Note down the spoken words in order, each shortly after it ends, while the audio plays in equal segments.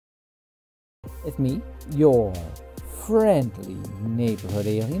It's me, your friendly neighborhood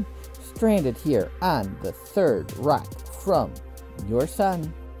alien, stranded here on the third rock from your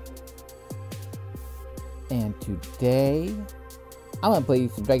sun. And today, I'm gonna play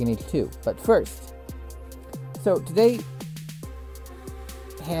some Dragon Age 2, but first, so today,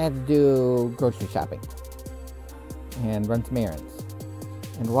 had to do grocery shopping and run some errands.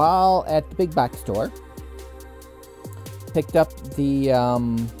 And while at the big box store, picked up the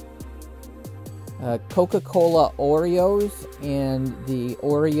Coca-Cola Oreos and the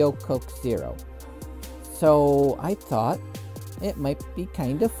Oreo Coke Zero. So I thought it might be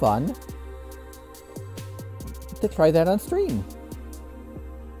kind of fun to try that on stream.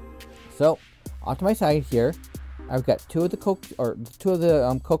 So off to my side here, I've got two of the Coke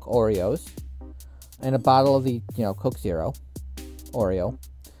Oreos and a bottle of the Coke Zero Oreo,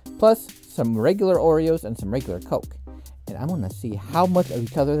 plus some regular Oreos and some regular Coke. And I'm gonna see how much of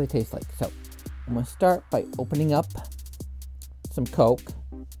each other they taste like. So I'm gonna start by opening up some Coke,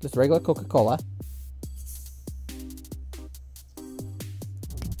 just regular Coca-Cola.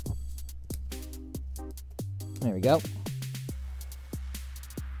 There we go.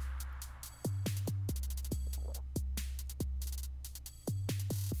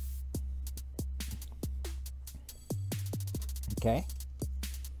 Okay.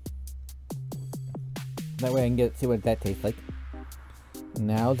 That way I can see what that tastes like.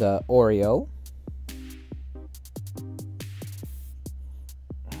 Now the Oreo.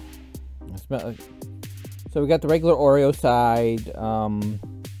 So we got the regular Oreo side.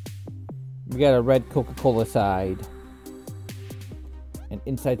 We got a red Coca-Cola side. And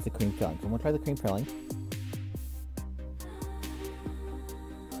inside's the cream filling. So I'm gonna try the cream filling.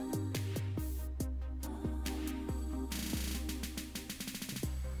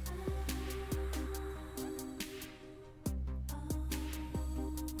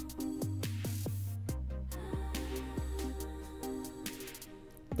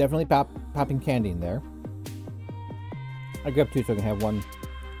 Definitely popping candy in there. I grabbed two so I can have one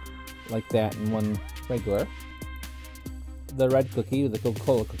like that and one regular. The red cookie, the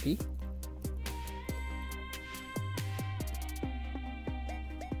Coca-Cola cookie.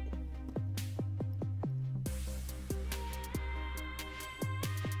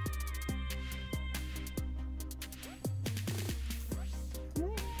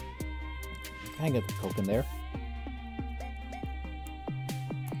 Kind of get the Coke in there.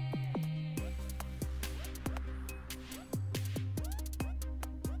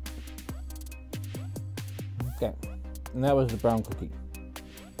 Okay, and that was the brown cookie.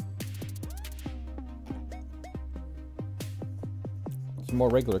 Some more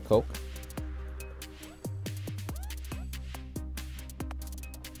regular Coke.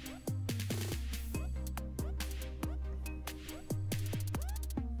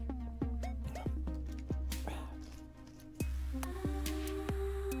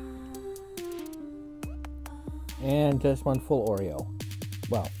 And just one full Oreo.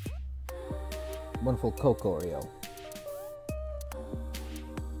 Well, one full Coke Oreo.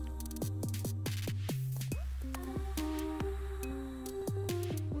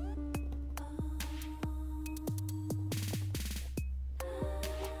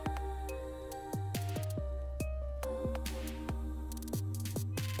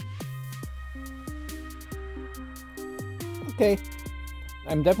 Okay,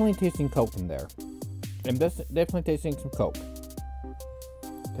 I'm definitely tasting Coke in there. I'm definitely tasting some Coke.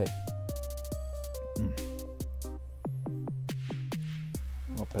 Okay.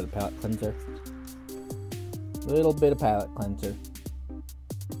 I'll put a palate cleanser. Little bit of palate cleanser.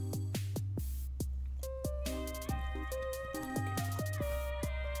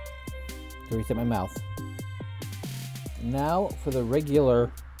 To reset my mouth. Now for the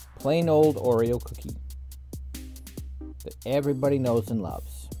regular, plain old Oreo cookie that everybody knows and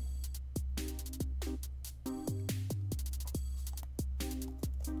loves.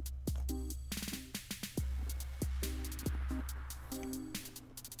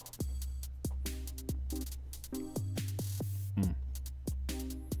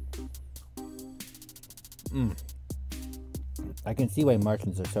 I can see why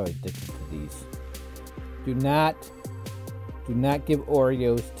Martians are so addicted to these. Do not give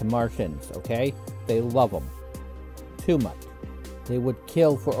Oreos to Martians, okay? They love them too much. They would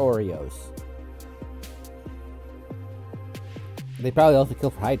kill for Oreos. They probably also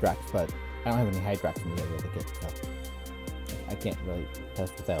kill for Hydrox, but I don't have any Hydrox in the area to get, so I can't really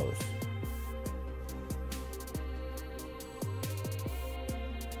test with those.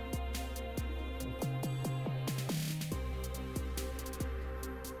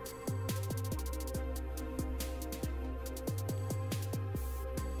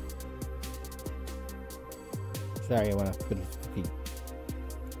 Sorry, I want to put it feet.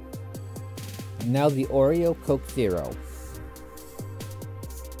 Now the Oreo Coke Zero.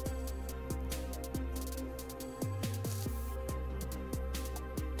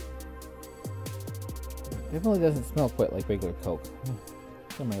 Definitely doesn't smell quite like regular Coke.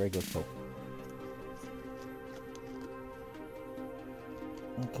 It's not my regular Coke.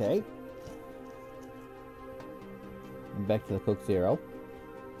 Okay. And back to the Coke Zero.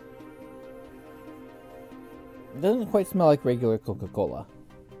 It doesn't quite smell like regular Coca-Cola.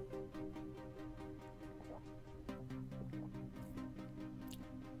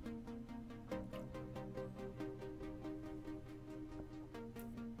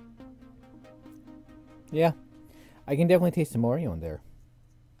 Yeah, I can definitely taste some Oreo in there.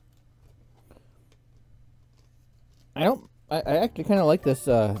 I actually kind of like this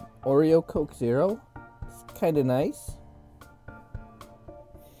Oreo Coke Zero. It's kind of nice.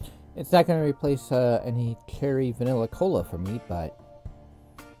 It's not going to replace any cherry vanilla cola for me, but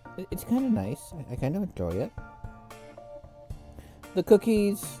it's kind of nice. I kind of enjoy it. The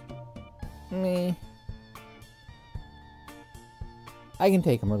cookies, meh. I can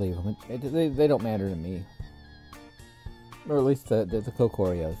take them or leave them. They don't matter to me. Or at least the Coke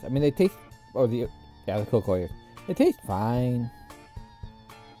Oreos. I mean, they taste... the Coke Oreos. They taste fine.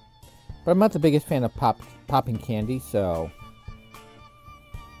 But I'm not the biggest fan of popping candy, so...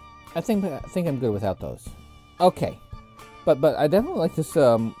 I think I'm good without those. Okay. But I definitely like this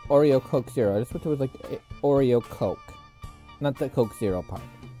Oreo Coke Zero. I just wish it was like Oreo Coke. Not the Coke Zero part.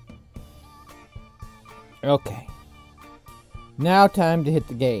 Okay. Now time to hit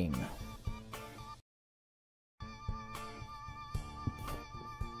the game. I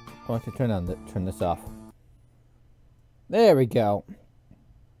want to turn this off. There we go.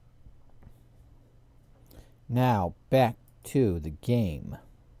 Now back to the game.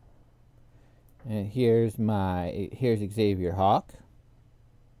 And here's Xavier Hawk.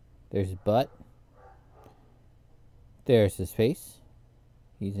 There's his butt. There's his face.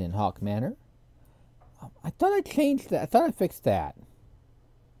 He's in Hawk Manor. I thought I changed that. I thought I fixed that.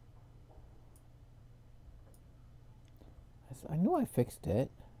 I knew I fixed it.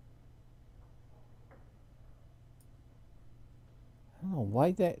 I don't know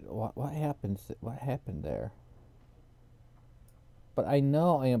why what happened there. But I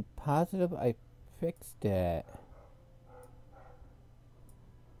know, I am positive I fixed it.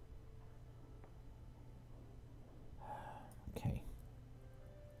 Okay.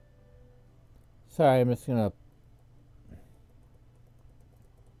 Sorry, I'm just gonna...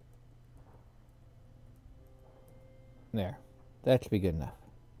 There. That should be good enough.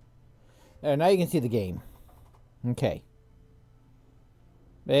 There, now you can see the game. Okay.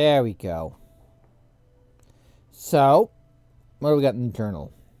 There we go. So, what do we got in the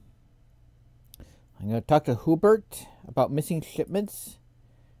journal? I'm going to talk to Hubert about missing shipments.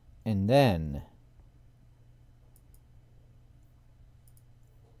 And then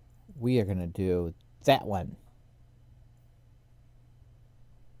we are going to do that one.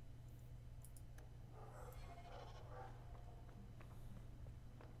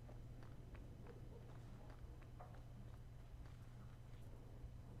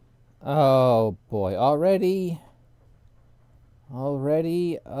 Oh boy, already,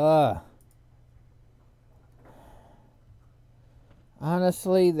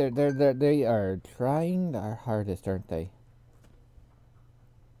 honestly, they are trying their hardest, aren't they?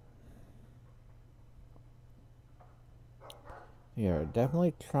 They are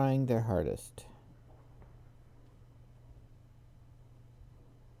definitely trying their hardest.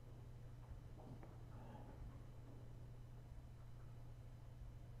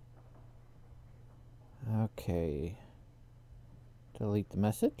 Okay. Delete the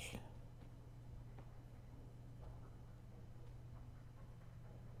message.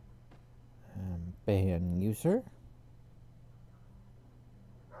 Ban user.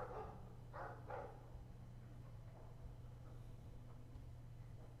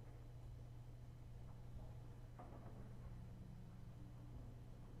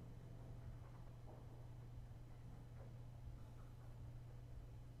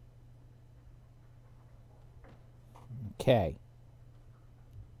 Okay.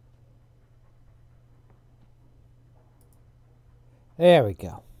 There we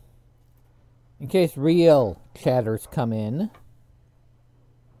go. In case real chatters come in.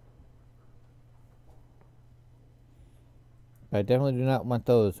 But I definitely do not want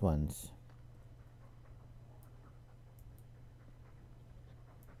those ones.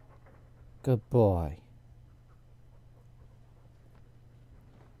 Good boy.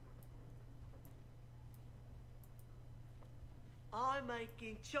 I'm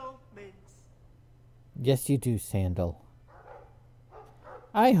making chompments. Yes, you do, Sandal.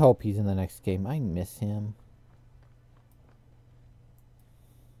 I hope he's in the next game. I miss him.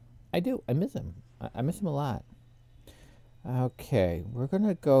 I do. I miss him. I miss him a lot. Okay, we're going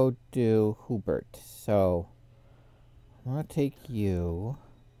to go do Hubert. So, I'm going to take you.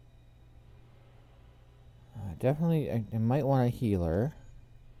 Definitely, I might want a healer.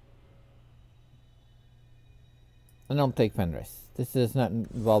 And I'll take Fenris. This does not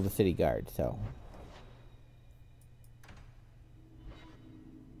involve the city guard, so.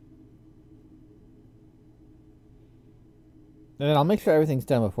 And then I'll make sure everything's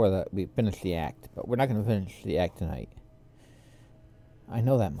done before we finish the act. But we're not going to finish the act tonight. I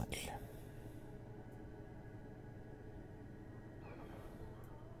know that much.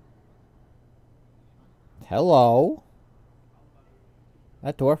 Hello?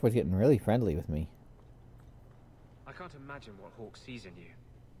 That dwarf was getting really friendly with me. I can't imagine what Hawk sees in you.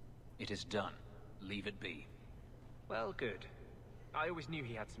 It is done. Leave it be. Well, good. I always knew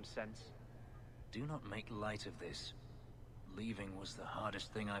he had some sense. Do not make light of this. Leaving was the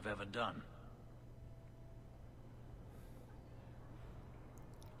hardest thing I've ever done.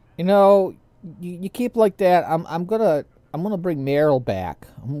 You know, you keep like that. I'm gonna bring Meryl back.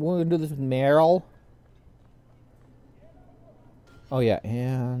 I'm gonna do this with Meryl. Oh yeah,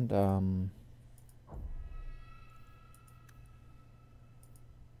 and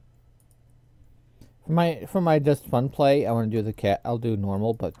for my just fun play, I want to do the cat. I'll do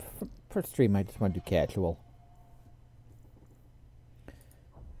normal, but for stream, I just want to do casual.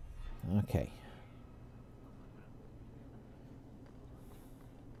 Okay.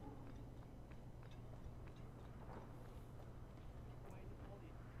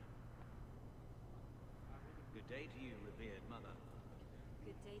 Good day to you, revered mother.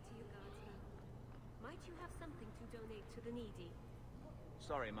 Good day to you, Guardsman. Might you have something to donate to the needy?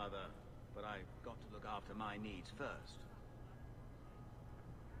 Sorry, mother, but I've got to look after my needs first.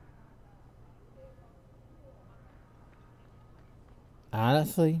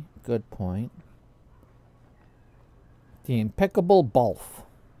 Honestly, good point. The Impeccable Bulf.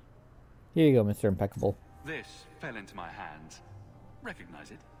 Here you go, Mr. Impeccable. This fell into my hands.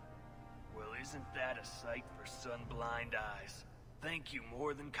 Recognize it? Well, isn't that a sight for sun-blind eyes? Thank you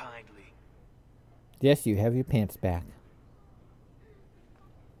more than kindly. Yes, you have your pants back.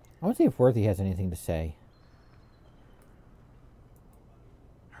 I want to see if Worthy has anything to say.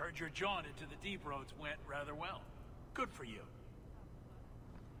 Heard your jaunt into the deep roads went rather well. Good for you.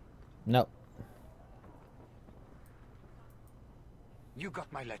 No. You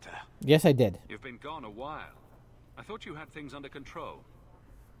got my letter. Yes, I did. You've been gone a while. I thought you had things under control.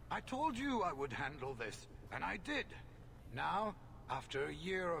 I told you I would handle this, and I did. Now, after a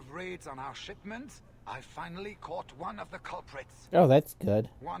year of raids on our shipments, I finally caught one of the culprits. Oh, that's good.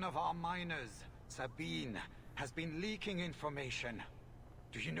 One of our miners, Sabine, has been leaking information.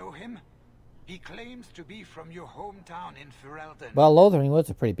 Do you know him? He claims to be from your hometown in Ferelden. Well, Lothering was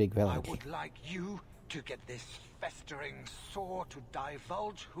a pretty big village. I would like you to get this festering sore to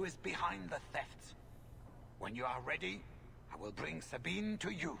divulge who is behind the thefts. When you are ready, I will bring Sabine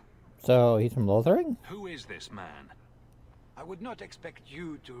to you. So, he's from Lothering? Who is this man? I would not expect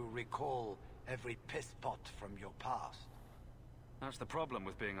you to recall every piss pot from your past. That's the problem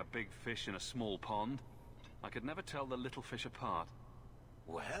with being a big fish in a small pond. I could never tell the little fish apart.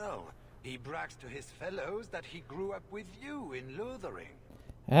 Well, he brags to his fellows that he grew up with you in Lothering.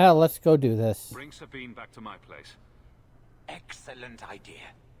 Yeah, let's go do this. Bring Sabine back to my place. Excellent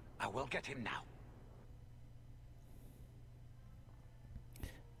idea. I will get him now.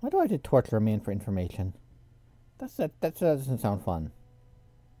 Why do I have to torture a man for information? That doesn't sound fun.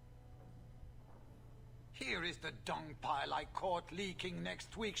 Here is the dung pile I caught leaking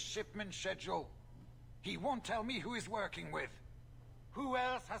next week's shipment schedule. He won't tell me who he's working with. Who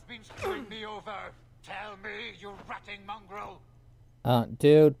else has been screwing me over? Tell me, you ratting mongrel.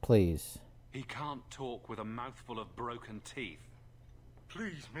 Dude, please. He can't talk with a mouthful of broken teeth.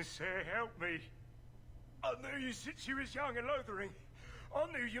 Please, Miss Sayre, help me. I knew you since you was young and Lothering. I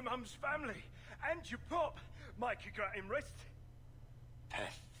knew your mum's family and your pop. Mike, you got him rest.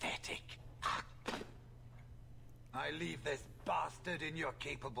 Pathetic. I leave this bastard in your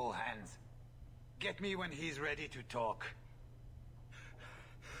capable hands. Get me when he's ready to talk.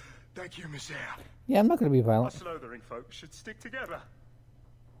 Thank you, Miss Sayre. Yeah, I'm not going to be violent. Us Lothering folks should stick together.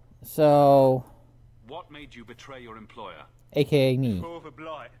 So... What made you betray your employer? AKA me. Before the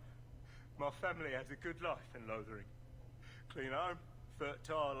blight, my family had a good life in Lothering. Clean home,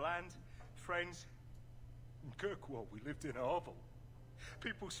 fertile land, friends. In Kirkwall, we lived in a hovel.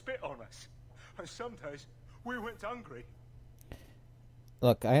 People spit on us, and some days we went hungry.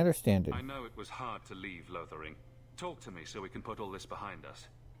 Look, I understand it. I know it was hard to leave Lothering. Talk to me so we can put all this behind us.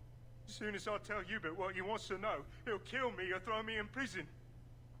 As soon as I tell Hubert what he wants to know, he'll kill me or throw me in prison.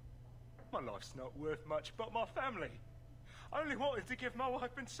 My life's not worth much, but my family. I only wanted to give my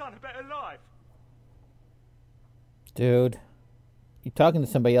wife and son a better life. Dude, you're talking to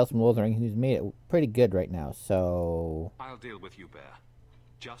somebody else from Lothering who's made it pretty good right now, so... I'll deal with you, Bear.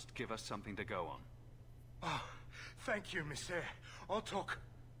 Just give us something to go on. Oh, thank you, Miss Eyre. I'll talk.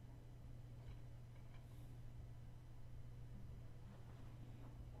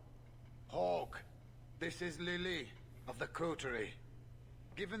 Hawk, this is Lily of the Coterie.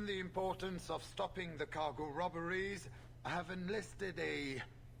 Given the importance of stopping the cargo robberies, I have enlisted a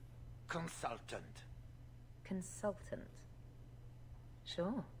consultant. Consultant?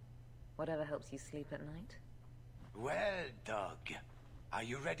 Sure. Whatever helps you sleep at night. Well, Doug, are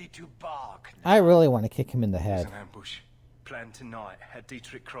you ready to bark now? I really want to kick him in the head. There's an ambush planned tonight at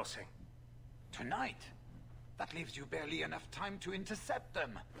Dietrich Crossing. Tonight? That leaves you barely enough time to intercept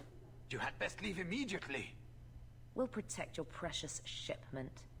them. You had best leave immediately. We'll protect your precious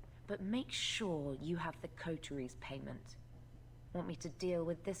shipment, but make sure you have the coterie's payment. Want me to deal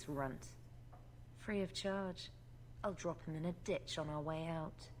with this runt? Free of charge. I'll drop him in a ditch on our way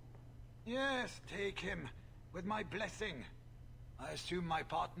out. Yes, take him, with my blessing. I assume my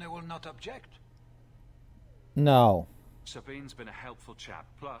partner will not object? No. Sabine's been a helpful chap.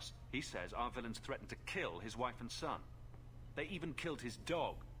 Plus, he says our villains threatened to kill his wife and son. They even killed his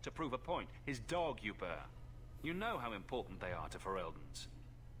dog, to prove a point. His dog, you bear. You know how important they are to Ferelden's.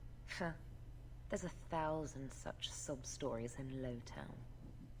 There's 1,000 such sub-stories in Lowtown.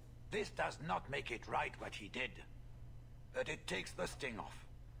 This does not make it right what he did. But it takes the sting off.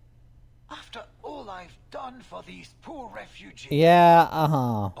 After all I've done for these poor refugees... Yeah,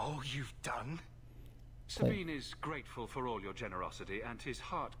 uh-huh. All you've done? Sabine is grateful for all your generosity, and his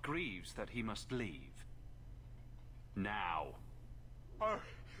heart grieves that he must leave. Now. Oh,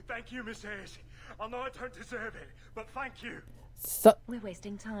 thank you, Miss Hayes. I know I don't deserve it, but thank you. We're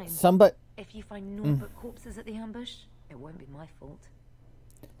wasting time. Somebody... If you find Norbert corpses at the ambush, it won't be my fault.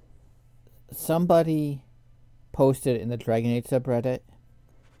 Somebody posted in the Dragon Age subreddit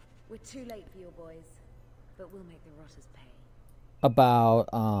We're too late for your boys, but we'll make the rotters pay. about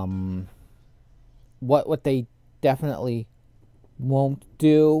what they definitely won't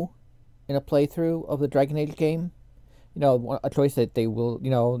do in a playthrough of the Dragon Age game. You know, a choice that they will,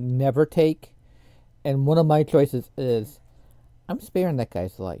 you know, never take. And one of my choices is, I'm sparing that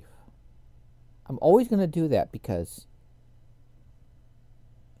guy's life. I'm always going to do that because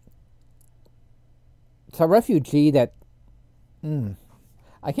it's a refugee that...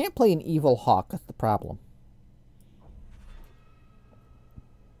 I can't play an evil hawk, that's the problem.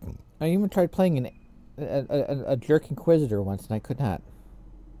 I even tried playing a jerk inquisitor once and I could not.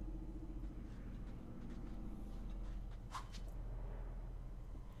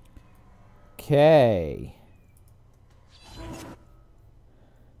 Okay.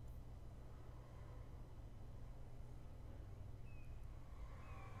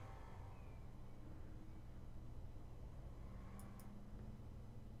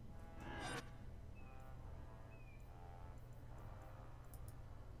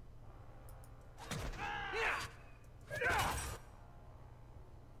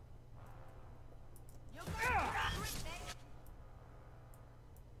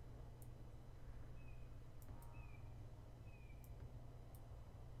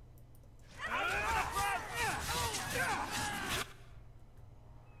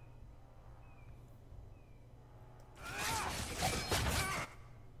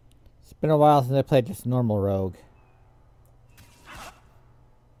 It's been a while since I played just normal rogue.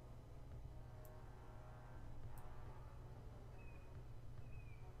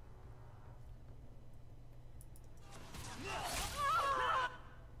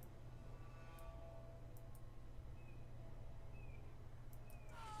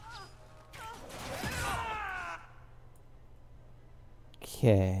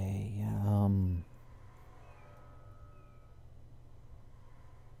 Okay,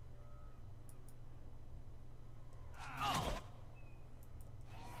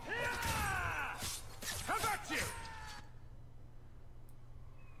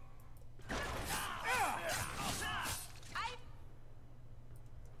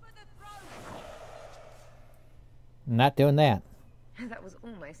 not doing that. That was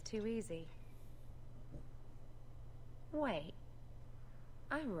almost too easy. Wait.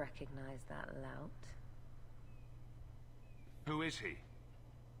 I recognize that lout. Who is he?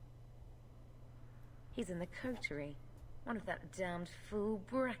 He's in the coterie. One of that damned fool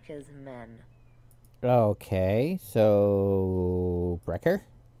Brekker's men. Okay, so... Brecker?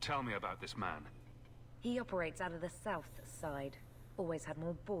 Tell me about this man. He operates out of the south side. Always had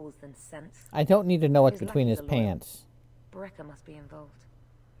more balls than sense. I don't need to know what's He's between lucky his the lawyer. pants. Brecker must be involved.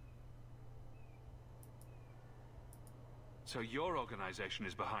 So your organization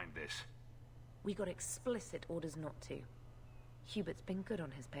is behind this? We got explicit orders not to. Hubert's been good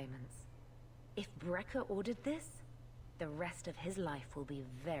on his payments. If Brecker ordered this, the rest of his life will be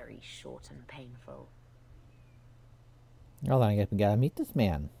very short and painful. Well, then I guess we gotta meet this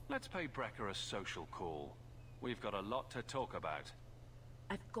man. Let's pay Brecker a social call. We've got a lot to talk about.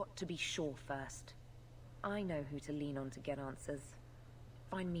 I've got to be sure first. I know who to lean on to get answers.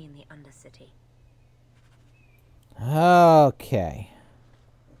 Find me in the Undercity. Okay.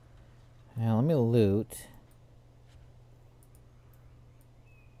 Now let me loot.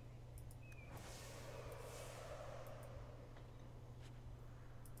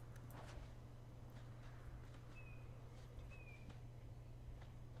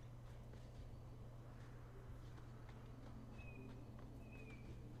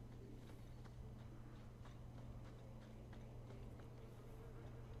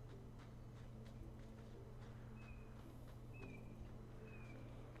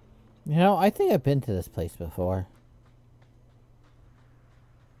 You know, I think I've been to this place before.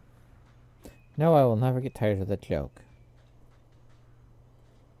 No, I will never get tired of that joke.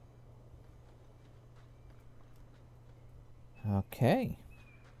 Okay.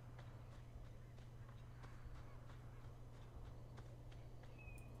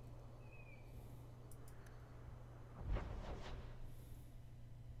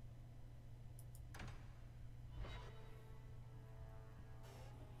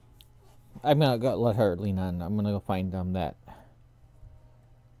 I'm gonna go let her lean on. I'm gonna go find that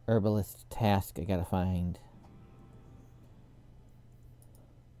herbalist task I gotta find.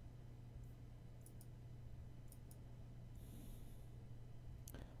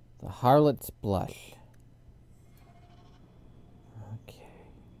 The Harlot's Blush. Okay.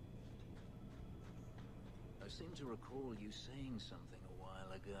 I seem to recall you saying something a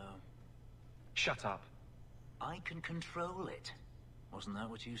while ago. Shut up. I can control it. Wasn't that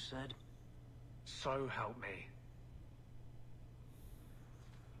what you said? So help me.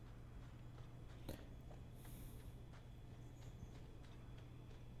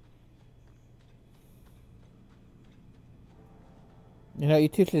 You know, you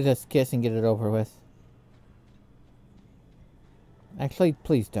two should just kiss and get it over with. Actually,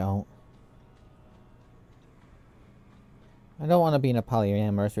 please don't. I don't want to be in a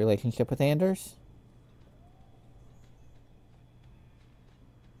polyamorous relationship with Anders.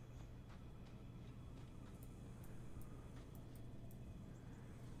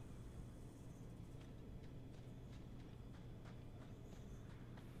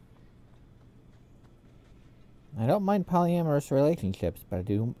 I don't mind polyamorous relationships, but I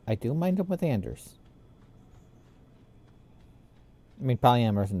do mind them with Anders. I mean,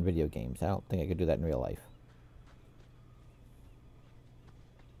 polyamorous in video games. I don't think I could do that in real life.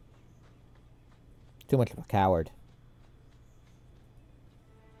 Too much of a coward.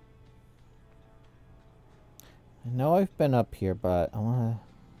 I know I've been up here, but I want to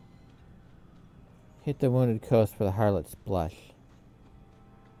hit the Wounded Coast for the Harlot's Blush.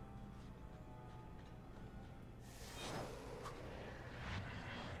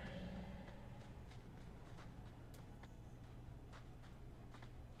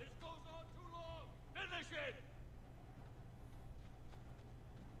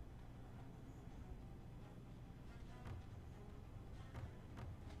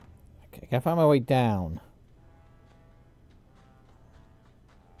 Okay, I gotta find my way down.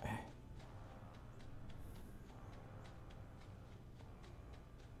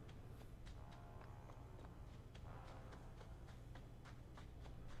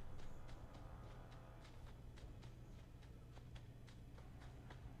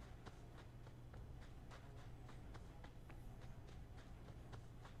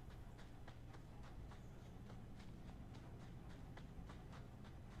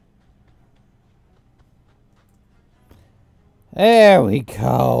 There we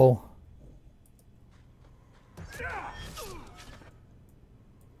go.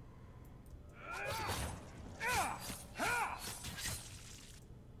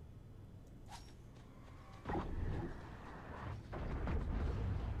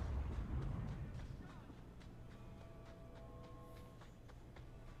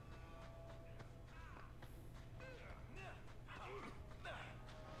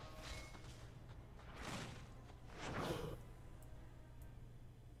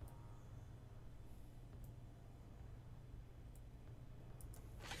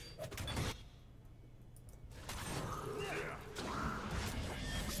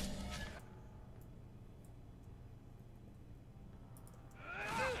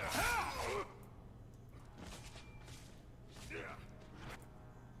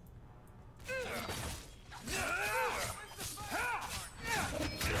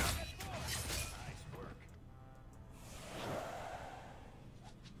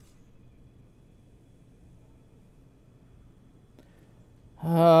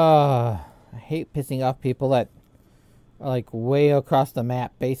 I hate pissing off people that are like way across the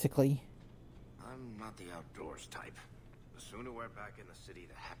map, basically. I'm not the outdoors type. The sooner we're back in the city,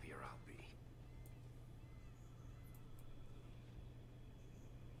 the happier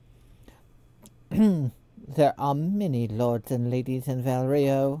I'll be. There are many lords and ladies in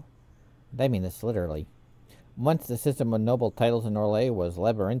Valrio. I mean this literally. Once the system of noble titles in Orlais was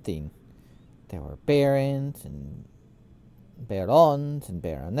labyrinthine. There were barons and barons and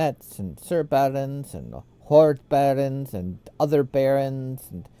baronets and sir barons and horde barons and other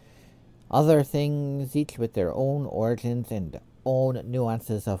things, each with their own origins and own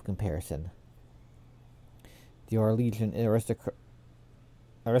nuances of comparison. The Orlesian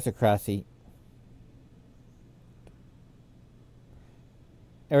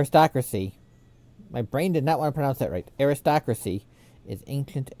aristocracy. My brain did not want to pronounce that right. Aristocracy is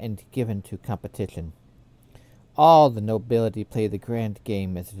ancient and given to competition. All the nobility play the grand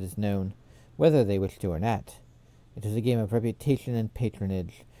game as it is known, whether they wish to or not. It is a game of reputation and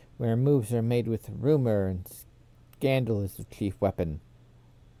patronage, where moves are made with rumor and scandal is the chief weapon.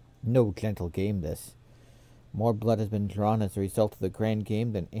 No gentle game, this. More blood has been drawn as a result of the grand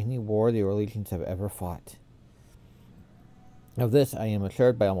game than any war the Orlesians have ever fought. Of this I am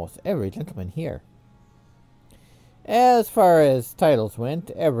assured by almost every gentleman here. As far as titles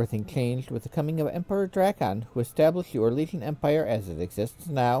went, everything changed with the coming of Emperor Dragon, who established the Orlesian Empire as it exists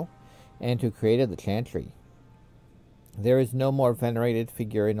now, and who created the Chantry. There is no more venerated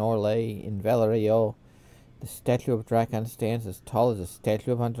figure in Orlais, in Valrio. The statue of Dragon stands as tall as the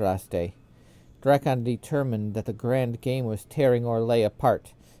statue of Andraste. Dragon determined that the grand game was tearing Orlais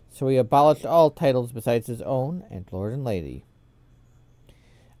apart, so he abolished all titles besides his own and Lord and Lady.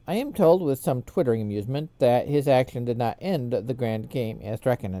 I am told with some twittering amusement that his action did not end the grand game as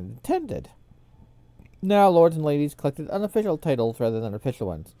Dragon had intended. Now lords and ladies collected unofficial titles rather than official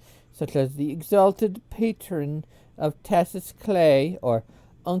ones, such as the Exalted Patron of Tassus Clay or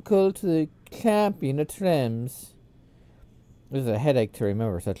Uncle to the Champion of Trems. It is a headache to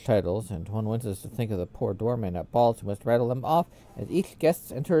remember such titles, and one winces to think of the poor doorman at balls who must rattle them off as each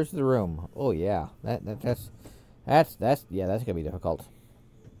guest enters the room. Oh yeah, that's gonna be difficult.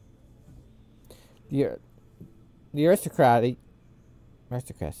 The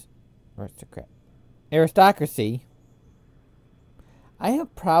aristocracy. I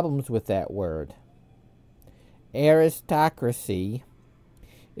have problems with that word. Aristocracy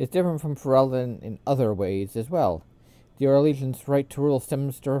is different from Ferelden in other ways as well. The Orlesians' right to rule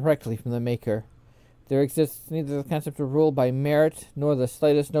stems directly from the Maker. There exists neither the concept of rule by merit nor the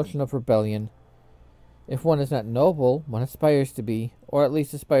slightest notion of rebellion. If one is not noble, one aspires to be, or at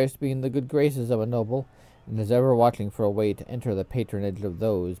least aspires to be in the good graces of a noble, and is ever watching for a way to enter the patronage of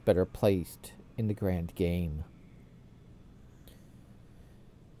those better placed in the grand game.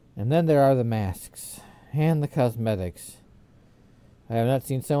 And then there are the masks, and the cosmetics. I have not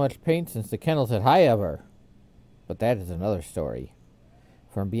seen so much paint since the kennels at High ever. But that is another story.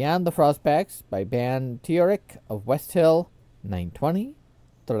 From Beyond the Frostbacks by band Teoric of West Hill, 920,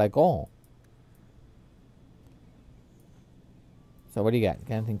 Dragon. So what do you got?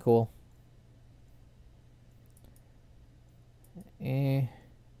 Got anything cool? Nothing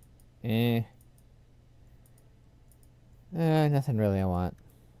really I want.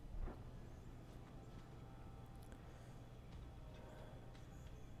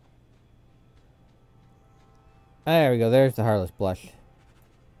 There we go. There's the Heartless Blush.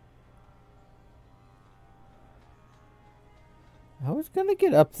 I was gonna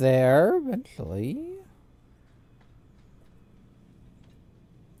get up there eventually.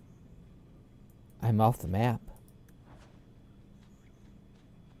 I'm off the map.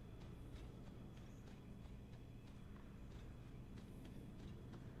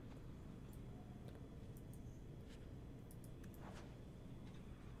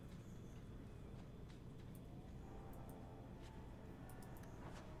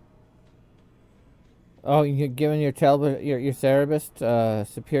 Oh, you're giving your Cerebist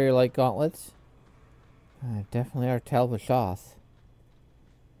superior light gauntlets? Definitely our Talbashoth.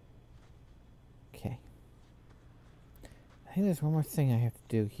 Okay. I think there's one more thing I have to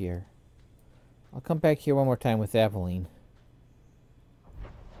do here. I'll come back here one more time with Aveline.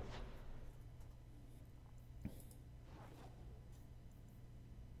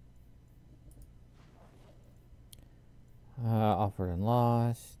 Offered and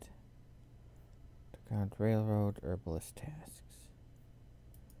lost. Underground Railroad, herbalist tasks.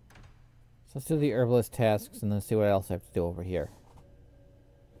 So let's do the herbalist tasks and then see what else I have to do over here.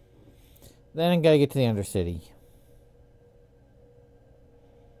 Then I gotta get to the Undercity.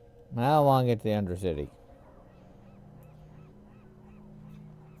 I don't want to get to the Undercity.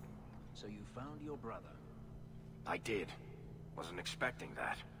 I did. Wasn't expecting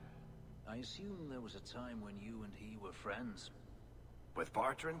that. I assume there was a time when you and he were friends. With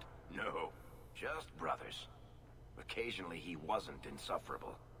Bartrand? No. Just brothers. Occasionally he wasn't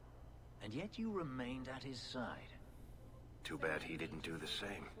insufferable. And yet you remained at his side. Too bad he didn't do the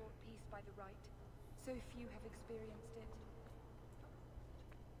same. Peace by the right. So few have experienced it.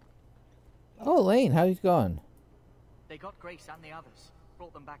 Oh, Lane, how's it going? They got Grace and the others.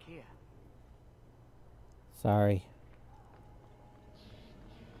 Brought them back here. Sorry.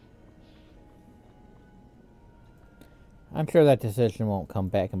 I'm sure that decision won't come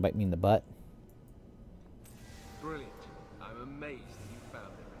back and bite me in the butt. Brilliant. I'm amazed that you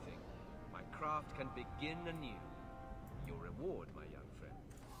found everything. My craft can begin anew. Your reward, my young friend.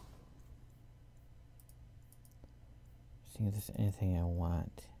 See if there's anything I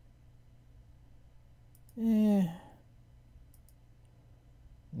want.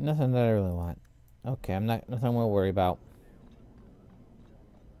 Nothing that I really want. Okay, nothing I'm gonna worry about.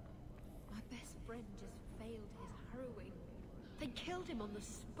 My best friend just failed his harrowing. They killed him on the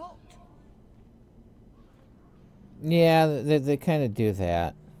spot. Yeah, they kind of do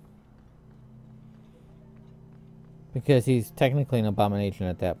that. Because he's technically an abomination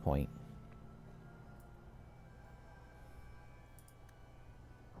at that point.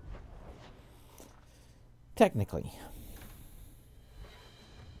 Technically.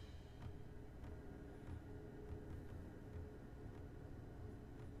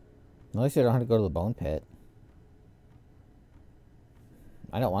 At least I don't have to go to the bone pit.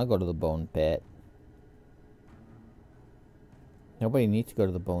 I don't want to go to the bone pit. Nobody needs to go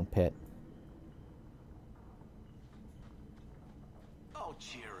to the bone pit. Oh,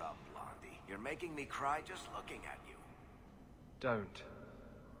 cheer up, Blondie. You're making me cry just looking at you. Don't.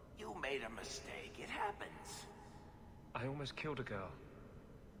 You made a mistake. It happens. I almost killed a girl.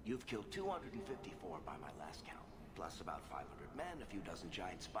 You've killed 254 by my last count. Plus about 500 men, a few dozen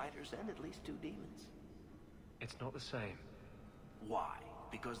giant spiders, and at least 2 demons. It's not the same. Why?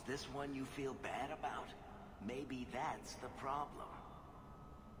 Because this one you feel bad about? Maybe that's the problem.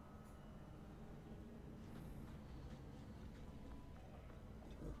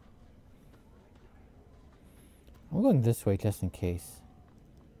 I'm going this way just in case.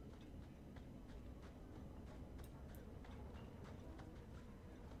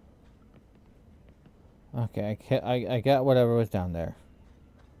 Okay, I got whatever was down there.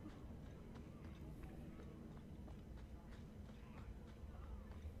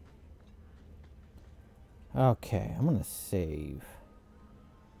 Okay, I'm gonna save.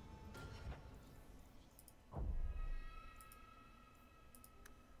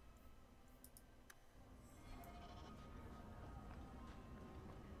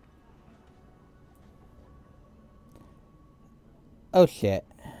 Oh shit.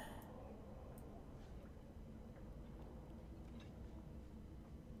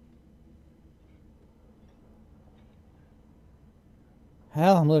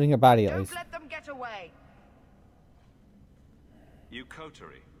 Hell, I'm looting your body at least. Don't let them get away. You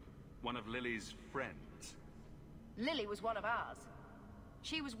Coterie, one of Lily's friends. Lily was one of ours.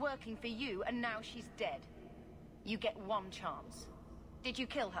 She was working for you, and now she's dead. You get one chance. Did you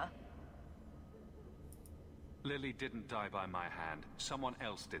kill her? Lily didn't die by my hand. Someone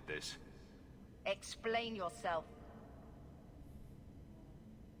else did this. Explain yourself.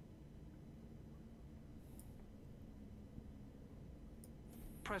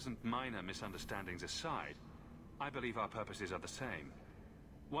 Present minor misunderstandings aside, I believe our purposes are the same.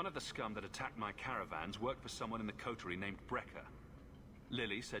 One of the scum that attacked my caravans worked for someone in the coterie named Brecker.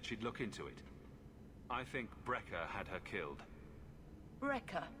 Lily said she'd look into it. I think Brecker had her killed.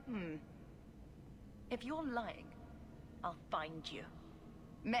 Brecker, If you're lying, I'll find you.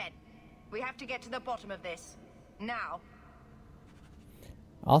 Men, we have to get to the bottom of this. Now.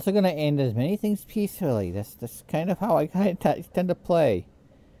 Also gonna end as many things peacefully. That's kind of how I tend to play.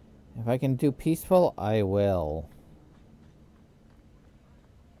 If I can do peaceful, I will.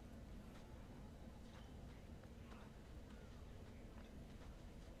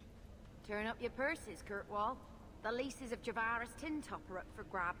 Turn up your purses, Kirkwall. The leases of Javaris Tintop are up for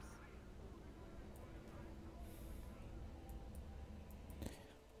grabs.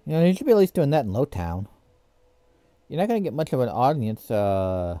 You know, you should be at least doing that in Lowtown. You're not going to get much of an audience in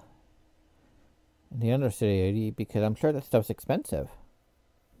the Undercity because I'm sure that stuff's expensive.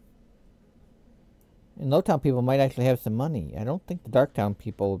 In Lowtown, people might actually have some money. I don't think the Darktown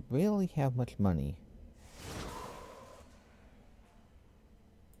people really have much money.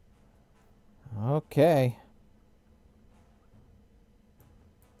 Okay.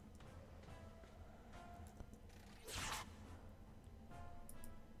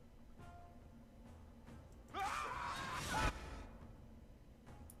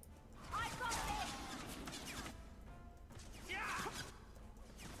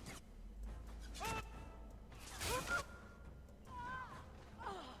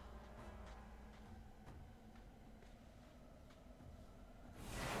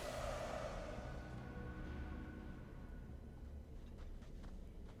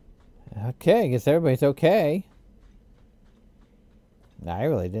 Okay, I guess everybody's okay. I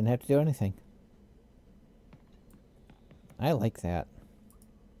really didn't have to do anything. I like that.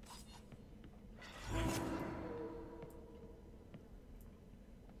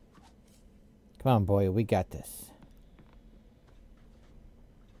 Come on, boy, we got this.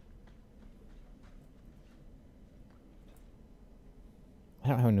 I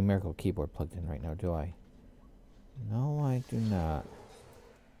don't have a numerical keyboard plugged in right now, do I? No, I do not.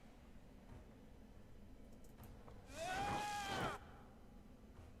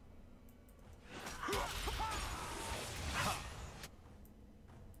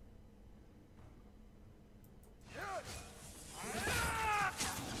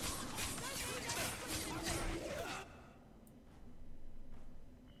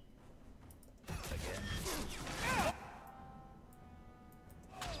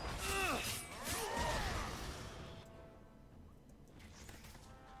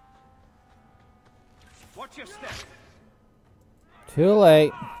 Watch your step. Too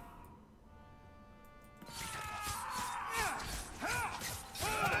late.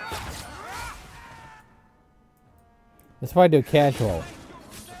 That's why I do casual.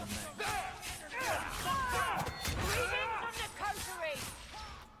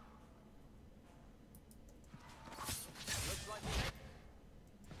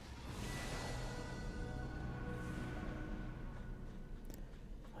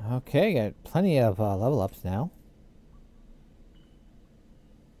 Okay, got plenty of level ups now.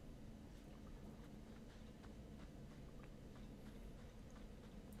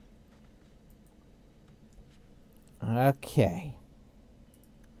 Okay.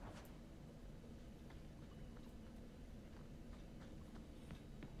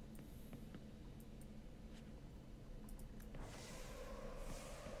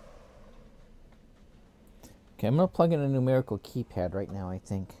 Okay, I'm going to plug in a numerical keypad right now, I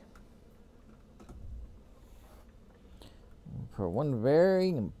think. For one very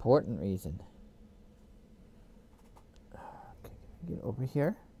important reason. Okay, get over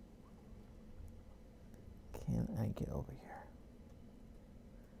here. Can I get over here?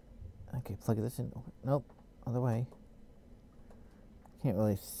 Okay, plug this in. Nope, other way. Can't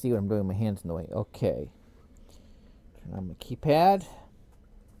really see what I'm doing. My hand's in the way. Okay. Turn on my keypad.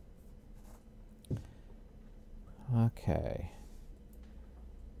 Okay.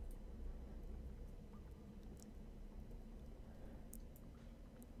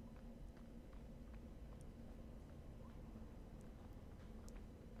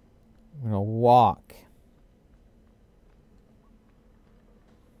 I'm gonna walk.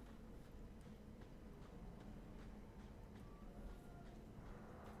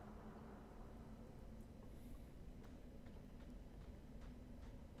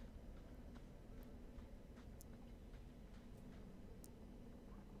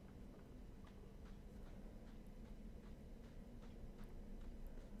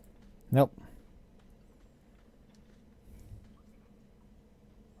 Nope.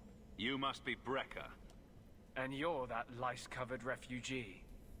 You must be Brecker. And you're that lice-covered refugee.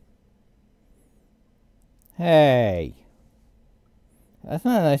 Hey. That's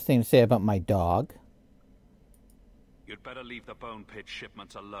not a nice thing to say about my dog. You'd better leave the bone pit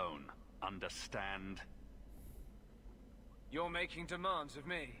shipments alone. Understand? You're making demands of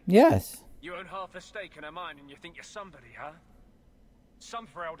me? Yes. You own half a stake in a mine and you think you're somebody, huh? Some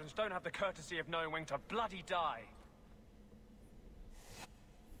Fereldans don't have the courtesy of knowing when to bloody die.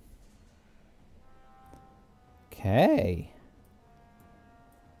 Okay.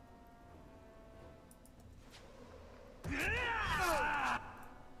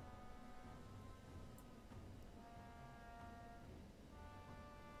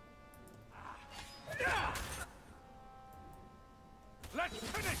 Let's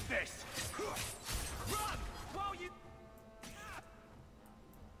finish this! Run! While you...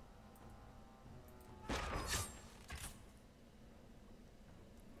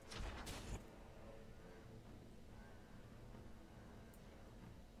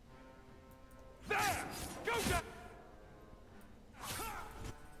 There! Go down!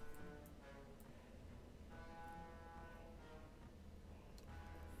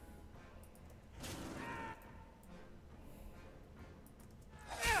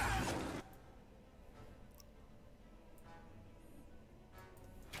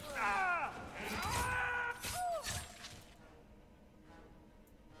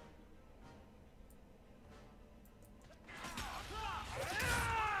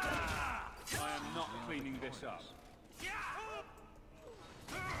 This up.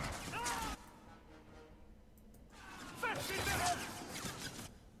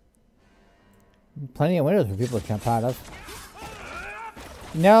 Plenty of windows for people to jump out of.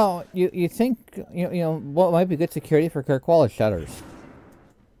 No, you think you know what might be good security for Kirkwall is shutters.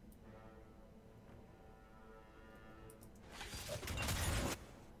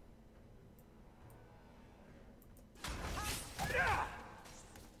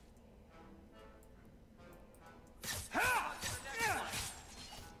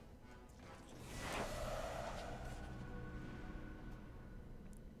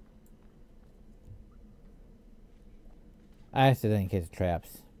 I accidentally hit the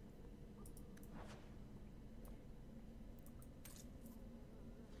traps.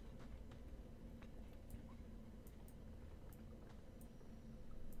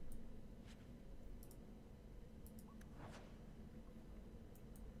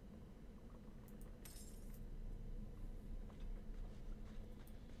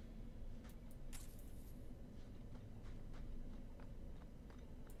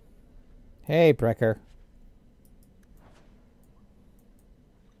 Hey, Brecker.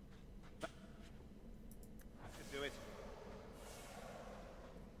 Do it.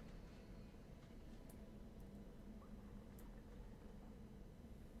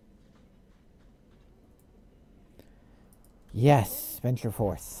 Yes, venture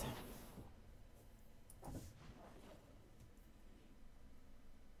forth.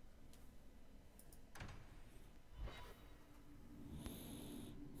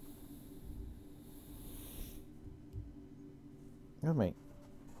 Oh, wait.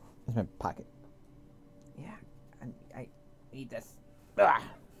 It's my pocket. Yeah, I need this. Ah.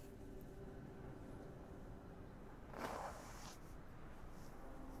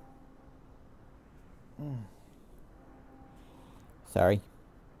 Sorry.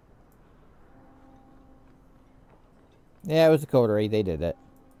 Yeah, it was a coterie. They did it.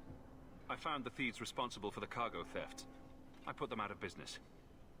 I found the thieves responsible for the cargo theft. I put them out of business.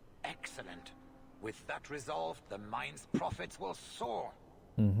 Excellent. With that resolved, the mine's profits will soar.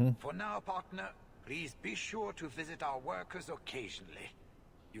 For now, partner, please be sure to visit our workers occasionally.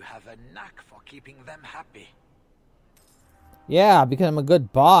 You have a knack for keeping them happy. Yeah, because I'm a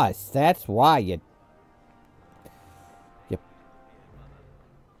good boss. That's why you... Good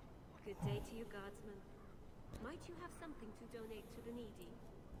day to you, guardsman. Might you have something to donate to the needy?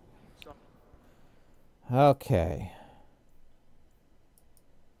 Okay.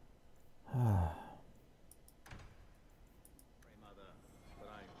 Mother, but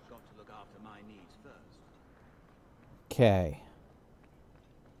I've got to look after my needs first. Okay.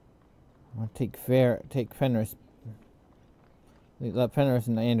 I'll take Fenris. Let Fenris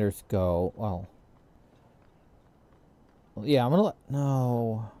and Anders go. Well, yeah, I'm gonna let...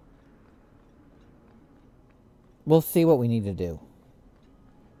 No. We'll see what we need to do.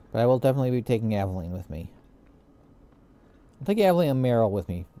 But I will definitely be taking Aveline with me. I'll take Aveline and Meryl with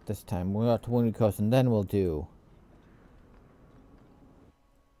me this time. We'll go out to Wounded Coast and then we'll do...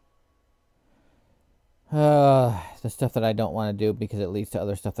 the stuff that I don't want to do because it leads to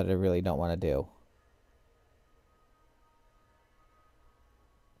other stuff that I really don't want to do.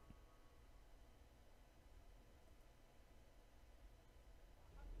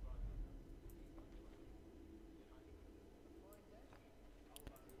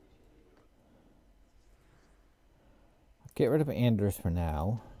 Get rid of Anders for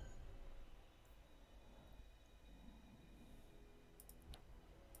now.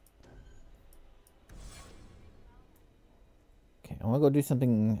 Okay, I want to go do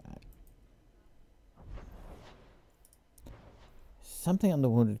something... Something on the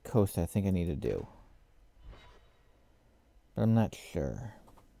Wounded Coast I think I need to do. But I'm not sure.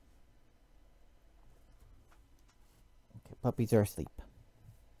 Okay, puppies are asleep.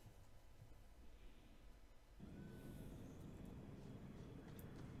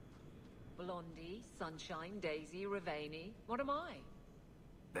 Blondie, Sunshine, Daisy, Ravani. What am I?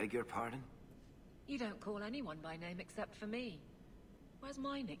 Beg your pardon? You don't call anyone by name except for me. Where's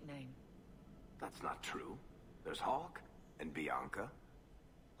my nickname? That's not true. There's Hawk and Bianca.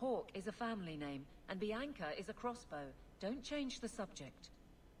 Hawk is a family name, and Bianca is a crossbow. Don't change the subject.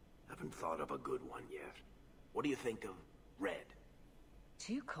 Haven't thought of a good one yet. What do you think of Red?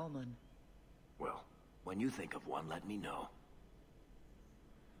 Too common. Well, when you think of one, let me know.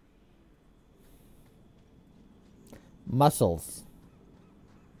 Muscles.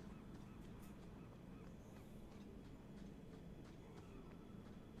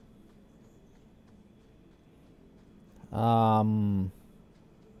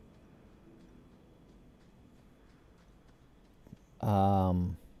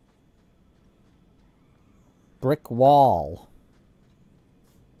 Brick wall.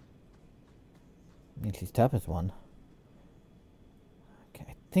 I mean, she's toughest one. Okay,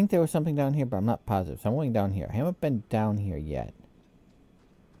 I think there was something down here, but I'm not positive. So I'm going down here. I haven't been down here yet.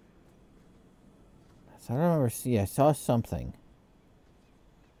 So I don't remember. See, I saw something.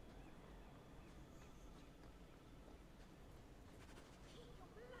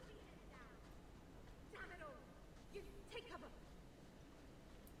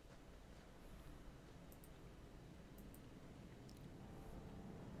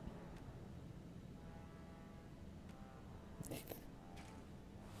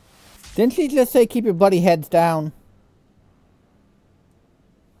 Didn't she just say keep your bloody heads down?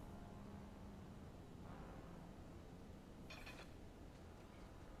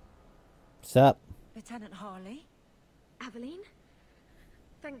 What's up? Lieutenant Harley? Aveline?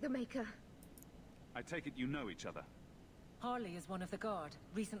 Thank the Maker. I take it you know each other. Harley is one of the guard,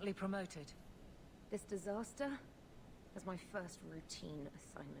 recently promoted. This disaster is my first routine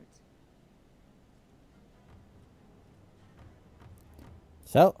assignment.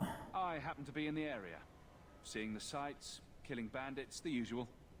 So? I happen to be in the area. Seeing the sights, killing bandits, the usual.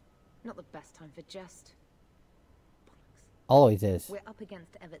 Not the best time for jest. Always is. We're up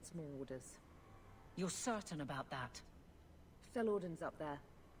against Everett's marauders. You're certain about that? Felorden's up there,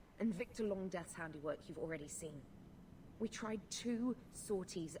 and Victor Longdeath's handiwork you've already seen. We tried 2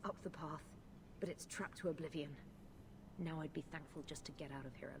 sorties up the path, but it's trapped to oblivion. Now I'd be thankful just to get out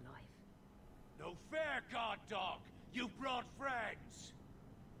of here alive. No fair, guard dog! You brought friends!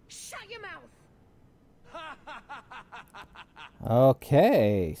 Shut your mouth!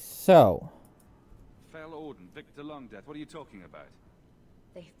 Okay, so. Fell Orden, Victor Longdeath, what are you talking about?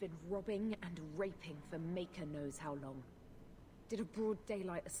 They've been robbing and raping for Maker knows how long. Did a broad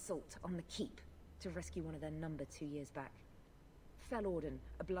daylight assault on the keep to rescue one of their number 2 years back. Fell Orden,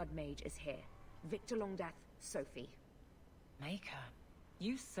 a blood mage, is here. Victor Longdeath, Sophie. Maker,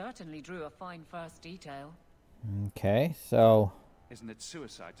 you certainly drew a fine first detail. Okay, so. Isn't it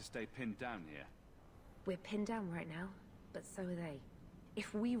suicide to stay pinned down here? We're pinned down right now, but so are they.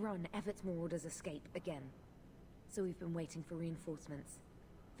 If we run, Everett's marauders escape again. So we've been waiting for reinforcements.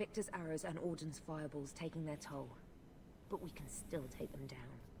 Victor's arrows and Orden's fireballs taking their toll. But we can still take them down.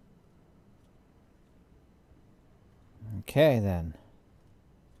 Okay, then.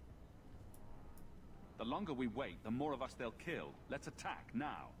 The longer we wait, the more of us they'll kill. Let's attack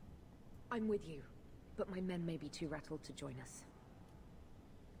now. I'm with you, but my men may be too rattled to join us.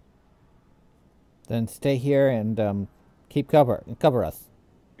 Then stay here and cover us.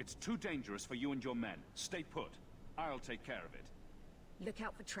 It's too dangerous for you and your men. Stay put. I'll take care of it. Look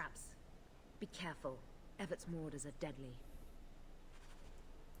out for traps. Be careful. Everett's marauders are deadly.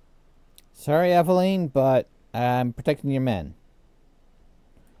 Sorry, Aveline, but I'm protecting your men.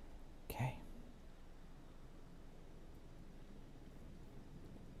 Okay.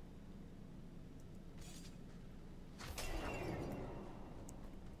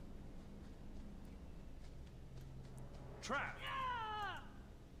 Trap!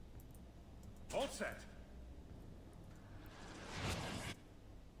 All set.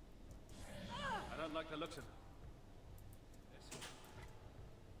 I don't like the looks of it.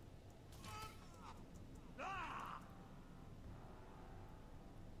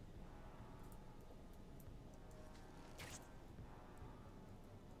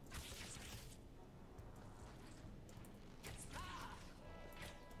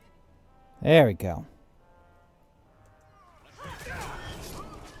 There we go.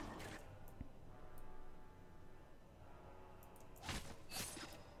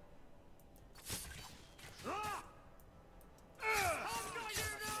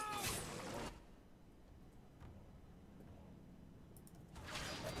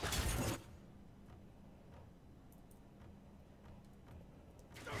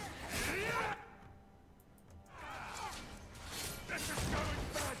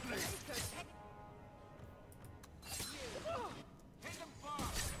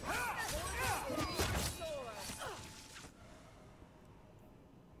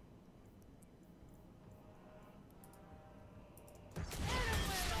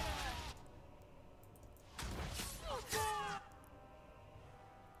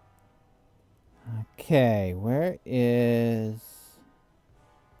 Okay, where is...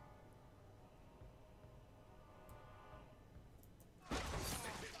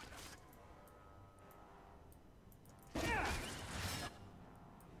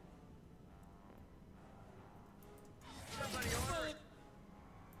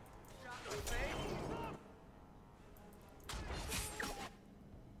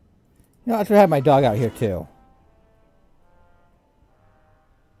 You know, I should have my dog out here too.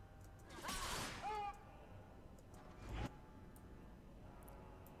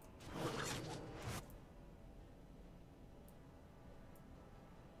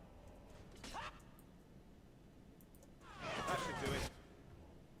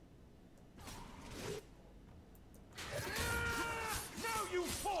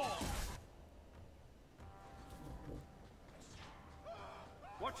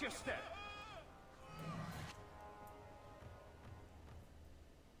 Watch your step.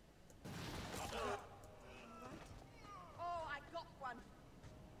 Oh, I got one.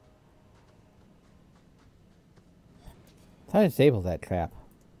 How to disable that trap?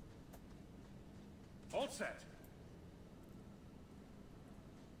 All set.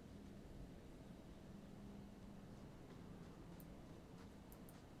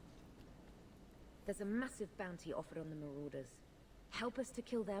 There's a massive bounty offered on the Marauders. Help us to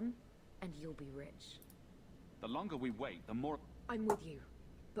kill them, and you'll be rich. The longer we wait, the more... I'm with you,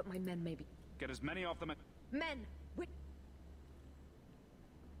 but my men may be... Get as many of them... Men! I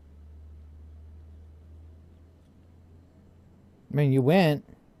mean, you went.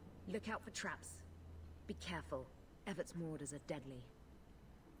 Look out for traps. Be careful. Everett's Marauders are deadly.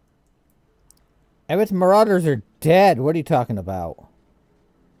 Everett's Marauders are dead. What are you talking about?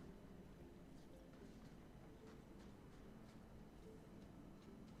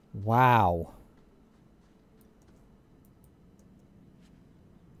 Wow.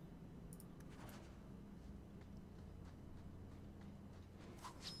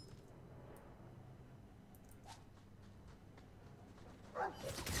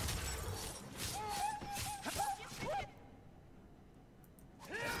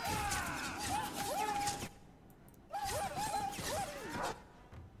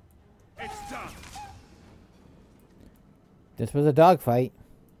 It's done. This was a dogfight.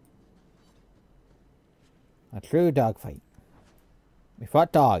 A true dogfight. We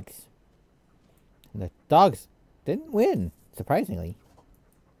fought dogs. And the dogs didn't win, surprisingly.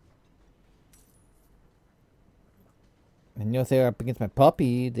 And if they were up against my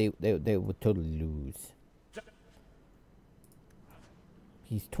puppy, they would totally lose.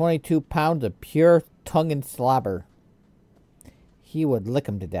 He's 22 pounds of pure tongue and slobber. He would lick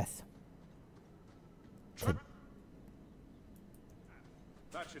him to death.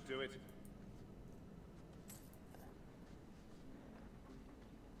 That should do it.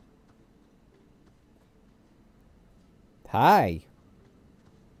 Hi.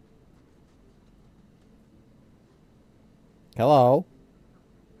 Hello.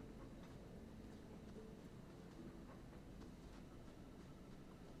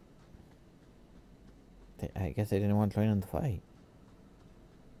 I guess they didn't want to join in the fight.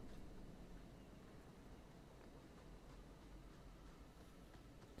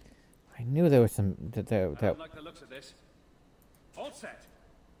 I knew there was some... I don't like the looks of this. All set.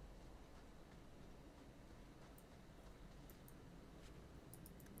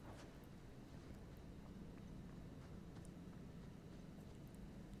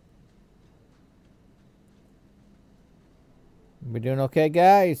 We're doing okay,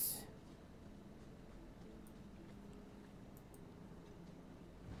 guys.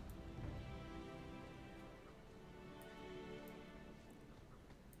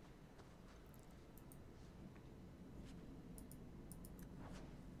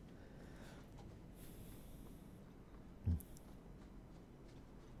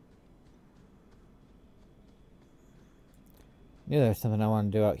 Knew there was something I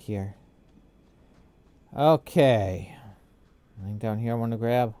want to do out here. Okay. Anything down here I want to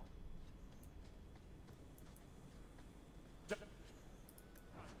grab?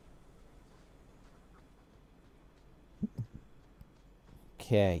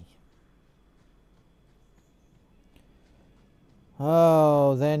 Okay.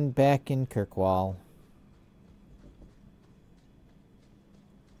 Oh, then back in Kirkwall.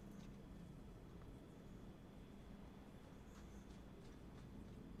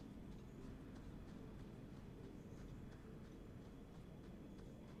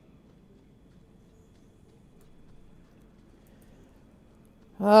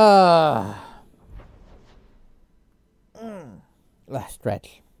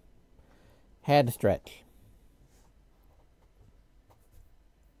 Stretch. Had to stretch.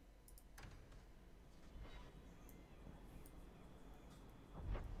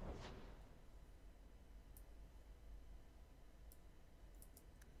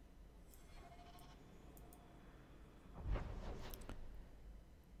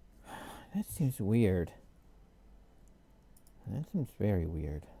 That seems weird. That seems very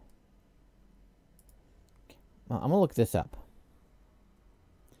weird. Well, I'm gonna look this up.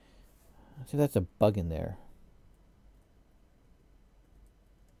 See if that's a bug in there.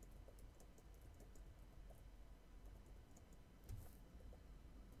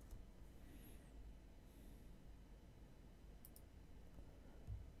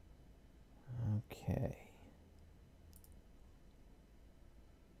 Okay.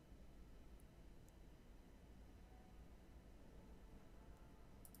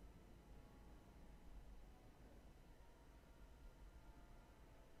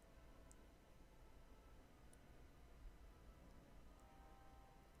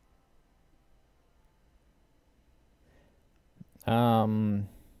 I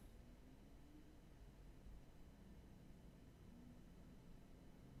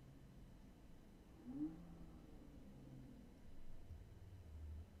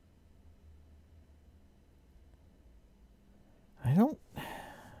don't...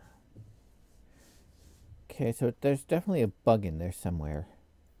 Okay, so there's definitely a bug in there somewhere.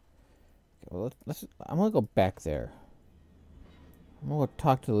 Okay, well, I'm gonna go back there. I'm gonna go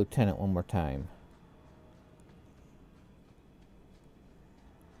talk to the lieutenant one more time.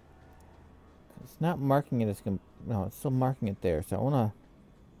 It's not marking it as... No, it's still marking it there, so I wanna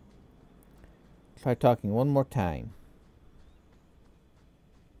try talking one more time.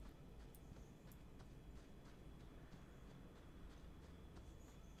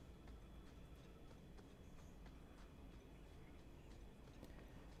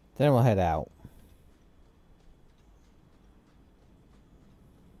 Then we'll head out.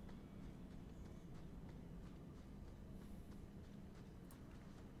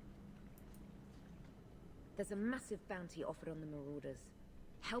 There's a massive bounty offered on the Marauders.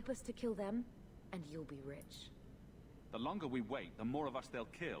 Help us to kill them, and you'll be rich. The longer we wait, the more of us they'll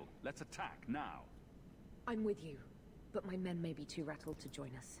kill. Let's attack now. I'm with you, but my men may be too rattled to join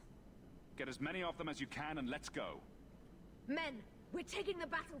us. Get as many of them as you can and let's go. Men, we're taking the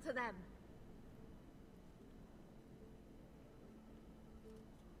battle to them!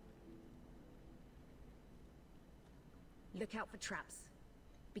 Look out for traps.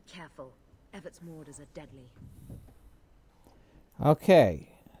 Be careful. Everett's marauders are deadly. Okay,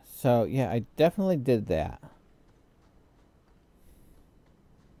 so yeah, I definitely did that.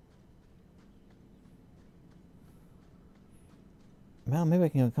 Well, maybe I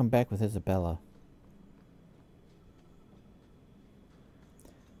can come back with Isabella.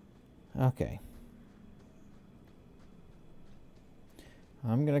 Okay.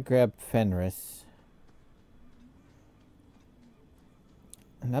 I'm gonna grab Fenris.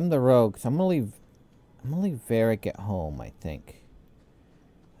 And I'm the rogue, so I'm gonna leave Varric at home, I think.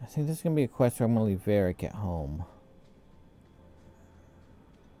 I think this is gonna be a quest where I'm gonna leave Varric at home.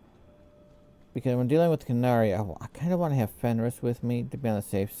 Because when dealing with Qunari, I kind of want to have Fenris with me to be on the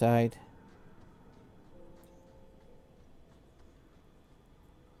safe side.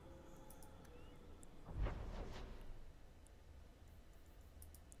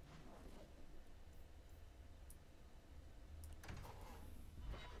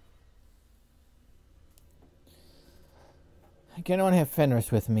 I kind of want to have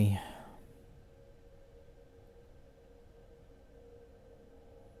Fenris with me.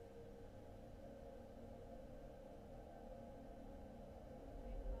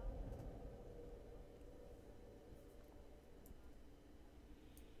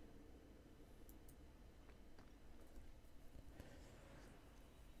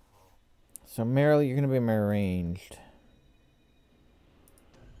 So, Meryl, you're going to be my ranged.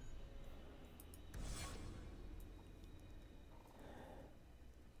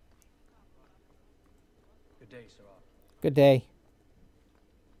 Good day, Sirrah. Good day.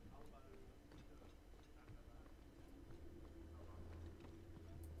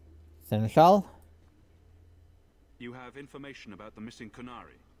 Seneschal? You have information about the missing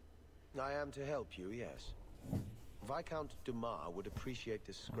Qunari? I am to help you, yes. Viscount Dumas would appreciate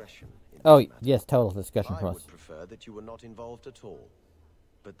discretion in this matter. Yes, total discussion for I us. would prefer that you were not involved at all,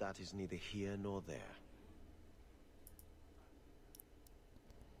 but that is neither here nor there.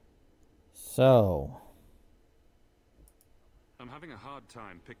 So... I'm having a hard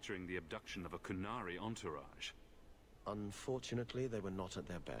time picturing the abduction of a Qunari entourage. Unfortunately, they were not at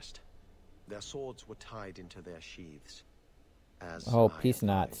their best. Their swords were tied into their sheaths. As peace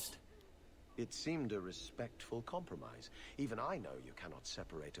knots. It seemed a respectful compromise. Even I know you cannot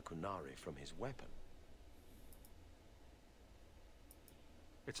separate a Qunari from his weapon.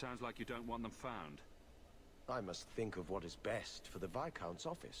 It sounds like you don't want them found. I must think of what is best for the Viscount's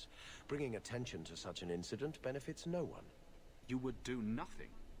office. Bringing attention to such an incident benefits no one. You would do nothing.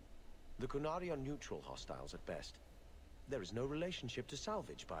 The Qunari are neutral hostiles at best. There is no relationship to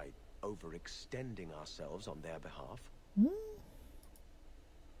salvage by overextending ourselves on their behalf.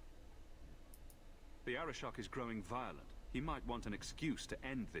 The Arishok is growing violent. He might want an excuse to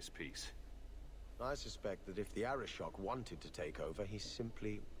end this peace. I suspect that if the Arishok wanted to take over, he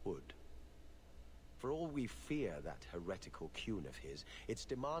simply would. For all we fear that heretical Qun of his, its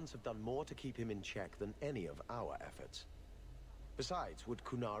demands have done more to keep him in check than any of our efforts. Besides, would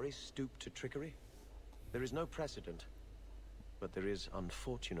Qunari stoop to trickery? There is no precedent, but there is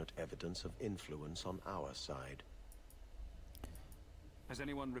unfortunate evidence of influence on our side. Has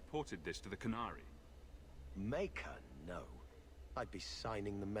anyone reported this to the Qunari? Maker, no. I'd be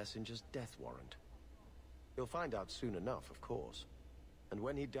signing the messenger's death warrant. He'll find out soon enough, of course. And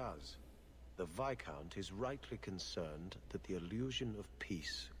when he does, the Viscount is rightly concerned that the illusion of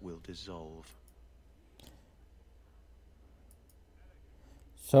peace will dissolve.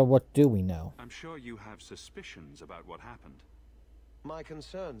 So what do we know? I'm sure you have suspicions about what happened. My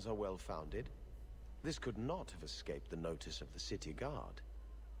concerns are well-founded. This could not have escaped the notice of the city guard.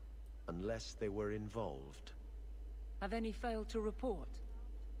 Unless they were involved. Have any failed to report?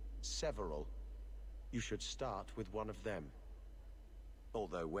 Several. You should start with one of them.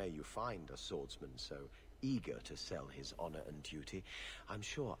 Although where you find a swordsman so eager to sell his honor and duty, I'm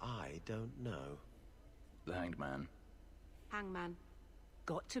sure I don't know. The Hanged Man. Hangman.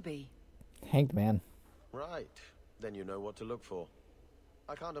 Got to be. Hanged Man. Right. Then you know what to look for.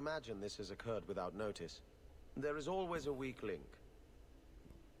 I can't imagine this has occurred without notice. There is always a weak link.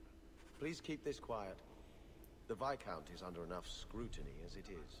 Please keep this quiet. The Viscount is under enough scrutiny as it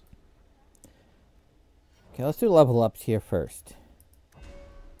is. Okay, let's do level ups here first.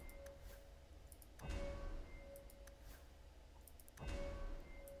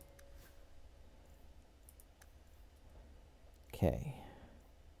 Okay.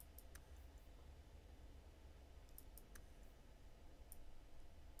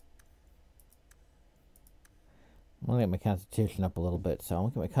 I'm going to get my constitution up a little bit, so I'm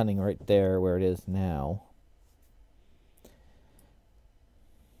going to get my cunning right there where it is now.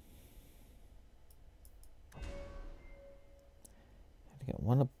 I have to get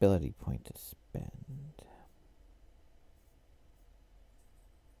one ability point to spend.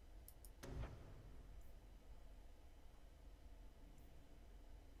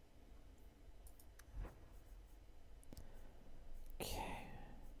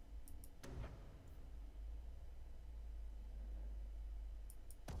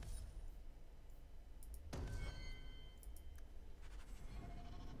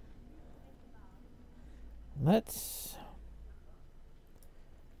 Let's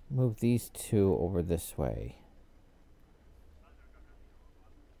move these two over this way.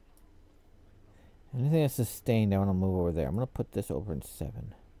 Anything that's sustained, I want to move over there. I'm going to put this over in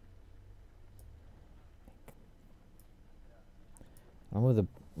 7. I'll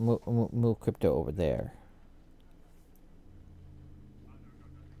move crypto over there.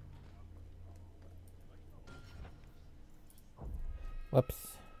 Whoops.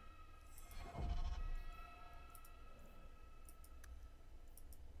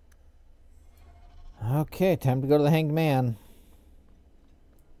 Okay, time to go to the Hanged Man.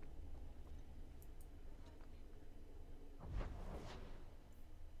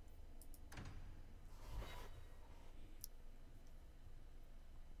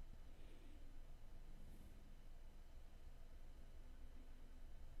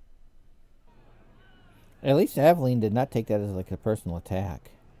 At least Aveline did not take that as like a personal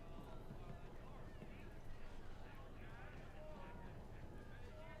attack.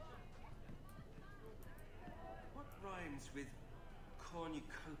 What rhymes with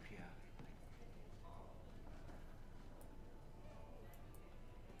cornucopia?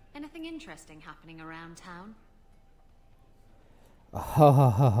 Anything interesting happening around town?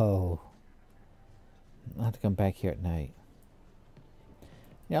 Oh, I'll have to come back here at night.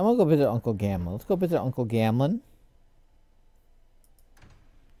 Yeah, I'm gonna go visit Uncle Gamlin. Let's go visit Uncle Gamlin.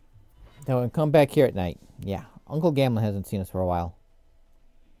 Then we'll come back here at night. Yeah, Uncle Gamlin hasn't seen us for a while.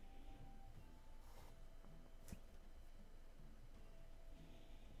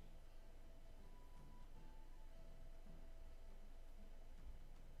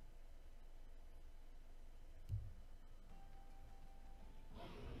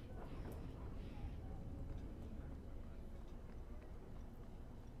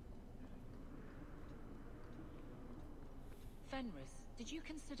 Fenris, did you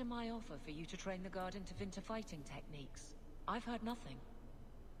consider my offer for you to train the guard into Vinter fighting techniques? I've heard nothing.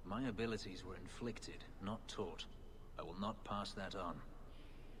 My abilities were inflicted, not taught. I will not pass that on.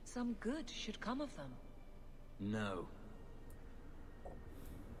 Some good should come of them. No.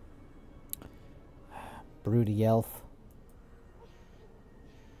 Broody elf.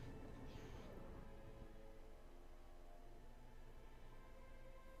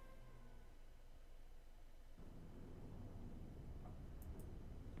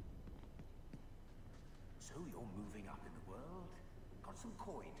 So you're moving up in the world? Got some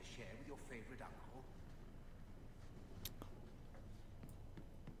coin to share with your favorite uncle?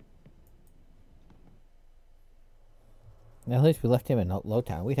 Now, at least we left him in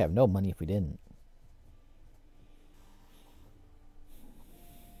Lowtown. We'd have no money if we didn't.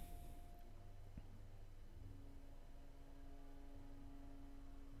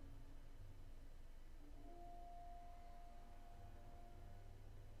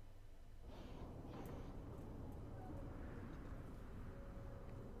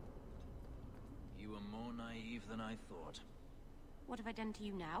 naive than I thought. What have I done to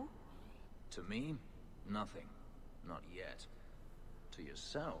you now? To me, nothing. Not yet. To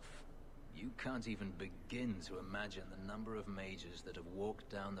yourself, you can't even begin to imagine the number of mages that have walked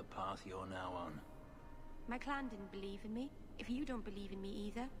down the path you're now on. My clan didn't believe in me. If you don't believe in me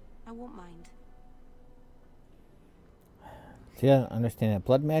either, I won't mind. See, I don't understand that.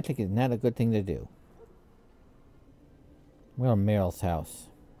 Blood magic is not a good thing to do. We're on Meryl's house.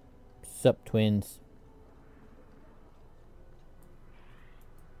 Sup, twins?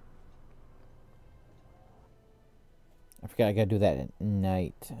 I forgot I gotta do that at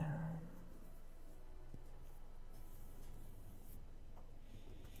night.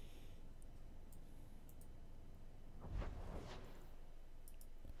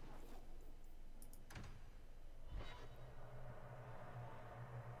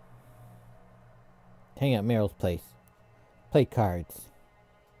 Hang out at Meryl's place. Play cards.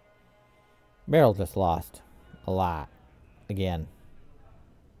 Meryl just lost. A lot. Again.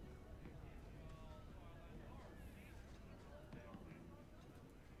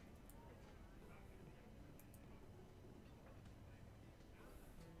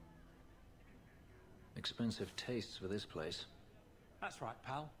 Expensive tastes for this place. That's right,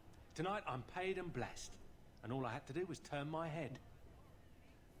 pal. Tonight I'm paid and blessed. And all I had to do was turn my head.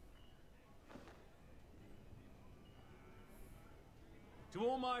 To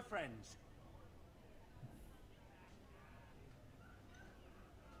all my friends.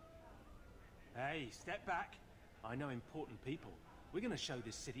 Hey, step back. I know important people. We're going to show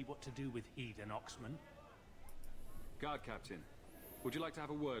this city what to do with heathen Oxman. Guard captain, would you like to have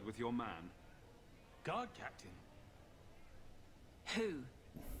a word with your man? Guard captain? Who?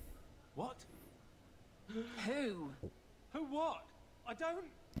 What? Who? Who what? I don't...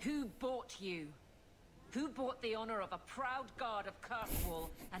 Who bought you? Who bought the honor of a proud guard of Kirkwall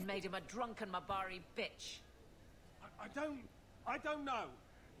and made him a drunken Mabari bitch? I don't know.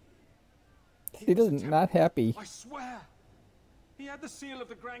 She doesn't, not happy. I swear. He had the seal of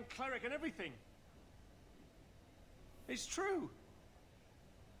the Grand Cleric and everything. It's true.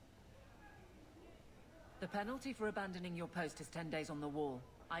 The penalty for abandoning your post is 10 days on the wall.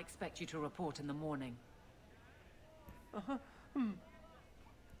 I expect you to report in the morning. Uh-huh.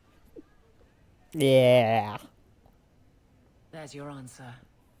 Yeah. There's your answer.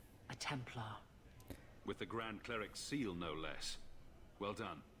 A Templar. With the Grand Cleric's seal, no less. Well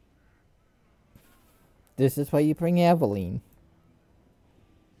done. This is why you bring Aveline.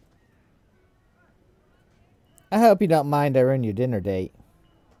 I hope you don't mind I ruined your dinner date.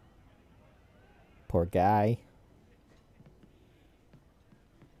 Poor guy.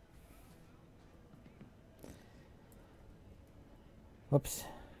 Whoops.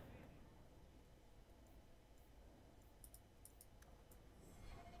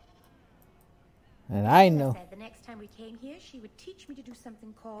 And I know. Said the next time we came here, she would teach me to do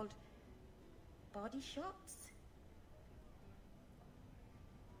something called body shots.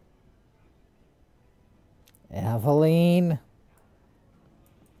 Aveline.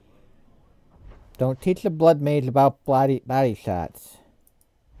 Don't teach the blood mage about body shots.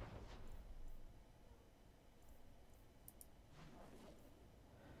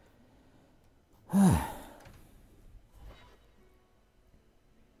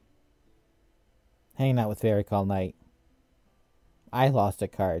 Hanging out with Varric all night. I lost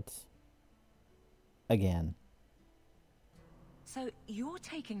at cards. Again. So you're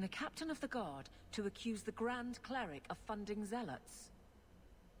taking the captain of the guard to accuse the Grand Cleric of funding zealots?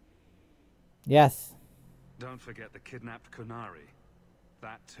 Yes. Don't forget the kidnapped Qunari.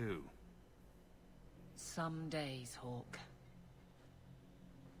 That too. Some days, Hawk.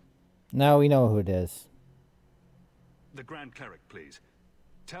 Now we know who it is. The Grand Cleric, please.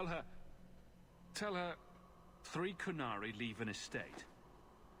 Tell her 3 Qunari leave an estate.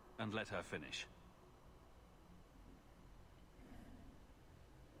 And let her finish.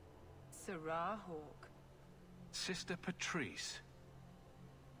 Sarah Hawk. Sister Patrice.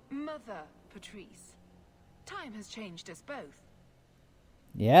 Mother Patrice. Time has changed us both.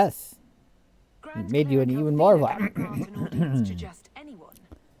 Yes. It made you an even more one. An audience to just anyone.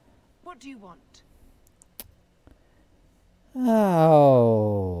 What do you want?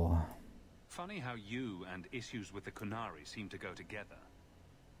 Oh. Funny how you and issues with the Qunari seem to go together.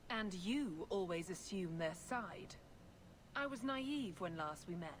 And you always assume their side. I was naive when last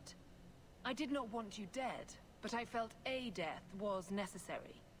we met. I did not want you dead, but I felt a death was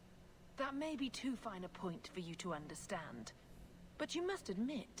necessary. That may be too fine a point for you to understand. But you must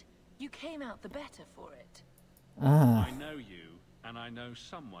admit, you came out the better for it. I know you, and I know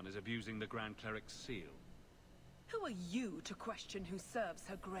someone is abusing the Grand Cleric's seal. Who are you to question who serves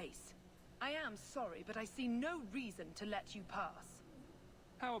her grace? I am sorry, but I see no reason to let you pass.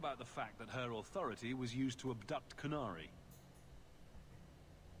 How about the fact that her authority was used to abduct Qunari?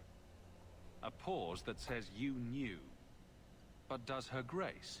 A pause that says you knew. But does her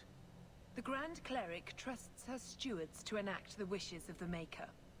grace? The Grand Cleric trusts her stewards to enact the wishes of the Maker.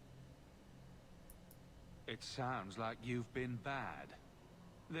 It sounds like you've been bad.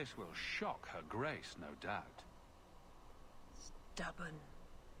 This will shock her grace, no doubt. Stubborn.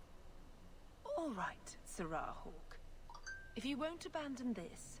 All right, Sarah Hawk. If you won't abandon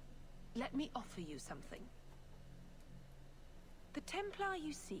this, let me offer you something. The Templar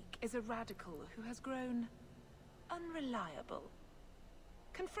you seek is a radical who has grown unreliable.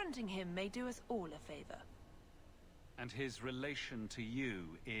 Confronting him may do us all a favor. And his relation to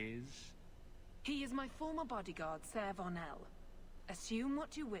you is? He is my former bodyguard, Ser Vonel. Assume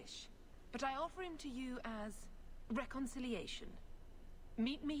what you wish, but I offer him to you as reconciliation.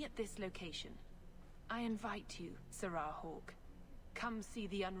 Meet me at this location. I invite you, Sarah Hawk. Come see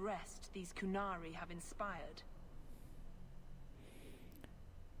the unrest these Qunari have inspired.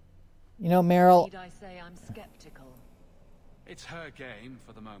 You know, Meryl... Need I say I'm skeptical? It's her game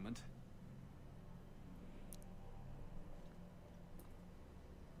for the moment.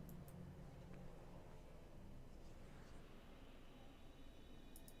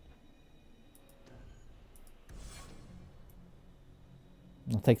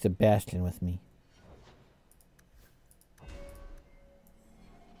 I'll take Sebastian with me.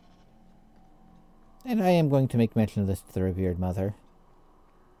 And I am going to make mention of this to the revered mother.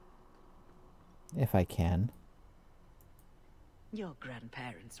 If I can. Your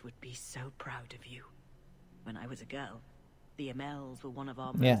grandparents would be so proud of you. When I was a girl, the Amels were one of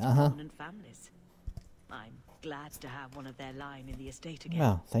our most prominent families. I'm glad to have one of their line in the estate again.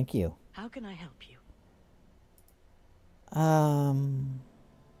 Well, thank you. How can I help you?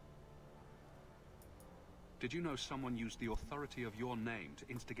 Did you know someone used the authority of your name to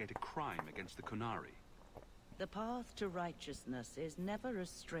instigate a crime against the Qunari? The path to righteousness is never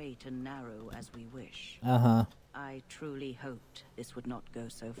as straight and narrow as we wish. I truly hoped this would not go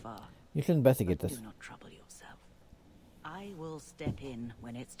so far. You should investigate but this. Do not trouble yourself. I will step in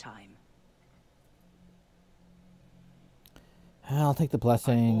when it's time. I'll take the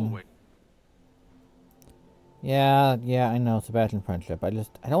blessing. Yeah, I know, Sebastian friendship. I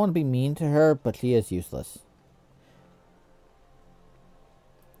don't want to be mean to her, but she is useless.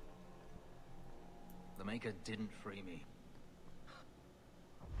 The Maker didn't free me.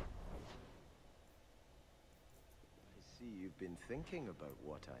 I see you've been thinking about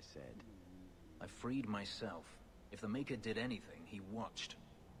what I said. I freed myself. If the Maker did anything, he watched.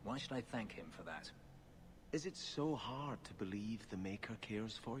 Why should I thank him for that? Is it so hard to believe the Maker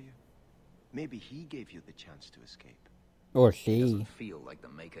cares for you? Maybe he gave you the chance to escape. Or she. It doesn't feel like the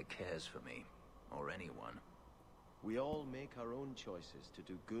Maker cares for me, or anyone. We all make our own choices to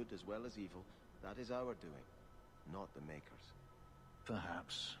do good as well as evil. That is our doing, not the Maker's.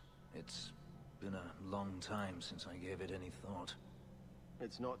 Perhaps. It's been a long time since I gave it any thought.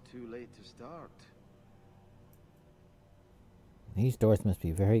 It's not too late to start. These doors must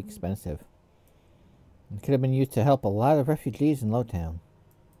be very expensive. It could have been used to help a lot of refugees in Lowtown.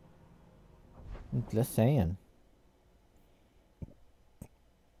 Just saying.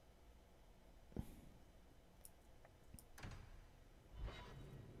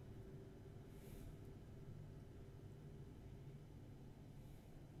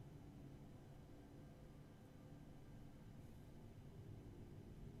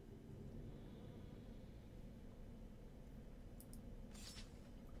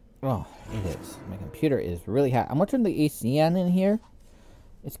 Oh, it is. My computer is really hot. I'm going to turn the AC on in here.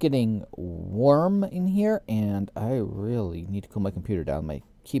 It's getting warm in here, and I really need to cool my computer down. My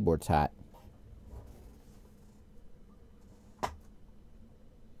keyboard's hot.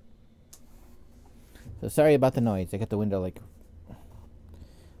 So sorry about the noise. I got the window like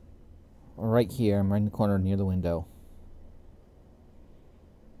right here. I'm right in the corner near the window.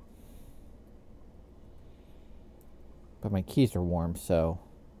 But my keys are warm, so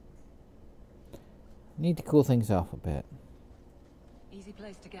need to cool things off a bit. Easy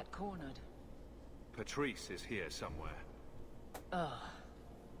place to get cornered. Patrice is here somewhere. Ugh.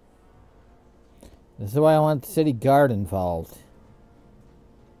 This is why I want the city guard involved. Do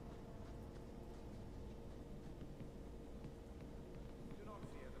not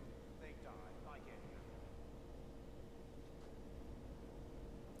fear them. They die like anyone.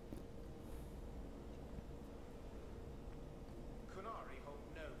 Qunari hold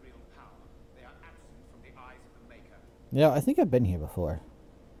no real power. They are absent from the eyes of the Maker. Yeah, I think I've been here before.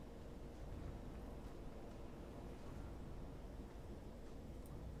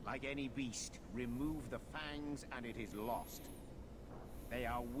 Like any any beast. Remove the fangs and it is lost. They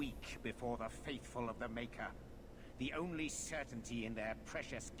are weak before the faithful of the Maker. The only certainty in their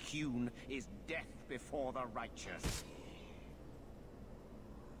precious Qun is death before the righteous.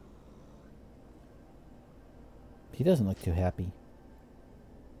 He doesn't look too happy.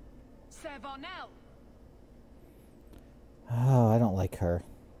 Sir Varnell! Oh, I don't like her.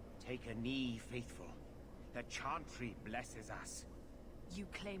 Take a knee, faithful. The Chantry blesses us. You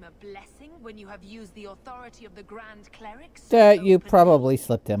claim a blessing when you have used the authority of the Grand Cleric? That you probably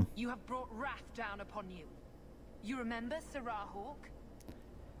slipped him. You have brought wrath down upon you. You remember Arishok?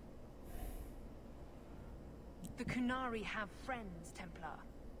 The Qunari have friends, Templar.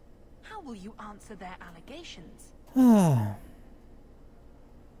 How will you answer their allegations?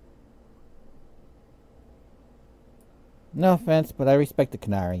 No offense, but I respect the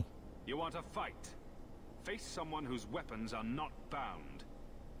Qunari. You want a fight? Face someone whose weapons are not bound.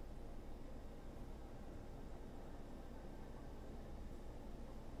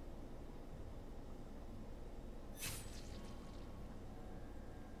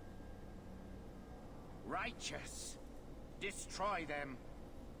 Righteous. Destroy them.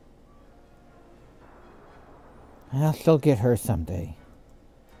 I'll still get her someday.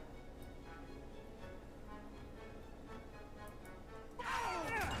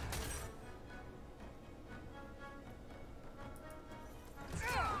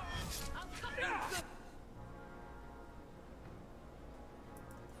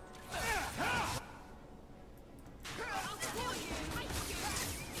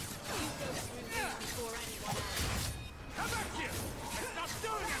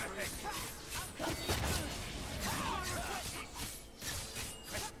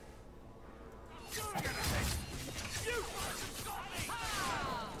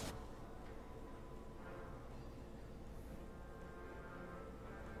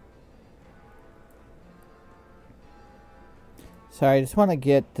 Sorry, I just want to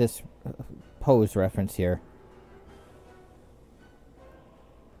get this pose reference here.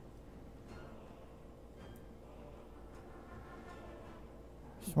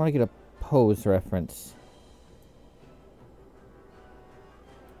 Just want to get a pose reference.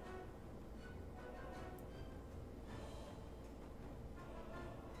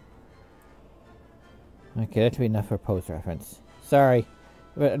 Okay, that should be enough for a pose reference. Sorry,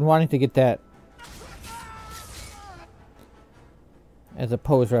 but I'm wanting to get that as a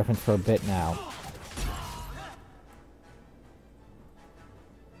pose reference for a bit now.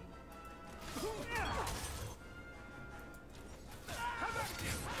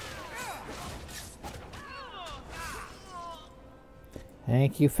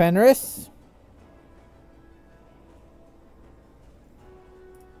 Thank you, Fenris.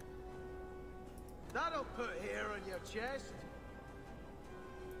 That'll put hair on your chest.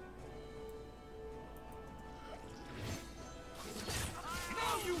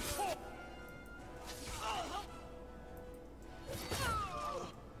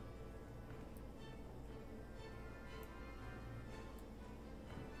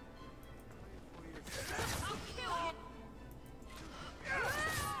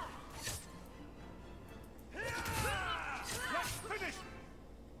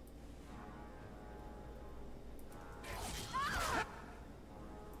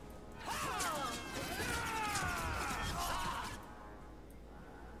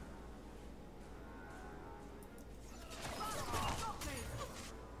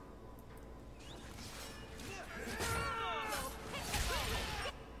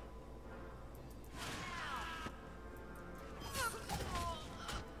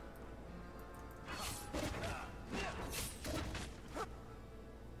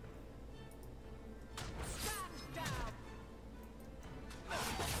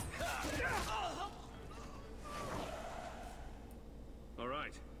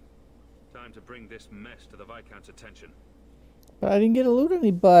 Time to bring this mess to the Viscount's attention. But I didn't get to loot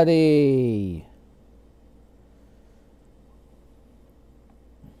anybody.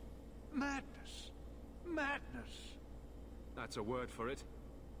 Madness. Madness. That's a word for it.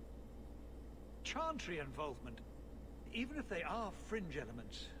 Chantry involvement. Even if they are fringe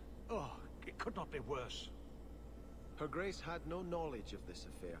elements. Oh, it could not be worse. Her Grace had no knowledge of this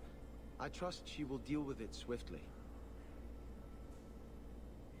affair. I trust she will deal with it swiftly.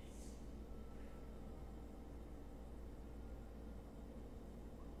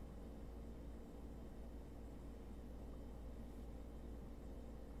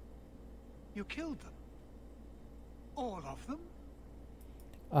 You killed them? All of them?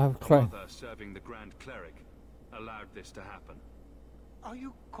 Mother, serving the Grand Cleric, allowed this to happen. Are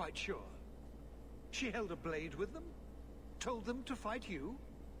you quite sure? She held a blade with them? Told them to fight you?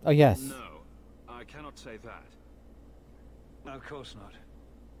 Oh, yes. No, I cannot say that. Of course not.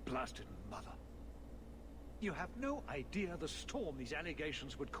 Blasted mother. You have no idea the storm these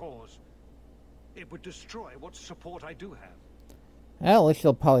allegations would cause. It would destroy what support I do have. Well, at least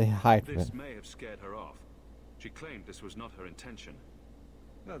she'll probably hide from it. This may have scared her off. She claimed this was not her intention.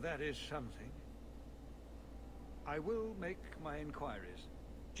 Well, that is something. I will make my inquiries.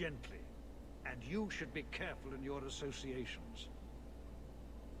 Gently. And you should be careful in your associations.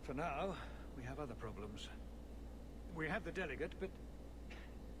 For now, we have other problems. We have the delegate, but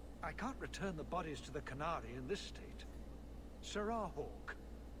I can't return the bodies to the Canary in this state. Sir Arishok,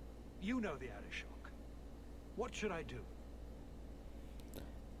 you know the Arishok. What should I do?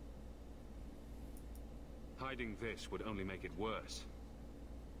 Hiding this would only make it worse.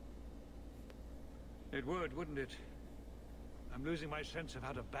 It would, wouldn't it? I'm losing my sense of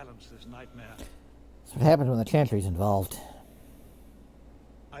how to balance this nightmare. That's what happens when the Chantry's involved.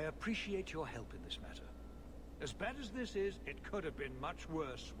 I appreciate your help in this matter. As bad as this is, it could have been much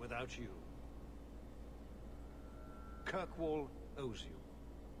worse without you. Kirkwall owes you.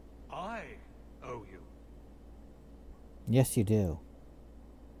 I owe you. Yes, you do.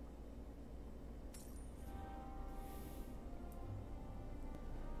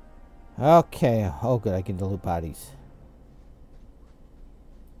 Okay. Oh, good. I get to loot bodies.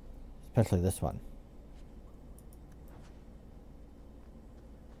 Especially this one.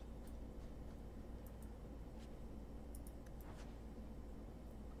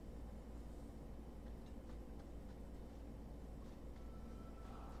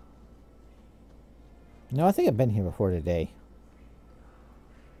 No, I think I've been here before today.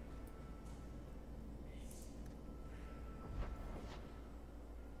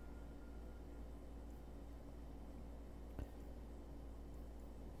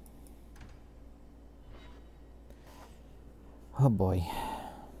 Oh boy.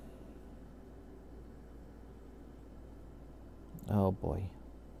 Oh boy.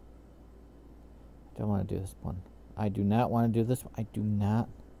 Don't want to do this one. I do not want to do this one. I do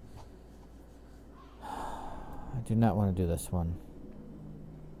not want to do this one.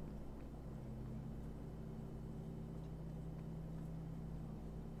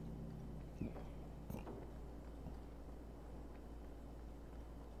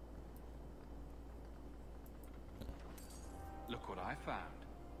 Look what I found.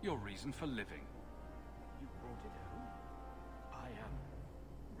 Your reason for living. You brought it home? I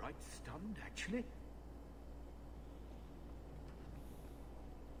am right stunned, actually.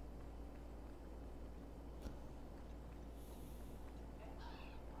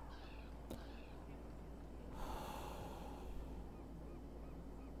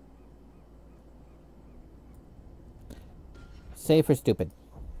 Save for stupid.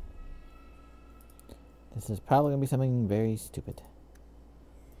 This is probably going to be something very stupid.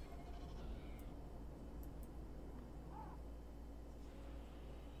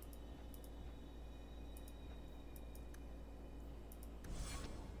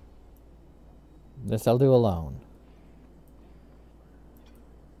 This I'll do alone.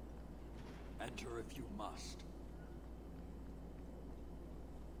 Enter if you must.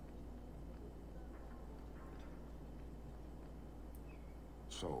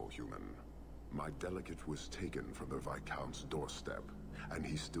 So, human, my delegate was taken from the Viscount's doorstep, and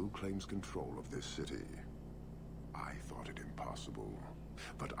he still claims control of this city. I thought it impossible,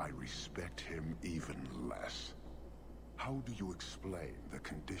 but I respect him even less. How do you explain the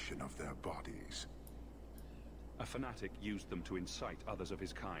condition of their bodies? A fanatic used them to incite others of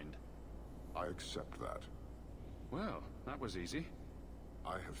his kind. I accept that. Well, that was easy.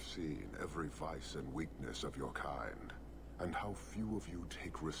 I have seen every vice and weakness of your kind, and how few of you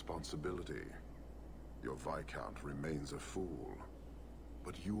take responsibility. Your Viscount remains a fool,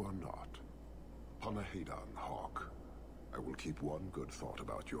 but you are not. Panahedan, Hawk. I will keep one good thought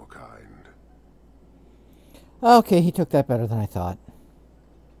about your kind. Okay, he took that better than I thought.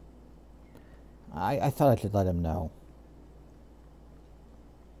 I thought I should let him know.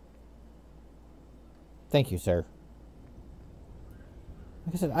 Thank you, sir.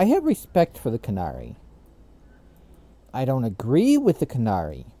 Like I said, I have respect for the Canary. I don't agree with the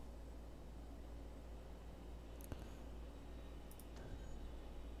Canary.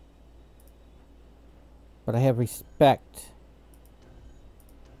 But I have respect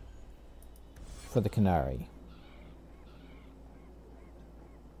for the Canary.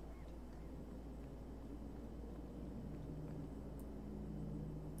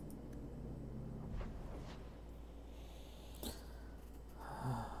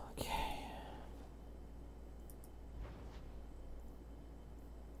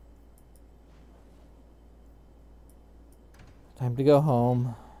 Time to go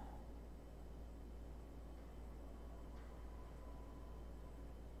home.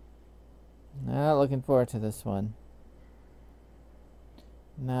 Not looking forward to this one.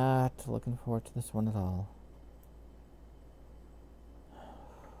 Not looking forward to this one at all.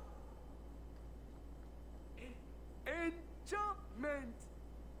 Enchantment!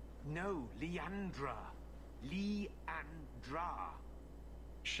 No, Leandra. Leandra.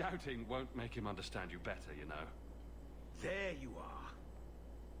 Shouting won't make him understand you better, you know. There you are.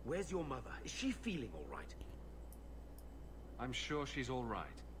 Where's your mother? Is she feeling all right? I'm sure she's all right.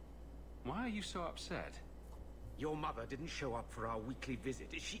 Why are you so upset? Your mother didn't show up for our weekly visit.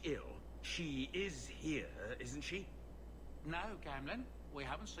 Is she ill? She is here, isn't she? No, Gamlin. We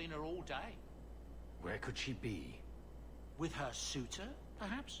haven't seen her all day. Where could she be? With her suitor,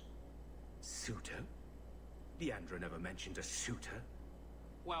 perhaps? Suitor? Leandra never mentioned a suitor.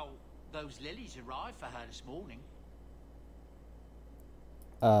 Well, those lilies arrived for her this morning.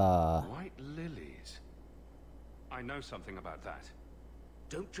 White lilies? I know something about that.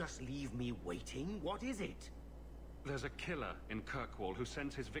 Don't just leave me waiting. What is it? There's a killer in Kirkwall who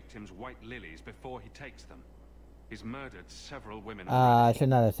sends his victims white lilies before he takes them. He's murdered several women I should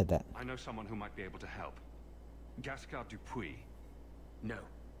not have said that. I know someone who might be able to help. Gascar Dupuis. No.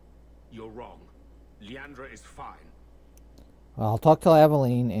 You're wrong. Leandra is fine. Well, I'll talk to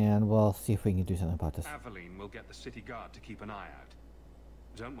Aveline and we'll see if we can do something about this. Aveline will get the city guard to keep an eye out.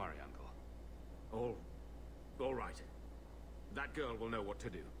 Don't worry, Uncle. All right. That girl will know what to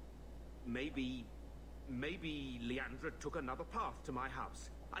do. Maybe Leandra took another path to my house.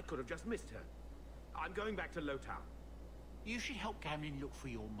 I could have just missed her. I'm going back to Lowtown. You should help Gamlin look for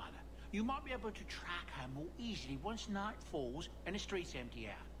your mother. You might be able to track her more easily once night falls and the streets empty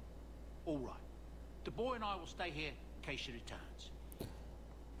out. All right. The boy and I will stay here in case she returns.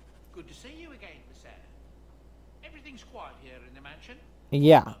 Good to see you again, Miss Anna. Everything's quiet here in the mansion.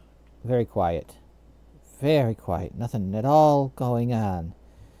 Yeah, very quiet. Very quiet. Nothing at all going on.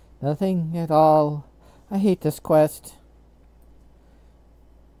 Nothing at all. I hate this quest.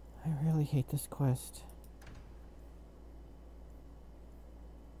 I really hate this quest.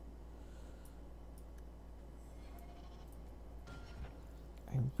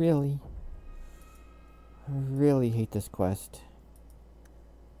 I really hate this quest.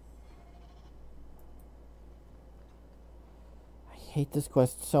 I hate this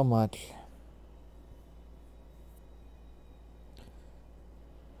quest so much.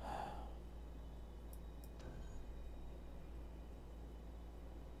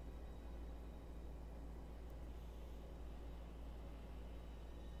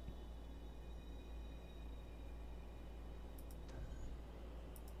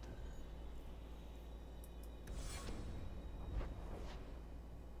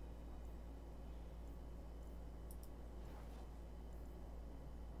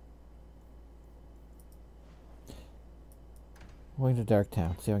 Going to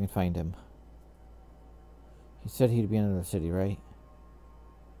Darktown, see if I can find him. He said he'd be in another city, right?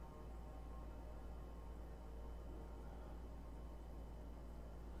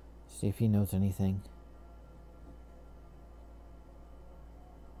 See if he knows anything.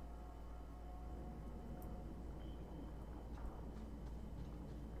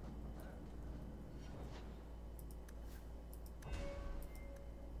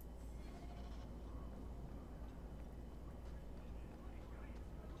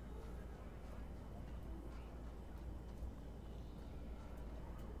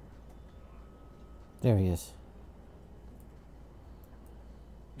 There he is.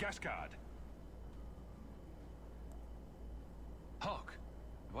 Gascard! Hawk,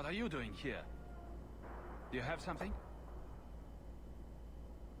 what are you doing here? Do you have something?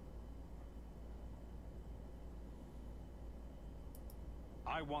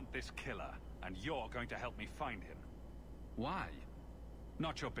 I want this killer, and you're going to help me find him. Why?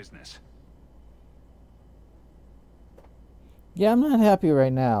 Not your business. Yeah, I'm not happy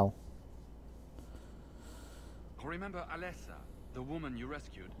right now. Remember Alessa, the woman you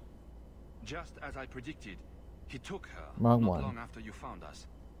rescued? Just as I predicted, he took her Wrong not one. long after you found us.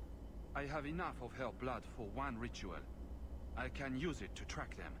 I have enough of her blood for one ritual. I can use it to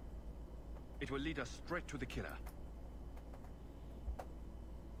track them. It will lead us straight to the killer.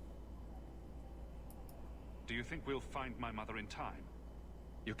 Do you think we'll find my mother in time?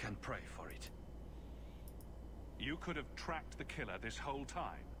 You can pray for it. You could have tracked the killer this whole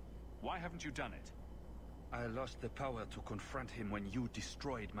time. Why haven't you done it? I lost the power to confront him when you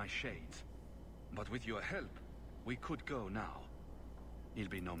destroyed my shades. But with your help, we could go now. He'll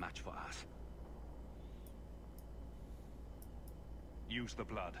be no match for us. Use the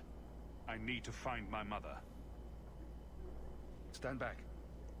blood. I need to find my mother. Stand back.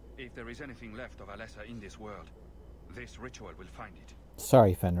 If there is anything left of Alessa in this world, this ritual will find it.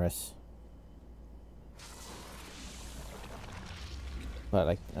 Sorry, Fenris.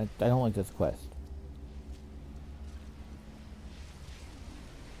 but I don't like this quest.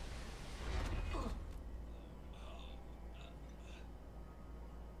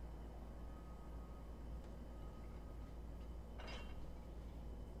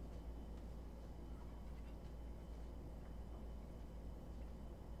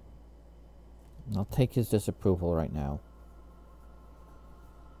 I'll take his disapproval right now.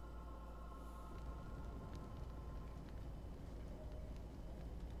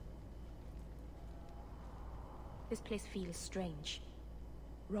 This place feels strange.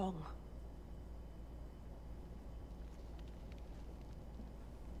 Wrong.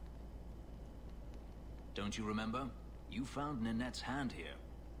 Don't you remember? You found Ninette's hand here.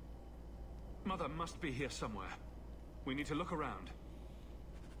 Mother must be here somewhere. We need to look around.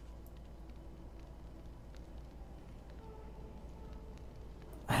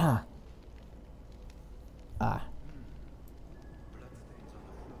 Ah. Ah. Bloodstains on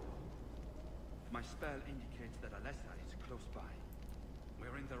the floor. My spell indicates that Alessa is close by.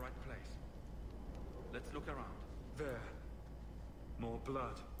 We're in the right place. Let's look around. There. More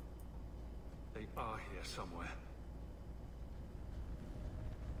blood. They are here somewhere.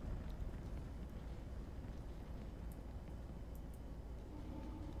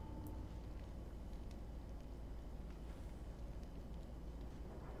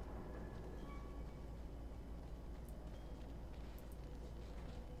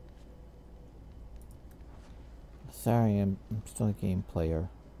 Sorry, I'm still a game player.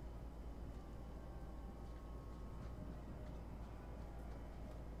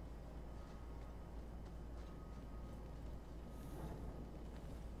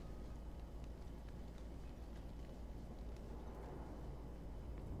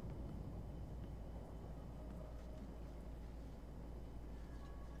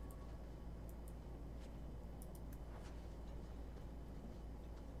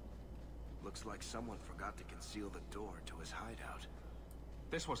 Looks like someone forgot to conceal the door to his hideout.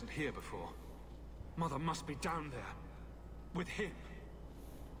 This wasn't here before. Mother must be down there. With him.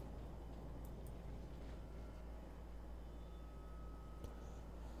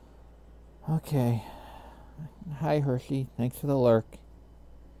 Okay. Hi, Hershey. Thanks for the lurk.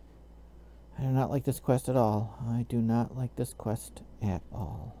 I do not like this quest at all. I do not like this quest at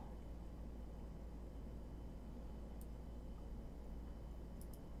all.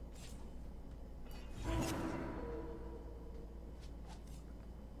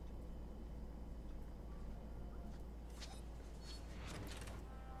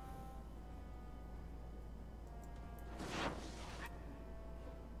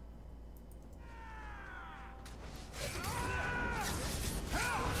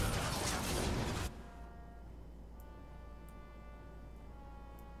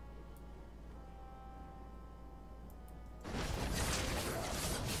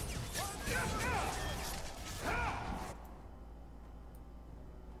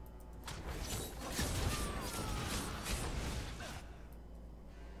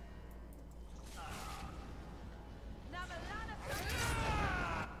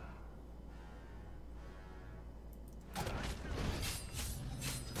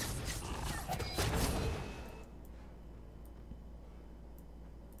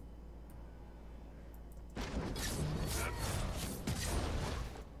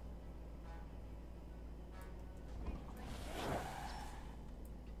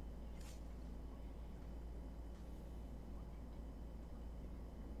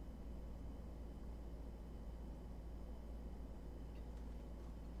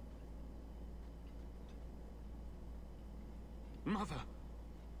 Mother.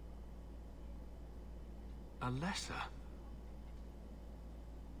 Alessa.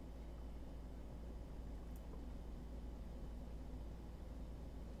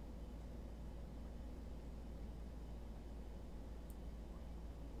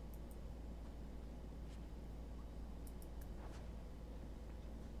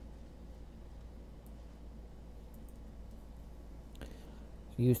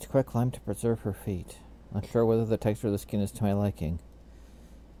 She used quick lime to preserve her feet. Not sure whether the texture of the skin is to my liking.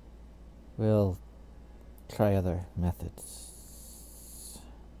 We'll try other methods.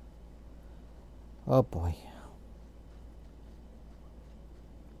 Oh boy.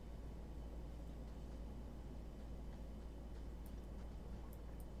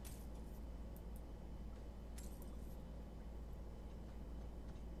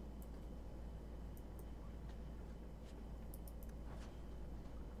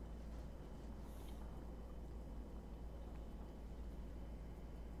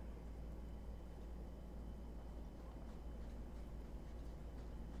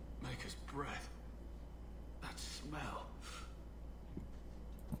 Maker's breath. That smell.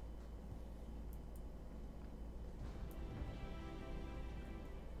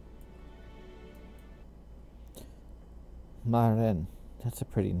 Maren. That's a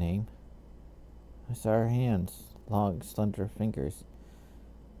pretty name. I saw her hands. Long, slender fingers.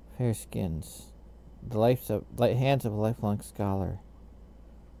 Fair skins. The hands of a lifelong scholar.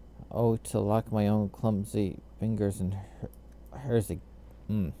 Oh, to lock my own clumsy fingers in hers.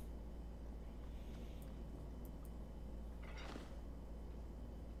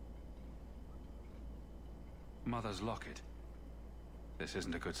 Mother's locket. This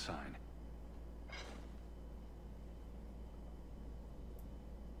isn't a good sign.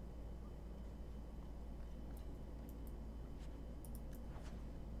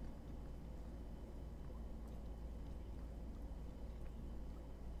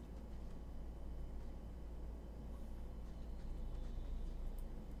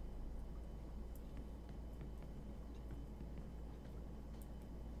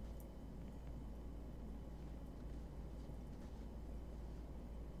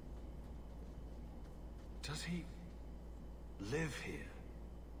 Does he live here?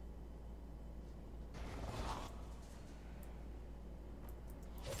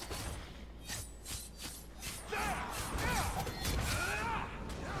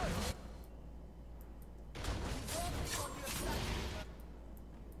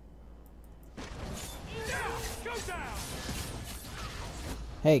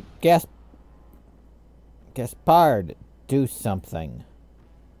 Hey, Gaspard, do something.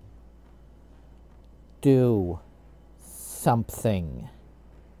 Do something.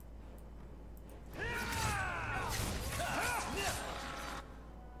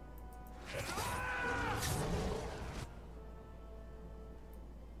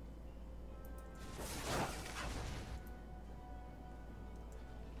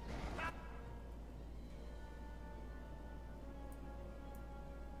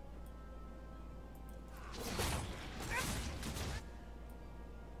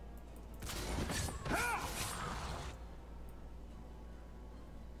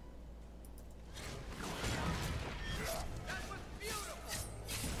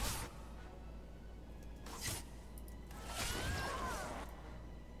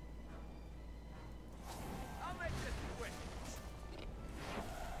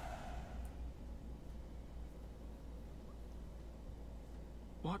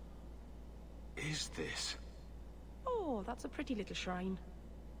 What is this? Oh, that's a pretty little shrine.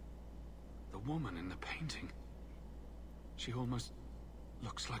 The woman in the painting. She almost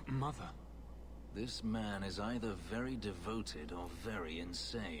looks like Mother. This man is either very devoted or very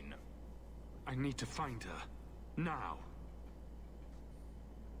insane. I need to find her. Now.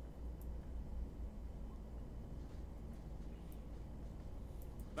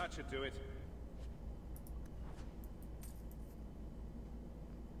 That should do it.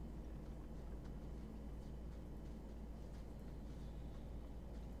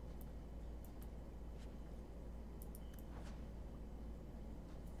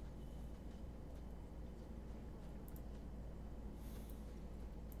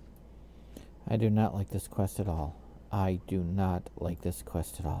 I do not like this quest at all. I do not like this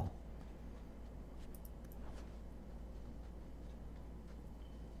quest at all.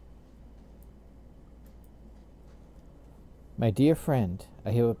 My dear friend,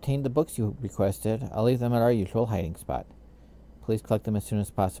 I have obtained the books you requested. I'll leave them at our usual hiding spot. Please collect them as soon as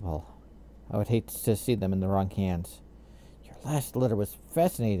possible. I would hate to see them in the wrong hands. Your last letter was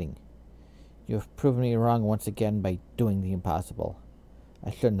fascinating. You have proven me wrong once again by doing the impossible. I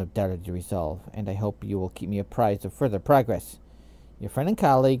shouldn't have doubted your resolve, and I hope you will keep me apprised of further progress. Your friend and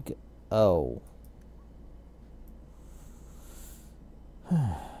colleague, O.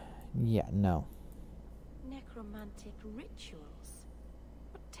 Yeah, no. Necromantic rituals?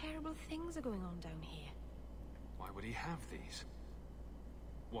 What terrible things are going on down here? Why would he have these?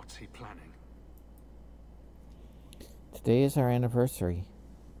 What's he planning? Today is our anniversary.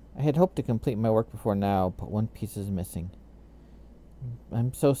 I had hoped to complete my work before now, but one piece is missing.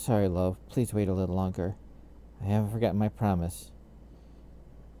 I'm so sorry, love. Please wait a little longer. I haven't forgotten my promise.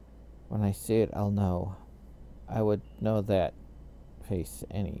 When I see it, I'll know. I would know that face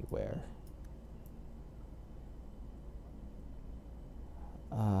anywhere.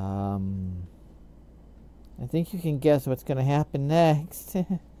 I think you can guess what's going to happen next.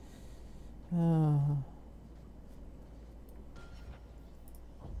 Oh.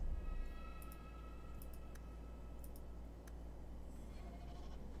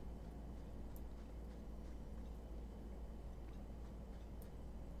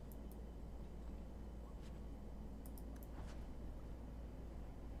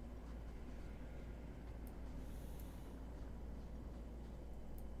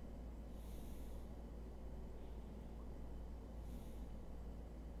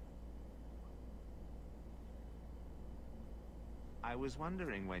 I was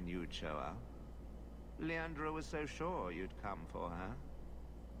wondering when you'd show up. Leandra was so sure you'd come for her.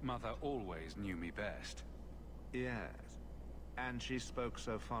 Mother always knew me best. Yes, and she spoke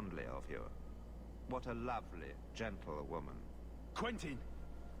so fondly of you. What a lovely, gentle woman. Quentin!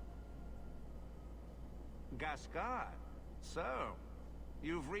 Gascard, so,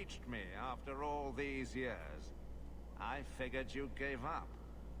 you've reached me after all these years. I figured you gave up.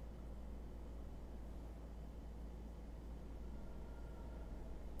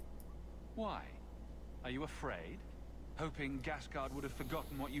 Why? Are you afraid? Hoping Gascard would have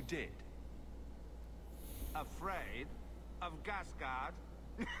forgotten what you did? Afraid? Of Gascard?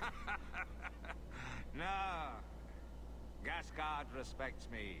 No. Gascard respects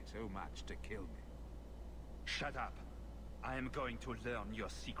me too much to kill me. Shut up. I am going to learn your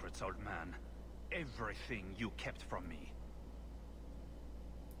secrets, old man. Everything you kept from me.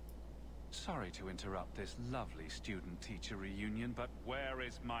 Sorry to interrupt this lovely student-teacher reunion, but where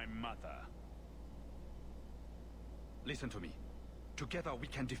is my mother? Listen to me. Together we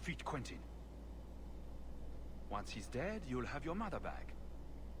can defeat Quentin. Once he's dead, you'll have your mother back.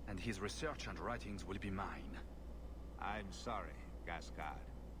 And his research and writings will be mine. I'm sorry, Gascard.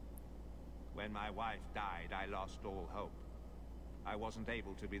 When my wife died, I lost all hope. I wasn't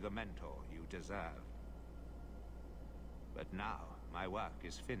able to be the mentor you deserved. But now, my work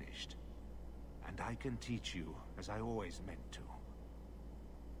is finished. And I can teach you as I always meant to.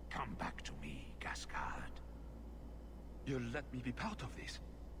 Come back to me, Gascard. You'll let me be part of this.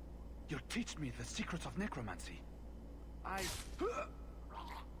 You'll teach me the secrets of necromancy.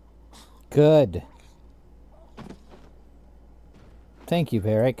 Good. Thank you,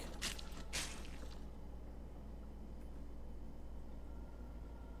 Varric.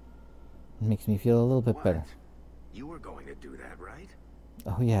 Makes me feel a little bit better. You were going to do that, right?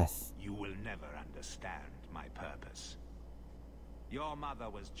 Oh, yes. You will never understand my purpose. Your mother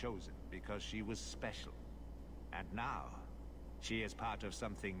was chosen because she was special. And now, she is part of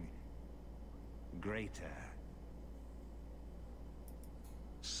something greater.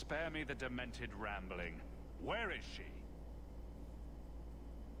 Spare me the demented rambling. Where is she?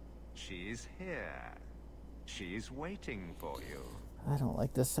 She's here. She's waiting for you. I don't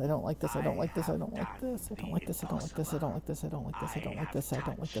like this. I don't like this. I don't like this. I don't like this. I don't like this. I don't like this. I don't like this. I don't like this. I don't like this. I don't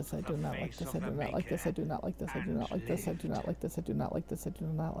like this. I do not like this. I do not like this. I do not like this. I do not like this. I do not like this. I do not like this. I do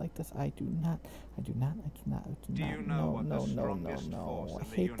not like this. I do not. I do not. I do not. I do not. No, no, no, no, no.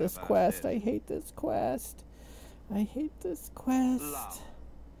 I hate this quest. I hate this quest. I hate this quest.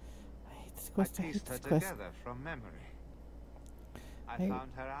 I hate this quest. I hate this quest. Together from memory. I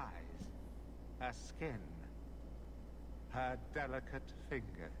found her eyes, her skin, her delicate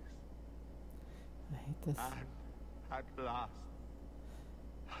fingers. I hate this. And at last,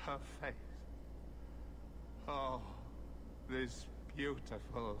 her face. Oh, this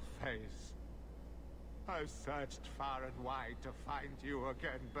beautiful face. I've searched far and wide to find you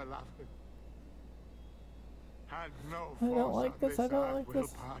again, beloved. And no I don't like this. I don't like will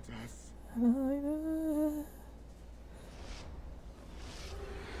this. part us. I don't like this.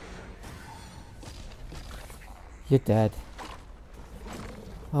 You're dead.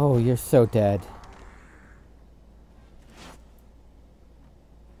 Oh, you're so dead.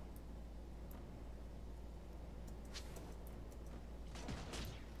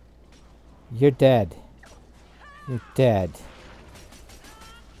 You're dead. You're dead.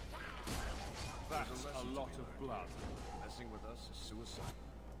 That's a lot of blood. Messing with us is suicide.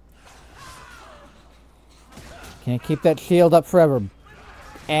 Can't keep that shield up forever,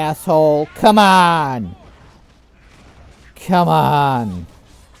 asshole. Come on! Come on!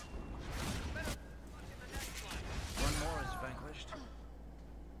 One more is vanquished.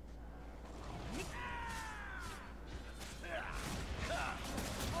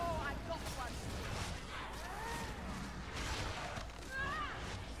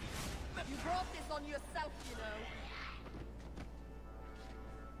 You brought this on yourself, you know.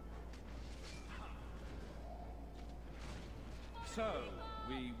 So,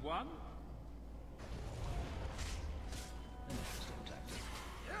 we won?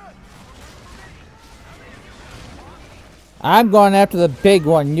 I'm going after the big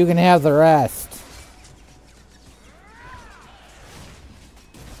one. You can have the rest.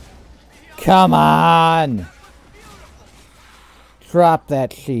 Come on! Drop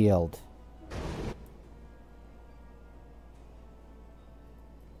that shield.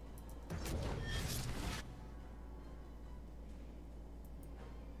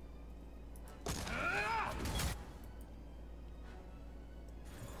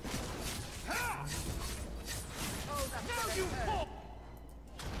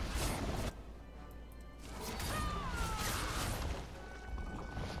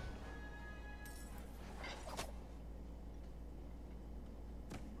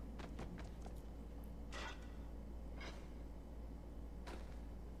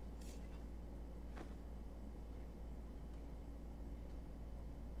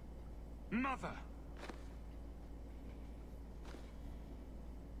 Mother!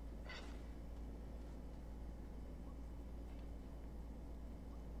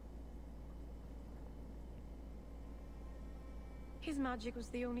 His magic was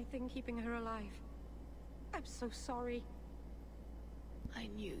the only thing keeping her alive. I'm so sorry. I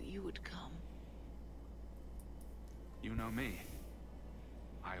knew you would come. You know me.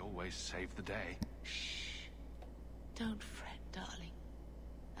 I always save the day. Shh. Don't fret, darling.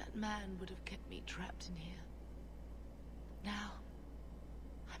 That man would have kept me trapped in here. Now,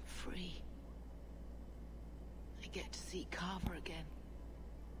 I'm free. I get to see Carver again.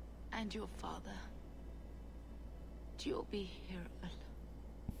 And your father. You'll be here alone.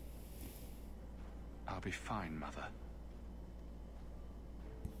 I'll be fine, Mother.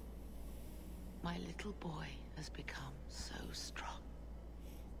 My little boy has become so strong.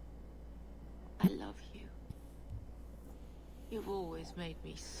 I love you. You've always made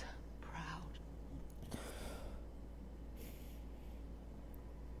me so proud.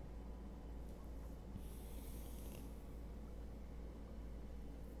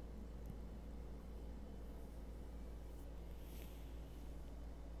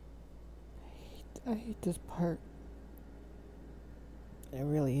 I hate this part. I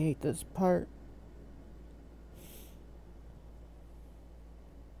really hate this part.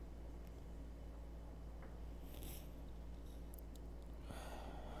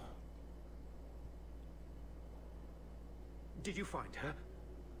 Did you find her?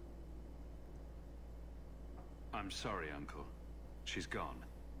 I'm sorry, Uncle. She's gone.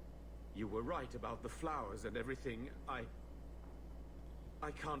 You were right about the flowers and everything. I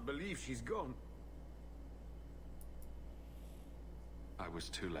can't believe she's gone. I was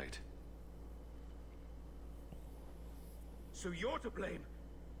too late. So you're to blame.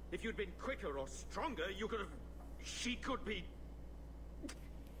 If you'd been quicker or stronger, you could have... She could be...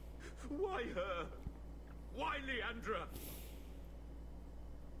 Why her? Why Leandra?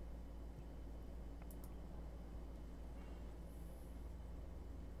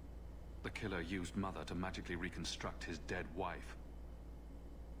 The killer used Mother to magically reconstruct his dead wife.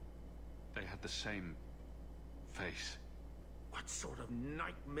 They had the same face. What sort of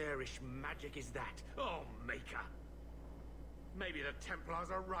nightmarish magic is that? Oh, Maker! Maybe the Templars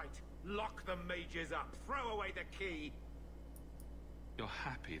are right. Lock the mages up. Throw away the key. You're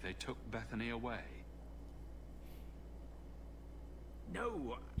happy they took Bethany away?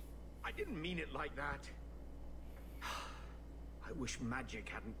 No, I didn't mean it like that. I wish magic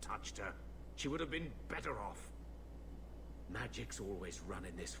hadn't touched her. She would have been better off. Magic's always run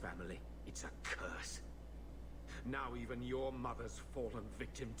in this family. It's a curse. Now even your mother's fallen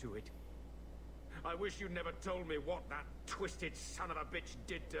victim to it. I wish you never told me what that twisted son of a bitch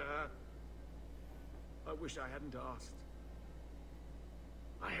did to her. I wish I hadn't asked.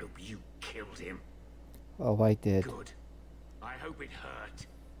 I hope you killed him. Oh, I did. Good. I hope it hurt.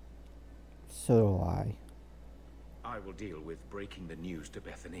 So do I. I will deal with breaking the news to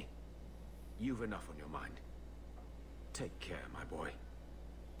Bethany. You've enough on your mind. Take care, my boy.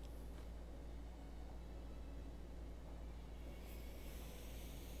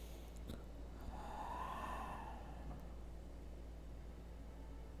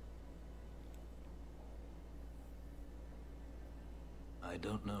 I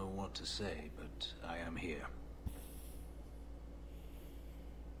don't know what to say, but I am here.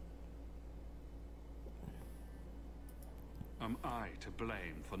 Am I to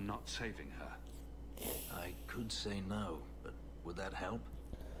blame for not saving her? I could say no, but would that help?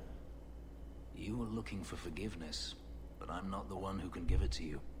 You were looking for forgiveness, but I'm not the one who can give it to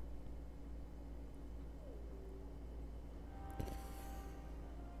you.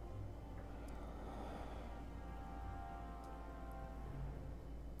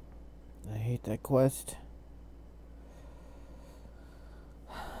 I hate that quest.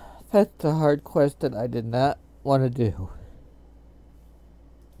 That's a hard quest that I did not want to do.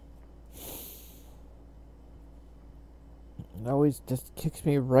 It always just kicks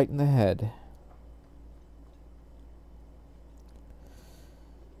me right in the head.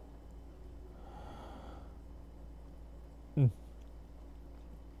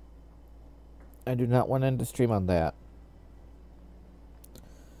 I do not want to end the stream on that.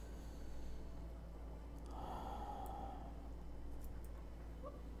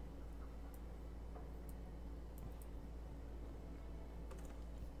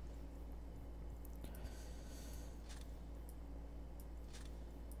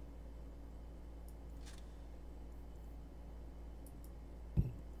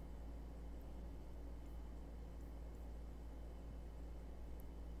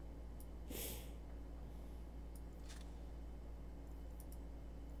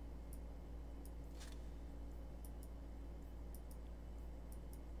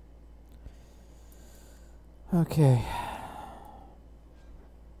 Okay.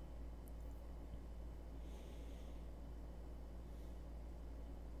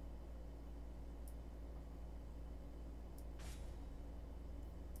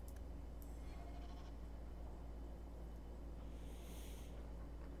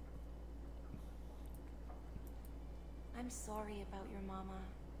 I'm sorry about your mama.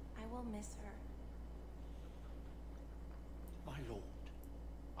 I will miss her. My lord,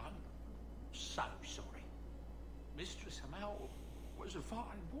 I'm so sorry. Mistress Amal was a fine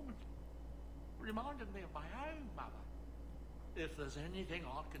woman. Reminded me of my own mother. If there's anything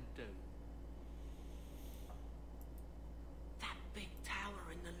I can do. That big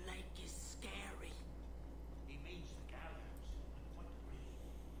tower in the lake is scary. He means the gallows. What the real?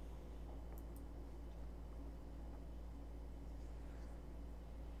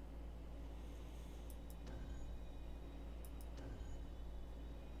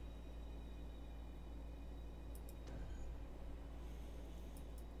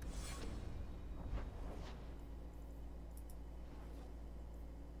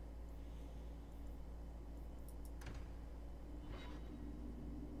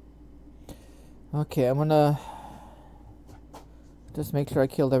 Okay, I'm gonna just make sure I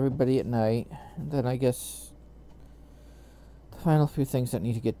killed everybody at night. And then I guess the final few things that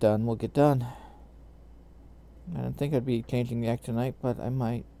need to get done will get done. I didn't think I'd be changing the act tonight, but I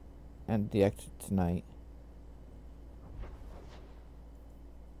might end the act tonight.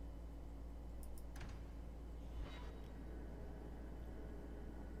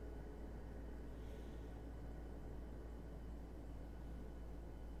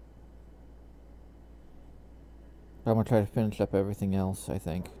 I'm gonna try to finish up everything else, I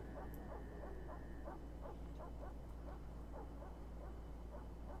think.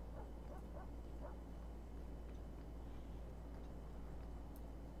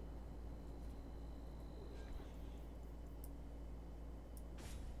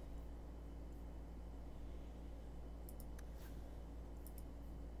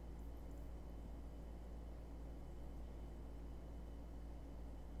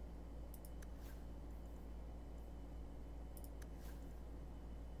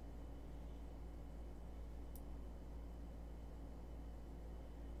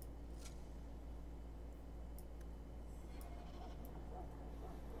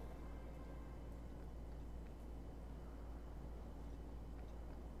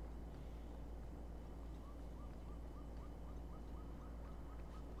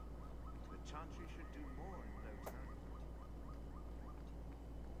 Chantry should do more in no time.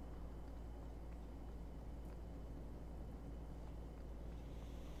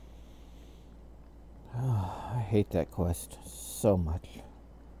 Oh, I hate that quest so much.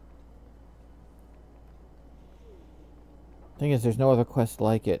 Thing is, there's no other quest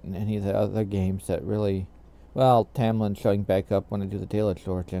like it in any of the other games that really... Well, Tamlin showing back up when I do the Tale of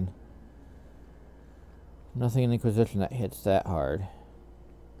Origin. Nothing in Inquisition that hits that hard.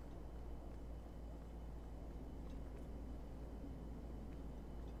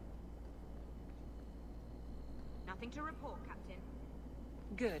 Nothing to report, Captain.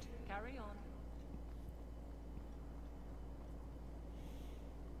 Good. Carry on.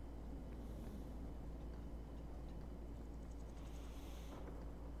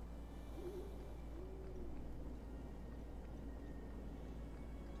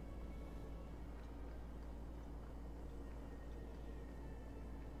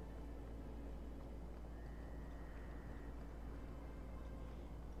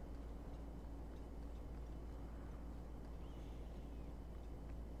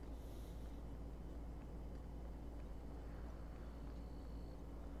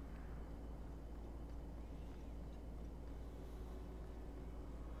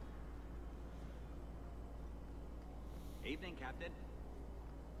 Evening, Captain.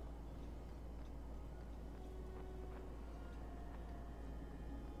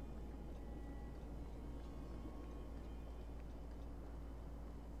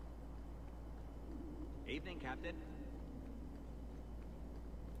 Evening, Captain.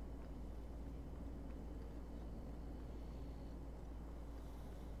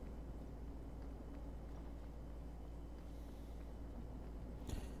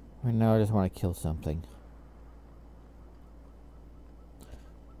 Right now I just want to kill something.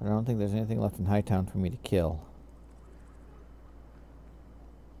 I don't think there's anything left in Hightown for me to kill.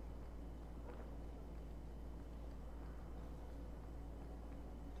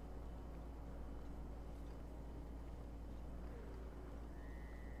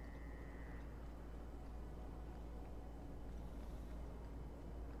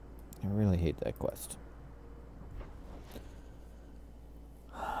 I really hate that quest.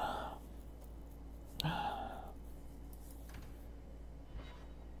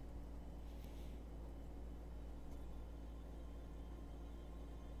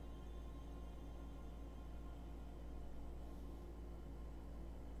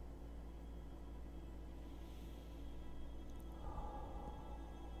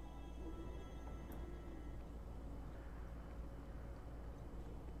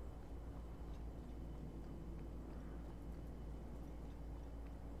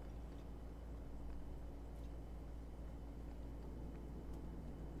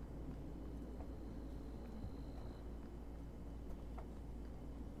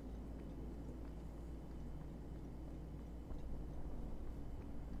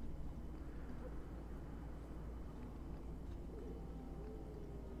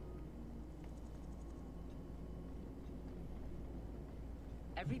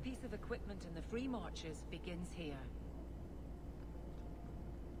 Every piece of equipment in the Free Marches begins here.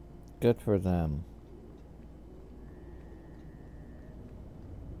 Good for them.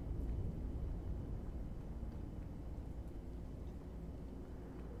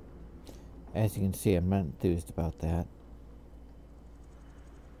 As you can see, I'm not enthused about that.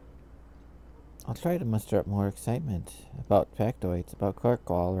 I'll try to muster up more excitement about factoids, about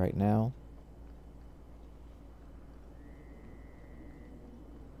Kirkwall right now.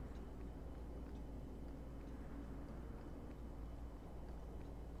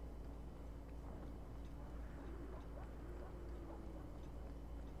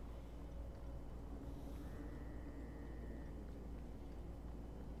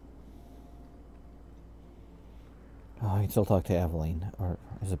 Oh, I can still talk to Evelyn or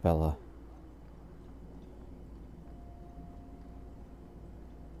Isabella.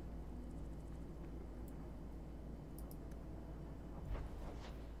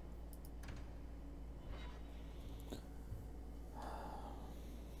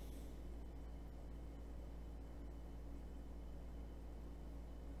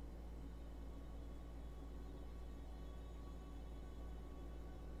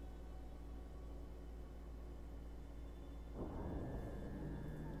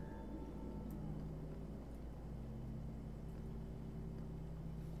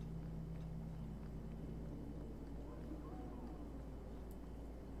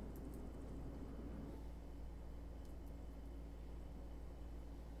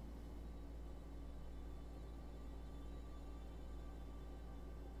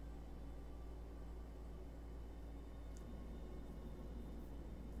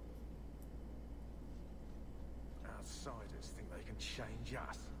 Outsiders think they can change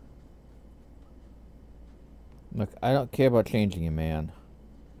us. Look, I don't care about changing you, man.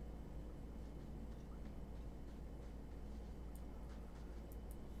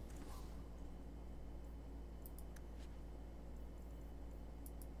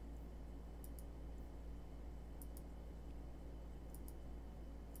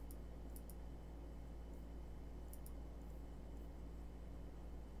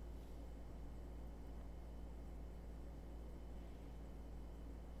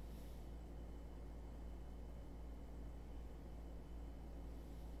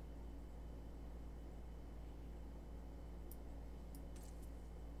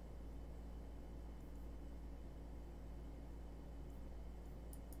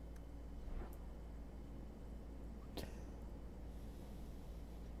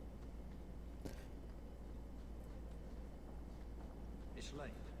 It's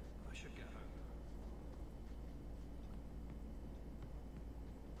late. I should get home.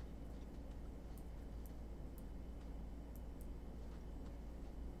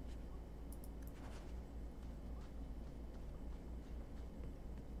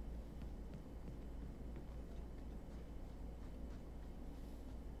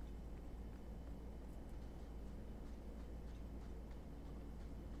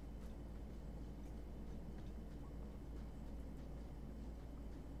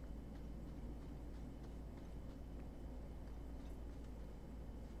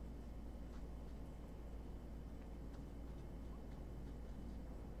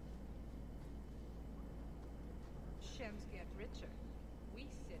 Shems get richer. We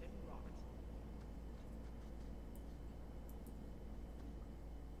sit and rot.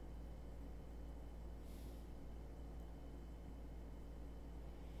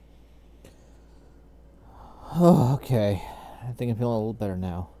 Oh, okay. I think I'm feeling a little better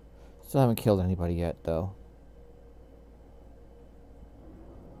now. Still haven't killed anybody yet, though.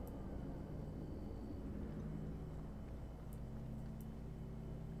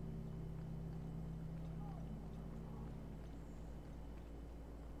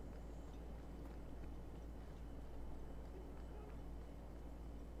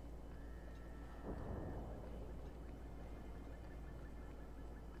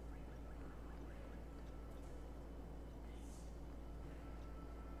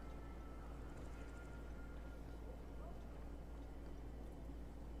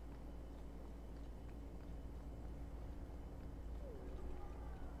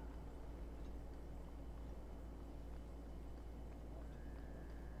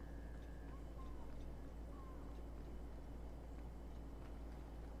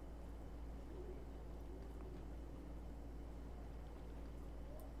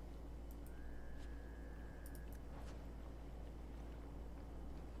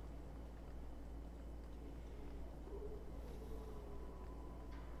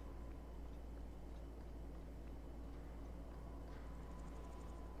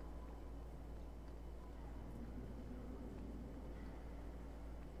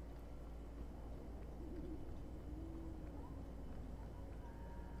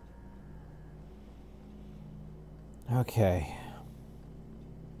 Okay.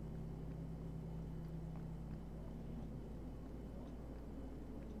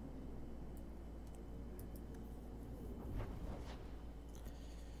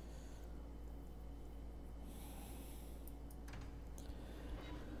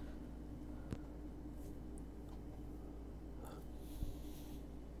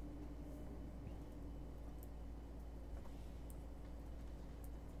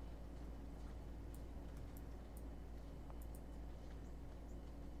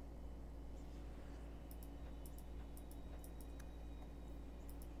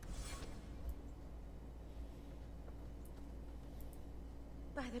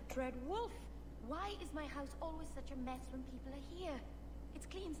 By the dread wolf! Why is my house always such a mess when people are here? It's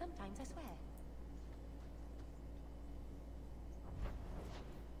clean sometimes, I swear.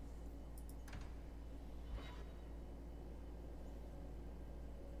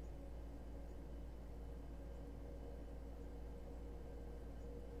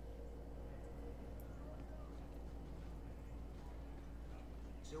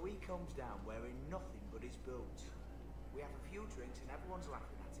 So he comes down wearing nothing but his boots. We have a few drinks and everyone's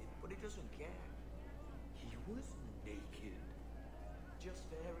laughing at him, but he doesn't care. He was naked. Just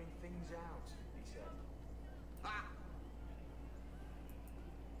airing things out, he said. Ha!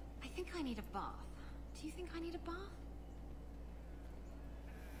 I think I need a bath. Do you think I need a bath?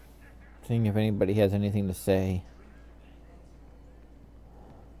 Seeing if anybody has anything to say.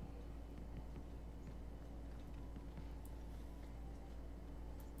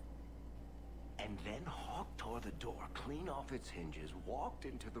 And then Hawk tore the door clean off its hinges, walked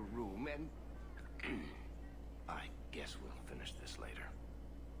into the room, and... I guess we'll finish this later.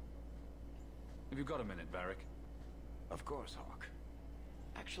 Have you got a minute, Varric? Of course, Hawk.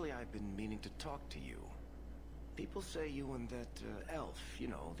 Actually, I've been meaning to talk to you. People say you and that elf, you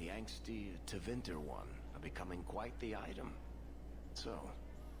know, the angsty Tevinter one, are becoming quite the item. So,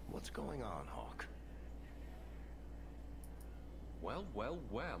 what's going on, Hawk? Well, well,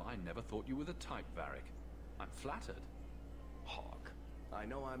 well, I never thought you were the type, Varric. I'm flattered. Hawk, I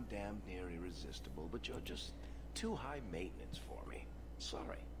know I'm damned near irresistible, but you're just too high maintenance for me.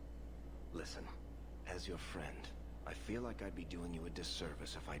 Sorry. Listen, as your friend, I feel like I'd be doing you a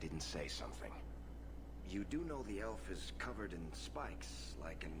disservice if I didn't say something. You do know the elf is covered in spikes,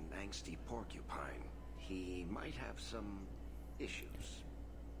 like an angsty porcupine. He might have some issues.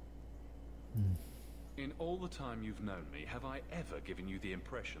 In all the time you've known me, have I ever given you the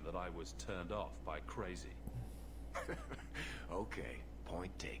impression that I was turned off by crazy? Okay,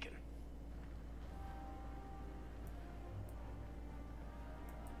 point taken.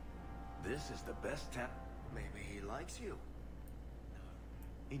 This is the best tap. Maybe he likes you. No,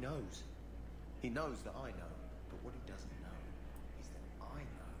 he knows. He knows that I know. But what he doesn't know is that I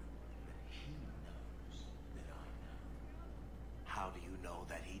know that he knows that I know. How do you know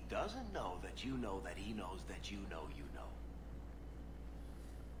that he doesn't know that you know that he knows that you know you know?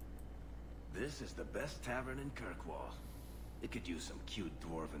 This is the best tavern in Kirkwall. It could use some cute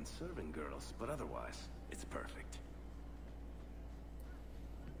dwarven serving girls, but otherwise, it's perfect.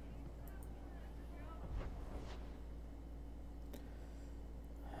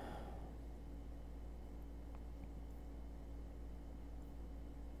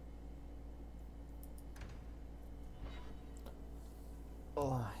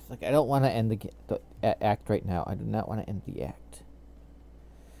 Oh, it's like I don't want to end the act right now. I do not want to end the act.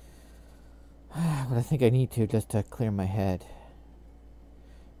 But I think I need to just to clear my head.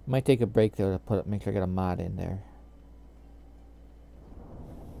 Might take a break though to make sure I got a mod in there.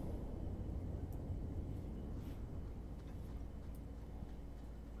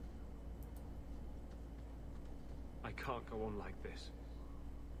 I can't go on like this.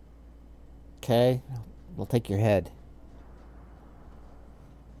 Okay, we'll take your head.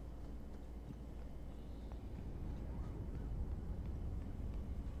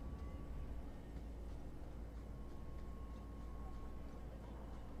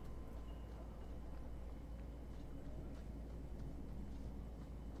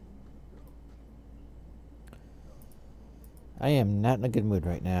 I am not in a good mood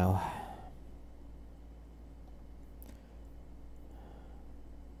right now.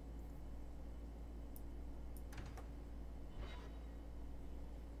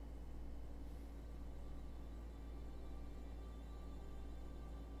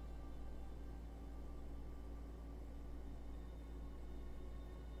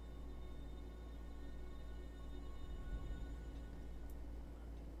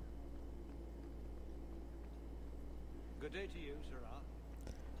 Good day to you, Sirrah.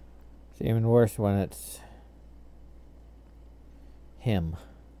 It's even worse when it's him.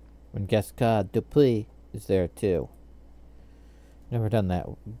 When Gascard Dupuis is there too. Never done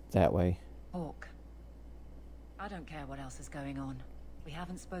that way. Hawk. I don't care what else is going on. We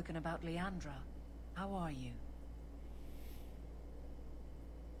haven't spoken about Leandra. How are you?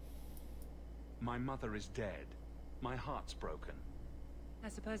 My mother is dead. My heart's broken. I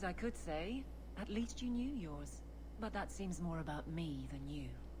suppose I could say, at least you knew yours. But that seems more about me than you.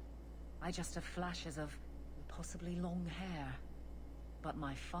 I just have flashes of possibly long hair. But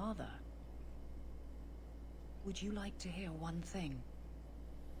my father... Would you like to hear one thing?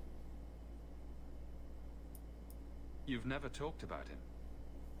 You've never talked about him.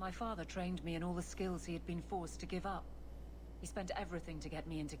 My father trained me in all the skills he had been forced to give up. He spent everything to get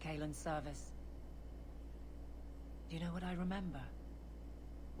me into Kaelin's service. Do you know what I remember?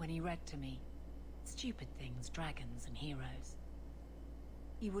 When he read to me, stupid things, dragons and heroes.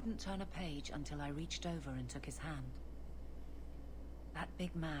 He wouldn't turn a page until I reached over and took his hand. That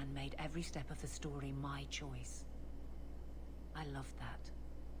big man made every step of the story my choice. I loved that.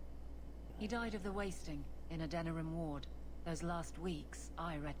 He died of the wasting in a Denerim ward. Those last weeks,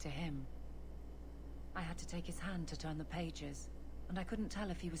 I read to him. I had to take his hand to turn the pages, and I couldn't tell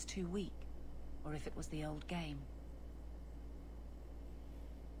if he was too weak, or if it was the old game.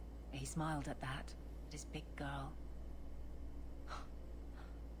 He smiled at that, at his big girl.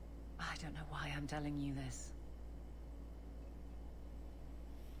 I don't know why I'm telling you this.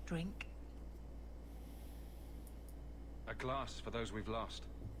 Drink? A glass for those we've lost.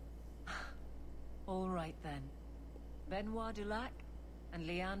 All right then. Benoit Dulac and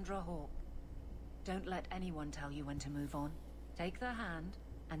Leandra Hawk. Don't let anyone tell you when to move on. Take their hand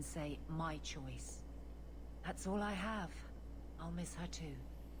and say, my choice. That's all I have. I'll miss her too.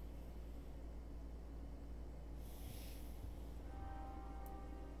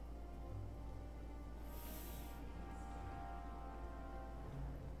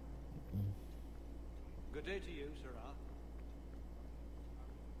 Good day to you, Sirrah.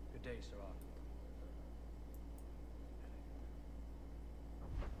 Good day, Sirrah.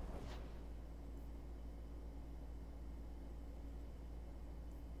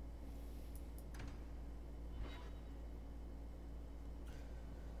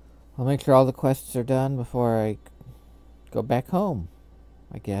 I'll make sure all the quests are done before I go back home,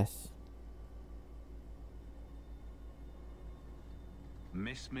 I guess.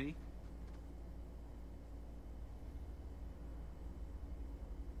 Miss me?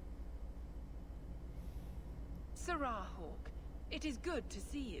 Sirrah Hawk, it is good to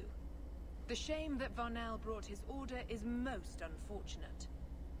see you. The shame that Varnell brought his order is most unfortunate.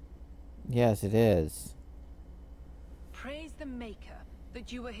 Yes, it is. Praise the Maker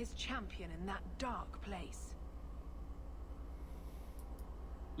that you were his champion in that dark place.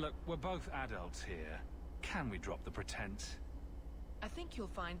 Look, we're both adults here. Can we drop the pretense? I think you'll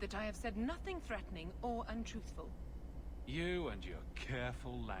find that I have said nothing threatening or untruthful. You and your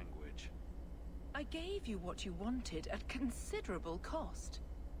careful language. I gave you what you wanted at considerable cost.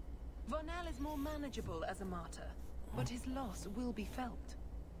 Varnell is more manageable as a martyr, but his loss will be felt.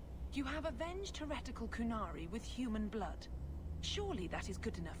 You have avenged heretical Qunari with human blood. Surely that is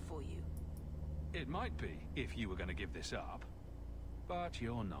good enough for you. It might be, if you were going to give this up. But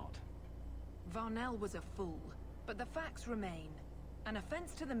you're not. Varnell was a fool, but the facts remain. An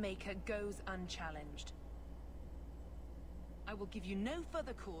offense to the Maker goes unchallenged. I will give you no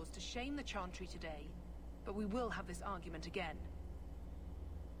further cause to shame the Chantry today, but we will have this argument again.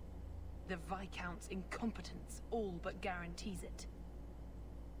 The Viscount's incompetence all but guarantees it.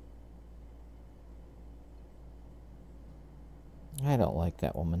 I don't like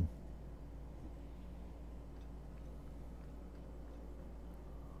that woman.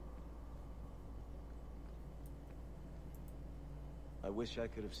 I wish I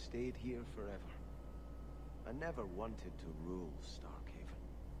could have stayed here forever. I never wanted to rule Starkhaven.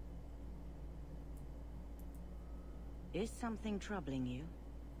 Is something troubling you?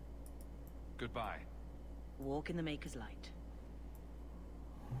 Goodbye. Walk in the Maker's light.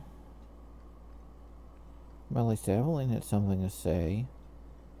 Well, at least Evelyn had something to say.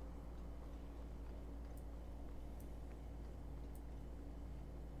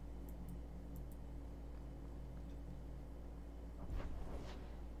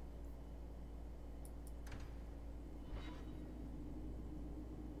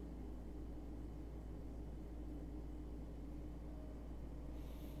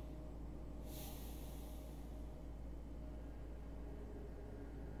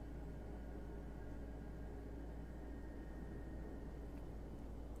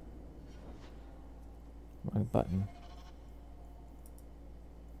 Wrong button.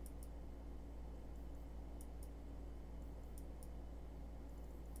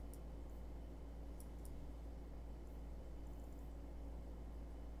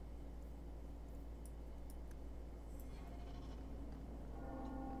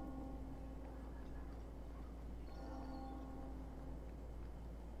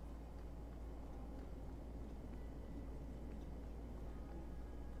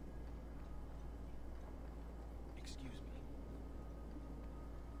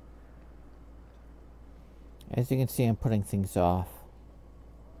 As you can see, I'm putting things off.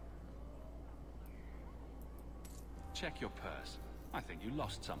 Check your purse. I think you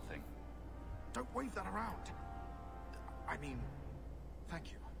lost something. Don't wave that around. I mean,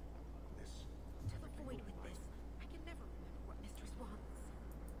 thank you. This... To the void with this. I can never remember what Mistress wants.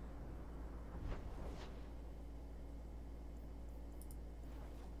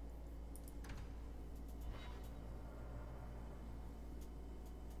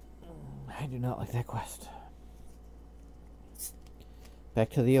 I do not like that quest. Back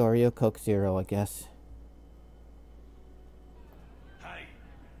to the Oreo Coke Zero, I guess. Hey,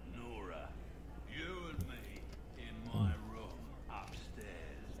 Nora, you and me in my room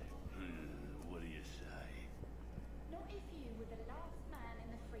upstairs. What do you say? Not if you were the last man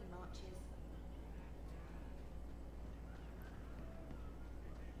in the free marches.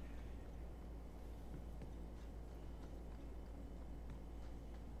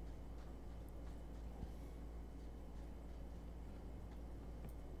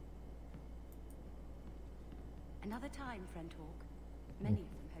 Another time, friend talk. Many of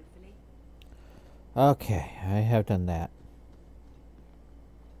them, hopefully. Okay, I have done that.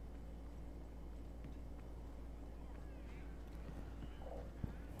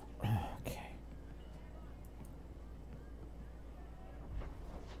 Okay.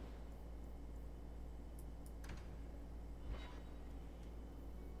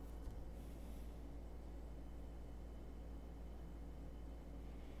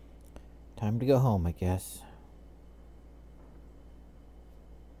 Time to go home, I guess.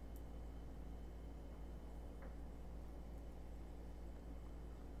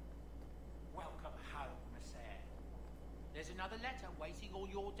 Welcome home, Miss Eyre. There's another letter waiting on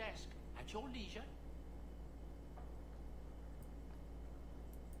your desk at your leisure.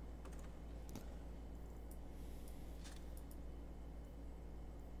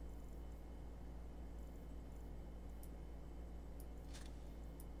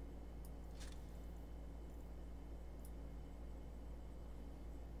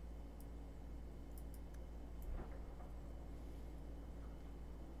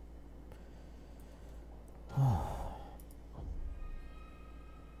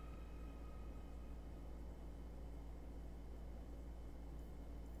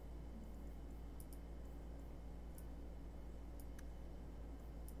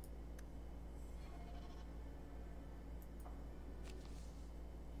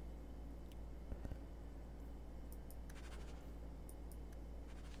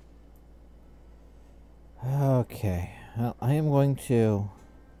 Okay, well, I am going to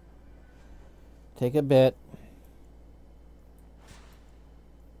take a bit.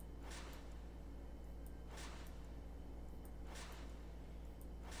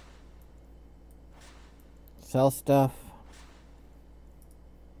 Sell stuff.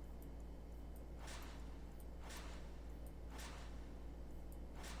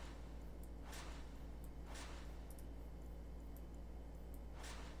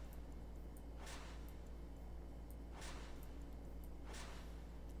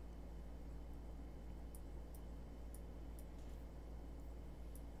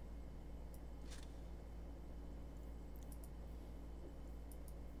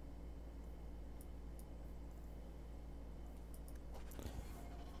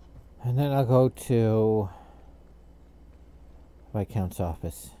 And then I'll go to Viscount's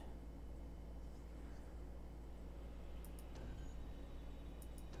office.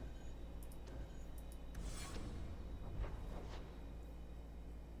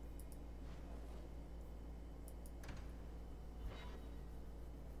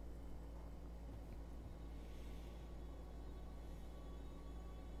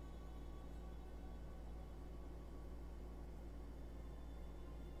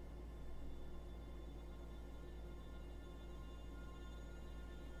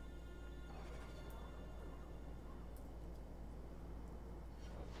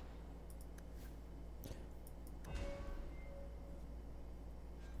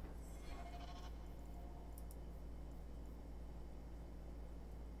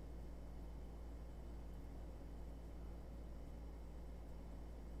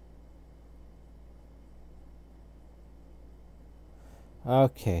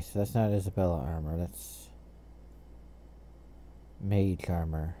 Okay, so that's not Isabella armor, that's mage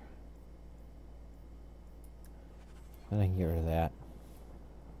armor. I can get rid of that.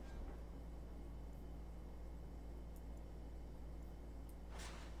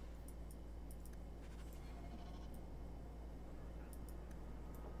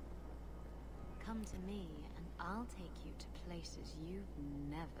 Come to me, and I'll take you to places you've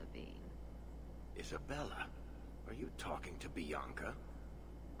never been. Isabella, are you talking to Bianca?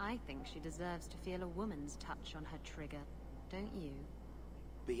 I think she deserves to feel a woman's touch on her trigger, don't you?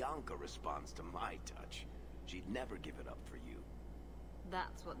 Bianca responds to my touch. She'd never give it up for you.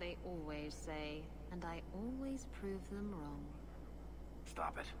 That's what they always say, and I always prove them wrong.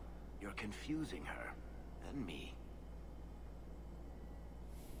 Stop it. You're confusing her. And me.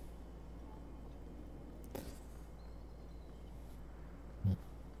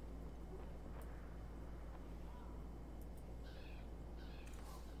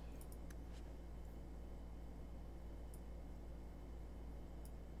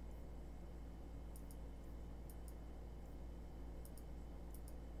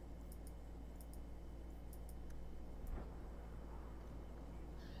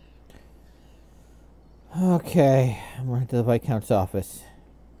 Okay, I'm right to the Viscount's office.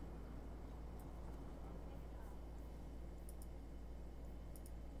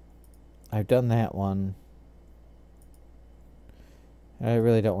 I've done that one. I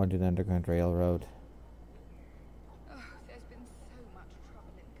really don't want to do the Underground Railroad. Oh, there's been so much trouble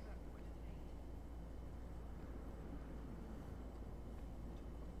in Kirkwall of late.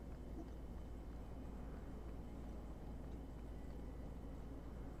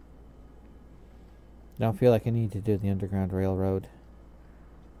 I don't feel like I need to do the Underground Railroad.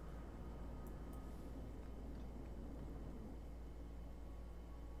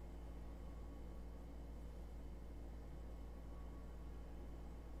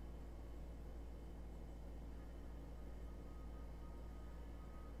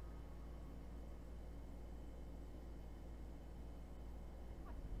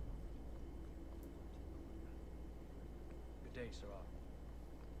 Good day, Sarah.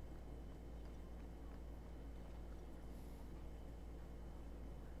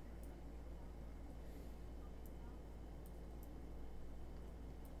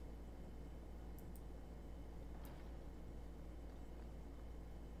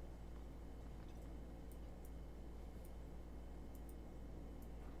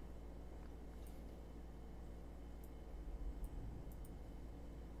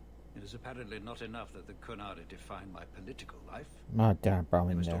 It is apparently not enough that the Qunari define my political life. Oh, darn, They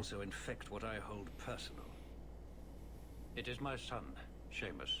probably must there. also infect what I hold personal. It is my son,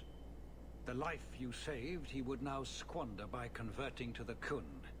 Seamus. The life you saved, he would now squander by converting to the Qun.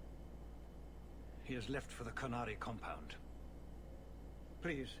 He has left for the Qunari compound.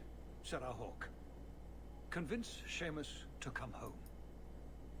 Please, Sarah Hawk, convince Seamus to come home.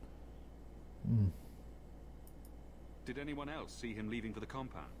 Did anyone else see him leaving for the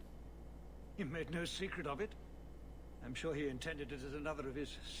compound? He made no secret of it. I'm sure he intended it as another of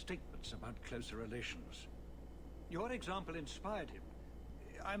his statements about closer relations. Your example inspired him.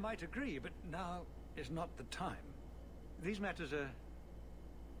 I might agree, but now is not the time. These matters are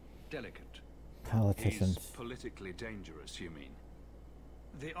delicate. Politicians. He's politically dangerous, you mean?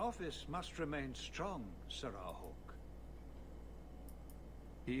 The office must remain strong, Sarah Hawk.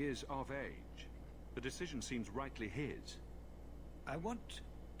 He is of age. The decision seems rightly his. I want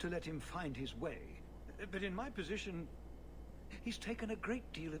to let him find his way, but in my position, he's taken a great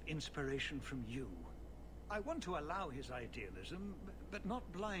deal of inspiration from you. I want to allow his idealism, but not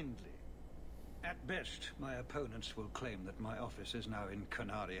blindly. At best, my opponents will claim that my office is now in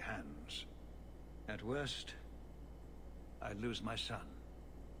Qunari hands. At worst, I lose my son.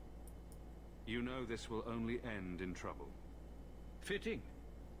 You know this will only end in trouble. Fitting.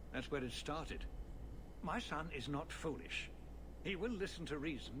 That's where it started. My son is not foolish. He will listen to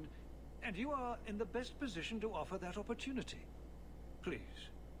reason, and you are in the best position to offer that opportunity. Please,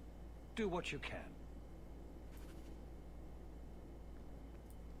 do what you can.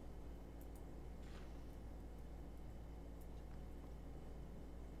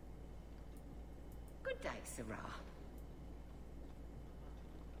 Good day, Sarah.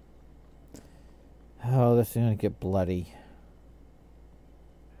 Oh, this is gonna get bloody.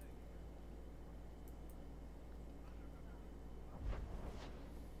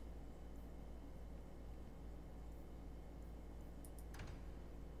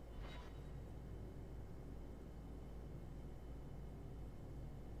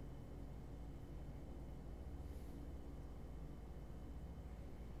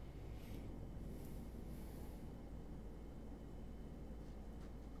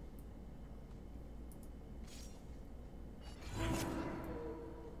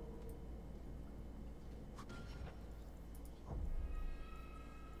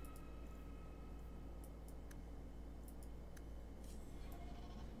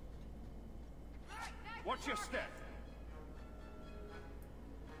 Watch your step.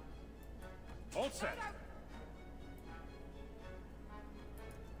 All set.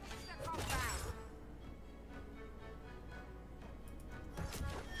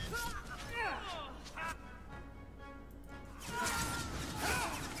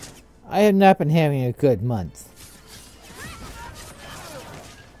 I have not been having a good month.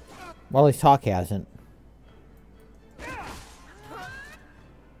 Well, at least Hawk hasn't.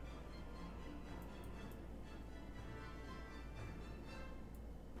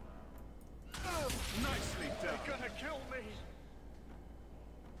 Nicely done. You're gonna kill me.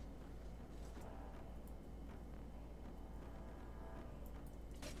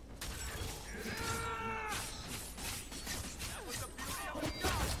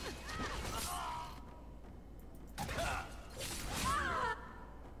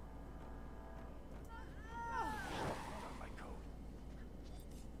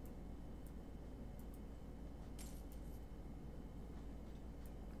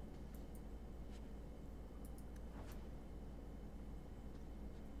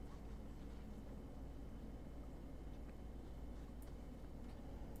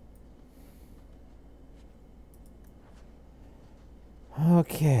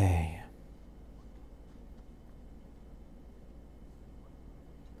 Okay.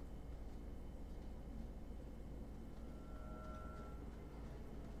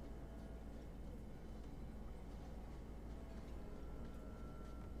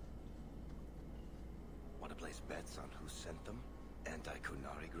 Want to place bets on who sent them?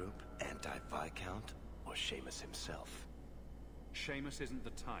 Anti-Qunari group, anti-Viscount, or Seamus himself? Seamus isn't the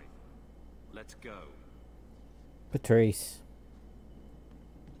type. Let's go. Patrice.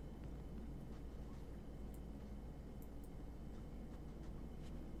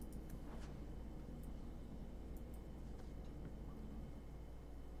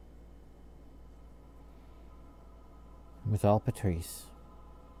 With all Patrice.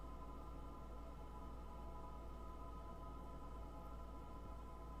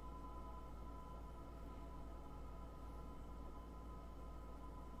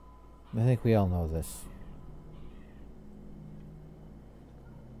 I think we all know this.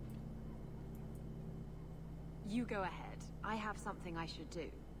 You go ahead. I have something I should do.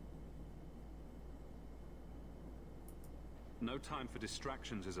 No time for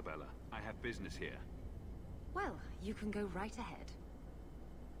distractions, Isabella. I have business here. Well, you can go right ahead.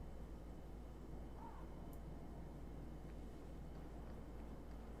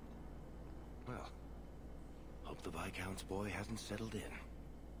 Well, hope the Viscount's boy hasn't settled in.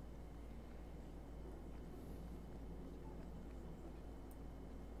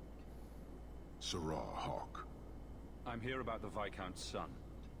 Sirrah Hawk. I'm here about the Viscount's son.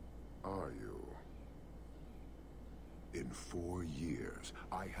 Are you? In 4 years,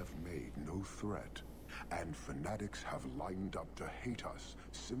 I have made no threat, and fanatics have lined up to hate us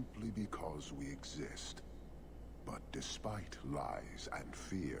simply because we exist. But despite lies and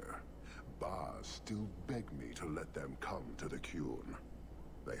fear, Baz still beg me to let them come to the Qun.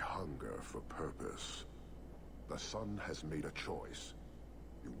 They hunger for purpose. The son has made a choice.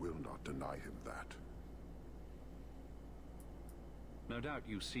 You will not deny him that. No doubt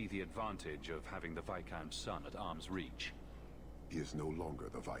you see the advantage of having the Viscount's son at arm's reach. He is no longer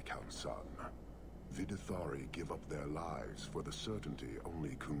the Viscount's son. Vidithari give up their lives for the certainty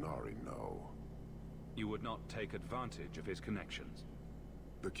only Qunari know. You would not take advantage of his connections?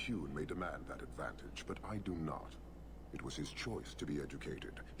 The Qun may demand that advantage, but I do not. It was his choice to be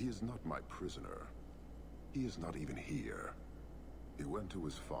educated. He is not my prisoner. He is not even here. He went to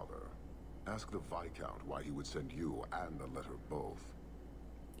his father. Ask the Viscount why he would send you and the letter both.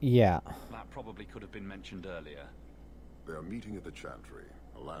 Yeah. That probably could have been mentioned earlier. They are meeting at the Chantry.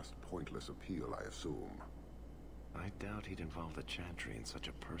 A last pointless appeal, I assume. I doubt he'd involve the Chantry in such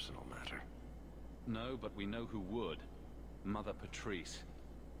a personal matter. No, but we know who would. Mother Patrice.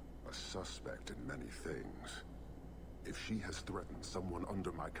 A suspect in many things. If she has threatened someone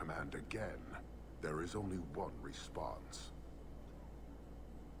under my command again, there is only one response.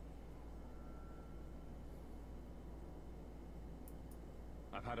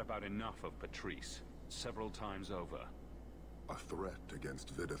 I've had about enough of Patrice, several times over. A threat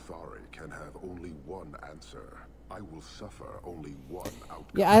against Vidithari can have only one answer. I will suffer only one outcome.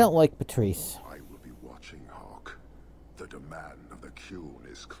 Yeah, I don't like Patrice. I will be watching, Hawk. The demand of the Qun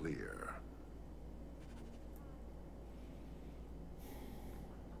is clear.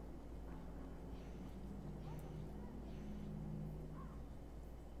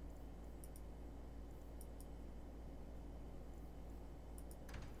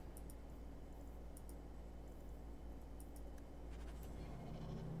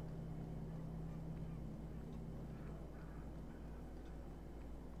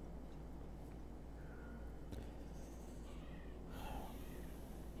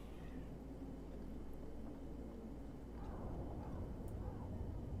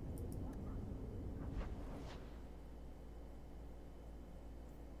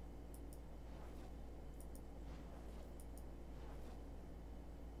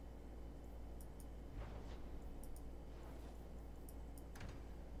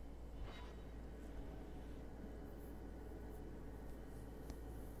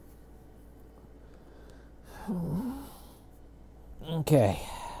 Okay.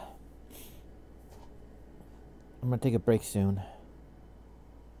 I'm gonna take a break soon.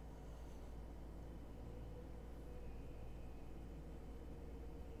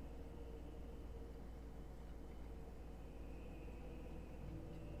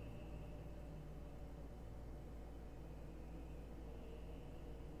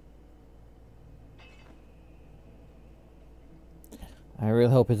 I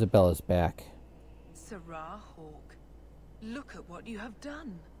really hope Isabella's back. Sarah Hawke, look at what you have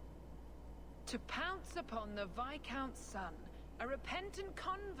done. To pounce upon the Viscount's son, a repentant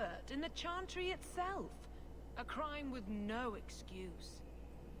convert in the Chantry itself. A crime with no excuse.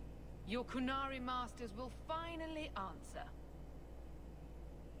 Your Qunari masters will finally answer.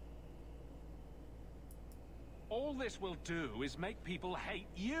 All this will do is make people hate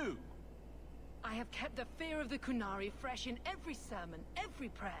you. I have kept the fear of the Qunari fresh in every sermon, every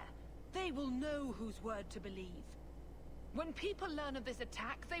prayer. They will know whose word to believe. When people learn of this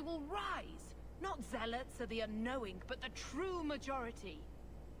attack, they will rise. Not zealots or the unknowing, but the true majority.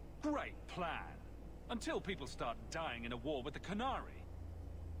 Great plan. Until people start dying in a war with the Qunari.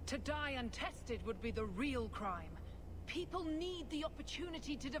 To die untested would be the real crime. People need the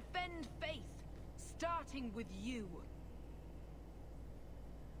opportunity to defend faith, starting with you.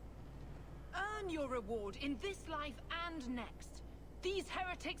 Earn your reward in this life and next. These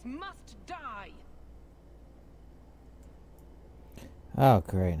heretics must die. Oh,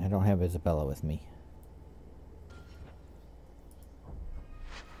 great. I don't have Isabella with me.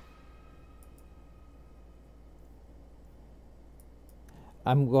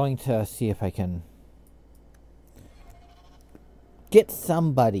 I'm going to see if I can get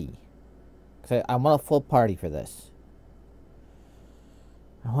somebody. 'Cause I want a full party for this.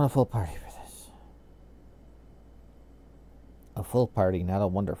 I want a full party for this. A full party, not a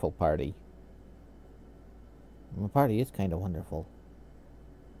wonderful party. My party is kind of wonderful.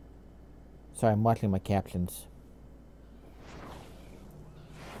 Sorry, I'm watching my captions.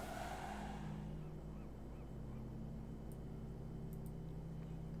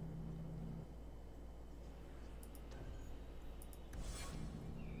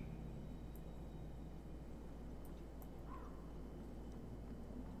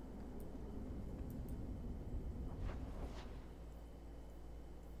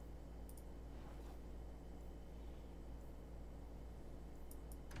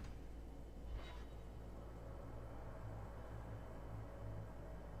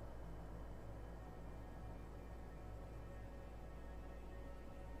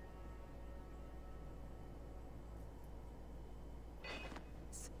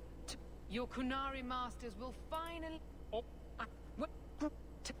 Your Qunari masters will finally... Oh,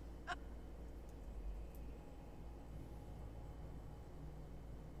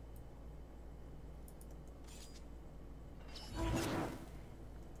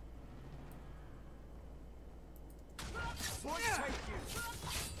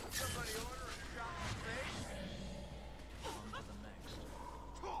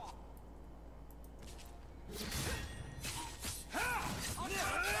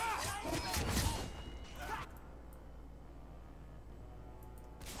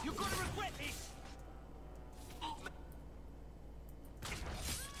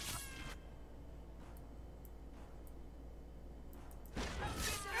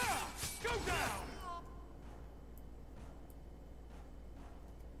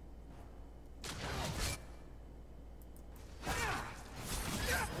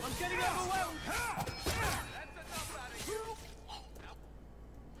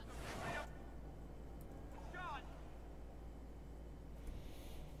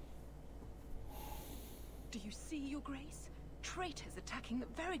 Do you see, Your Grace? Traitors attacking the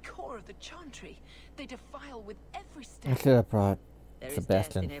very core of the Chantry. They defile with every step. I should have brought There is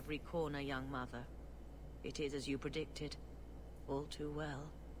Sebastian. death in every corner, young mother. It is as you predicted. All too well.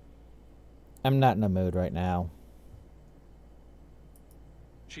 I'm not in the mood right now.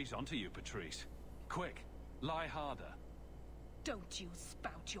 She's onto you, Patrice. Quick, lie harder. Don't you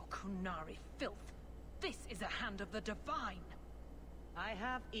spout your Qunari filth. This is a hand of the divine. I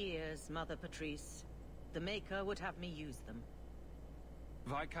have ears, Mother Patrice. The Maker would have me use them.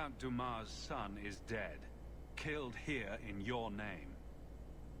 Viscount Dumas' son is dead. Killed here in your name.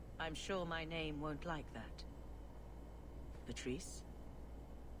 I'm sure my name won't like that. Patrice?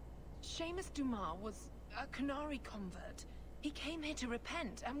 Seamus Dumas was a Qunari convert. He came here to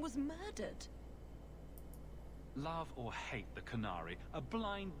repent and was murdered. Love or hate the Qunari, a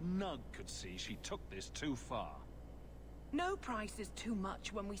blind nug could see she took this too far. No price is too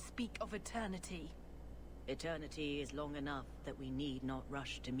much when we speak of eternity. Eternity is long enough that we need not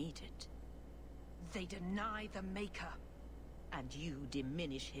rush to meet it. They deny the Maker. And you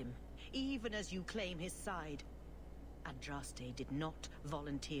diminish him, even as you claim his side. Andraste did not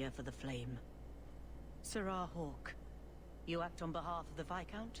volunteer for the flame. Sirrah Hawke, you act on behalf of the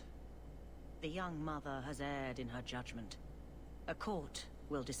Viscount? The young mother has erred in her judgment. A court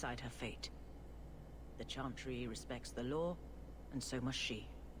will decide her fate. The Chantry respects the law, and so must she.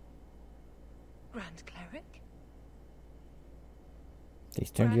 Grand Cleric? They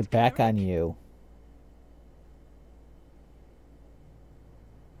turned your back on you.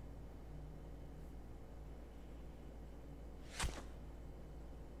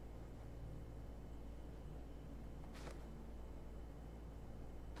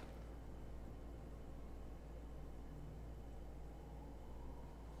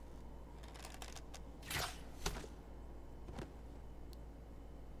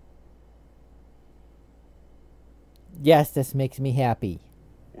 Yes, this makes me happy.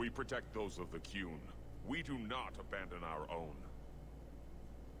 We protect those of the Qun. We do not abandon our own.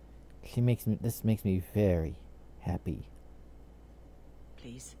 This makes me very happy.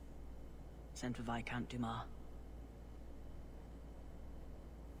 Please, send for Viscount Dumas.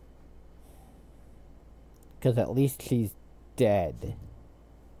 Because at least she's dead.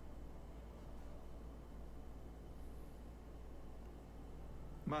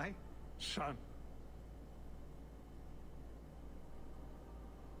 My son.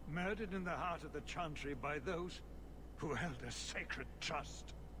 Murdered in the heart of the Chantry by those who held a sacred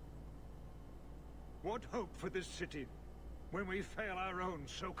trust. What hope for this city when we fail our own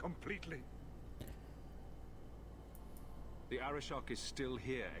so completely? The Arishok is still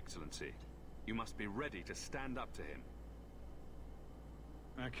here, Excellency. You must be ready to stand up to him.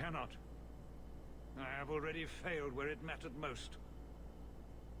 I cannot. I have already failed where it mattered most.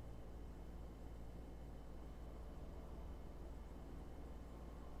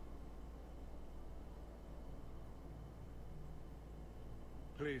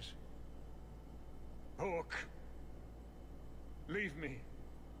 Please. Hawke. Leave me.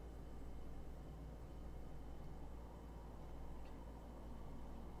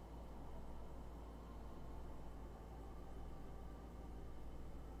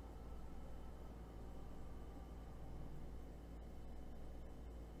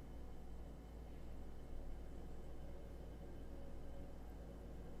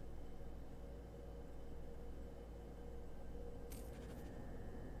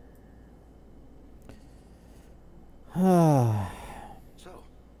 So,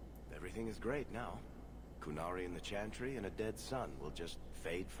 everything is great now. Qunari and the Chantry and a dead son will just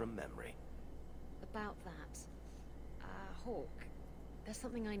fade from memory. About that, Hawke, there's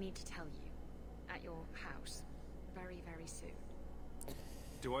something I need to tell you. At your house. Very, very soon.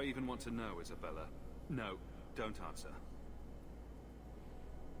 Do I even want to know, Isabella? No, don't answer.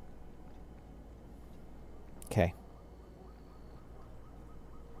 Okay.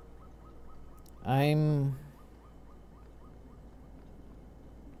 I'm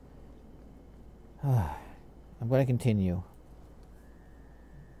going to continue.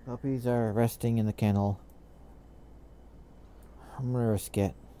 Puppies are resting in the kennel. I'm going to risk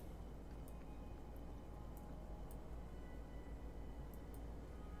it.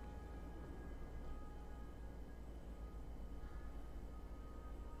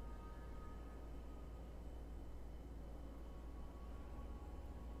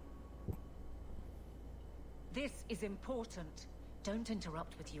 This is important. Don't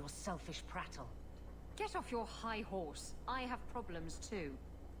interrupt with your selfish prattle. Get off your high horse. I have problems too.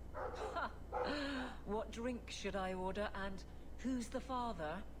 What drink should I order, and who's the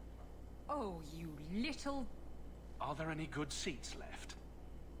father? Oh, you little... Are there any good seats left?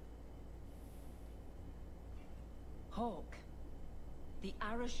 Hawke. The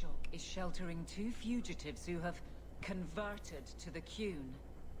Arishok is sheltering 2 fugitives who have converted to the Qun.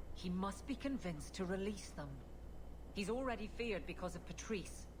 He must be convinced to release them. He's already feared because of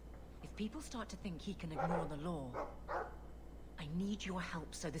Patrice. If people start to think he can ignore the law, I need your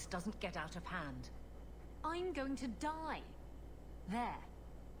help so this doesn't get out of hand. I'm going to die. There.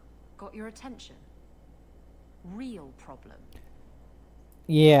 Got your attention? Real problem.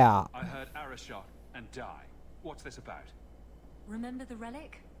 Yeah. I heard Arishok and die. What's this about? Remember the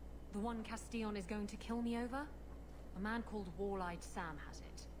relic? The one Castillon is going to kill me over? A man called Wall-Eyed Sam has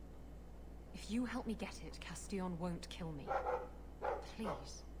it. If you help me get it, Castillon won't kill me.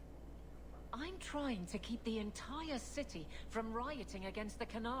 Please. I'm trying to keep the entire city from rioting against the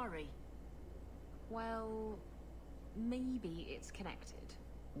Qunari. Well, maybe it's connected.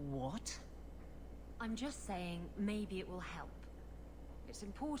 What? I'm just saying maybe it will help. It's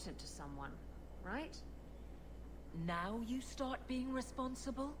important to someone, right? Now you start being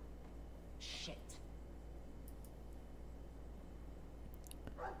responsible? Shit.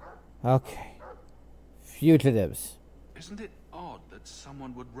 Okay. Fugitives. Isn't it odd that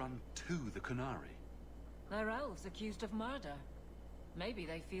someone would run to the Qunari? They're elves accused of murder. Maybe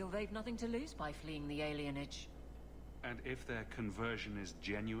they feel they've nothing to lose by fleeing the alienage. And if their conversion is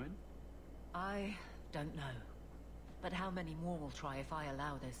genuine? I don't know. But how many more will try if I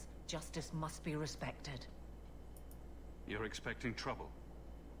allow this? Justice must be respected. You're expecting trouble?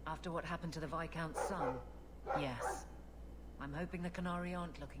 After what happened to the Viscount's son, yes. I'm hoping the Qunari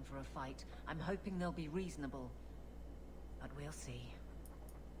aren't looking for a fight. I'm hoping they'll be reasonable. But we'll see.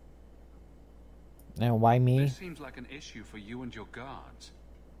 And why me? This seems like an issue for you and your guards.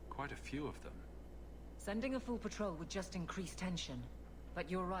 Quite a few of them. Sending a full patrol would just increase tension. But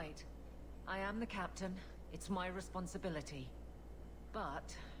you're right. I am the captain. It's my responsibility.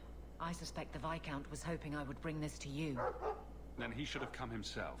 But I suspect the Viscount was hoping I would bring this to you. Then he should have come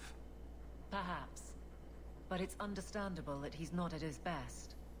himself. Perhaps. But it's understandable that he's not at his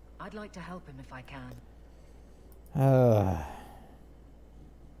best. I'd like to help him if I can.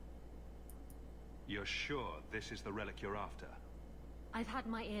 You're sure this is the relic you're after? I've had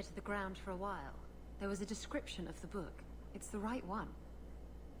my ear to the ground for a while. There was a description of the book. It's the right one.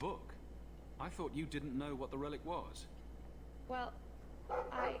 Book? I thought you didn't know what the relic was. Well,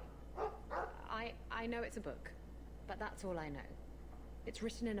 I know it's a book, but that's all I know. It's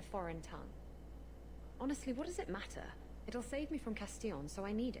written in a foreign tongue. Honestly, what does it matter? It'll save me from Castillon, so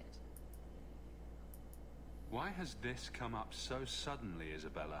I need it. Why has this come up so suddenly,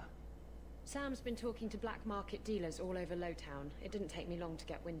 Isabella? Sam's been talking to black market dealers all over Lowtown. It didn't take me long to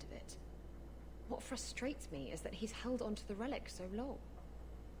get wind of it. What frustrates me is that he's held onto the relic so long.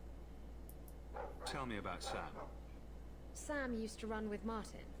 Tell me about Sam. Sam used to run with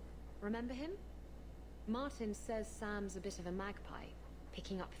Martin. Remember him? Martin says Sam's a bit of a magpie,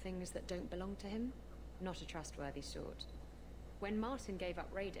 picking up things that don't belong to him. Not a trustworthy sort. When Martin gave up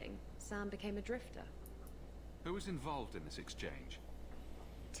raiding, Sam became a drifter. Who was involved in this exchange?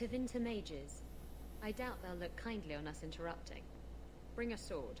 Tevinter mages. I doubt they'll look kindly on us interrupting. Bring a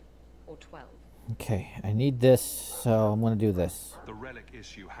sword. Or 12. Okay, I need this, so I'm gonna do this. The relic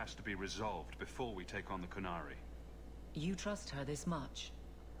issue has to be resolved before we take on the Qunari. You trust her this much?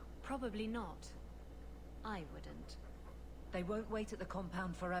 Probably not. I wouldn't. They won't wait at the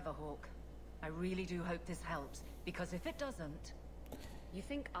compound forever, Hawk. I really do hope this helps, because if it doesn't... You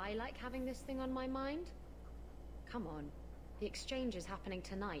think I like having this thing on my mind? Come on. The exchange is happening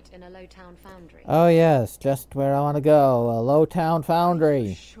tonight in a Lowtown foundry. Oh yes, just where I want to go. A Lowtown foundry. Are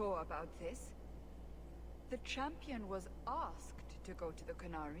you sure about this? The champion was asked to go to the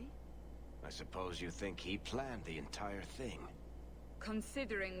Qunari. I suppose you think he planned the entire thing.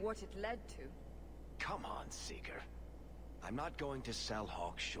 Considering what it led to. Come on, Seeker. I'm not going to sell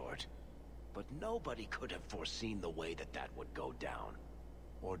Hawk short. But nobody could have foreseen the way that that would go down.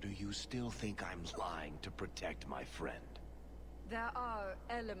 Or do you still think I'm lying to protect my friend? There are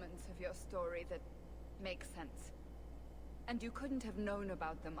elements of your story that make sense. And you couldn't have known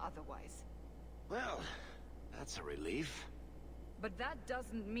about them otherwise. Well, that's a relief. But that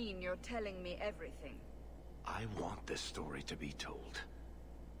doesn't mean you're telling me everything. I want this story to be told.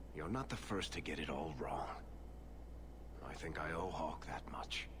 You're not the first to get it all wrong. I think I owe Hawk that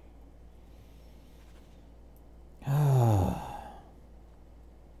much.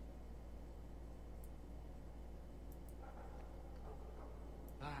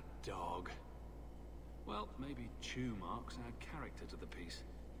 That dog. Well, maybe chew marks add character to the piece.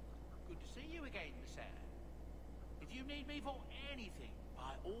 Good to see you again, sir. If you need me for anything,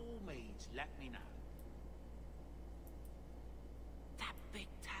 by all means, let me know. That big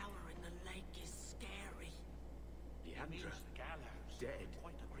tower in the lake is scary. Leandra, the gallows. Dead.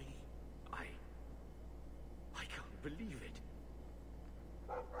 Quite agree. I can't believe it.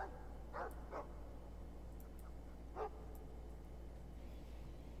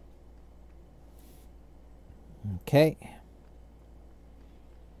 Okay.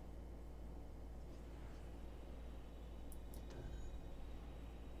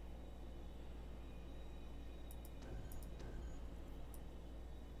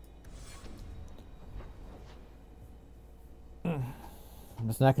 I'm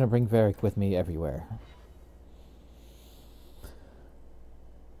just not going to bring Varric with me everywhere.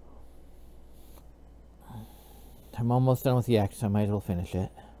 I'm almost done with the act, so I might as well finish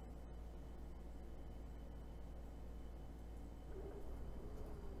it.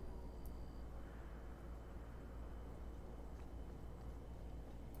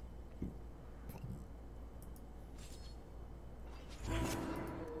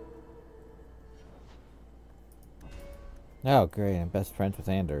 Oh, great. I'm best friends with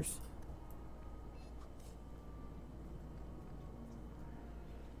Anders.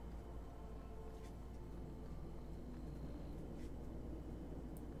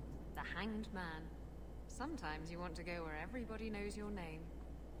 the Hanged Man. Sometimes you want to go where everybody knows your name.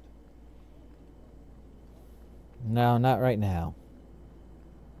 No, not right now.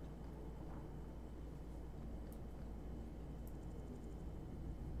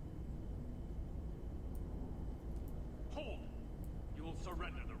 Hold! You will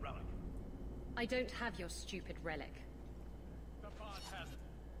surrender the relic. I don't have your stupid relic. The boss has it.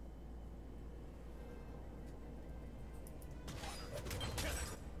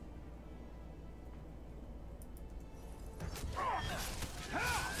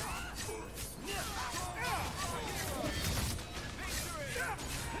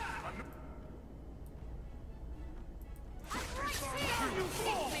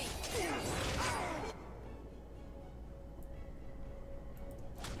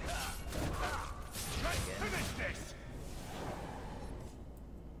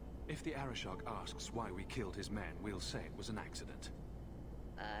 If the Arishok asks why we killed his men, we'll say it was an accident.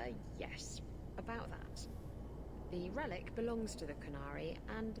 Yes. About that. The relic belongs to the Qunari,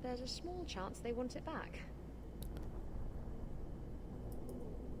 and there's a small chance they want it back.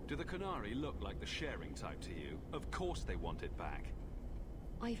 Do the Qunari look like the sharing type to you? Of course they want it back.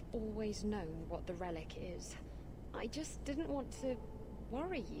 I've always known what the relic is. I just didn't want to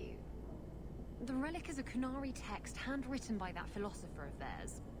worry you. The relic is a Qunari text handwritten by that philosopher of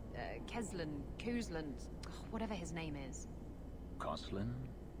theirs. Kuzlan, whatever his name is. Koslin?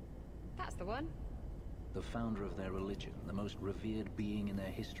 That's the one. The founder of their religion, the most revered being in their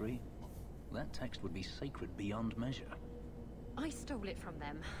history? That text would be sacred beyond measure. I stole it from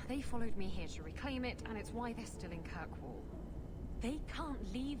them. They followed me here to reclaim it, and it's why they're still in Kirkwall. They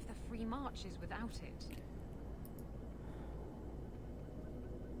can't leave the Free Marches without it.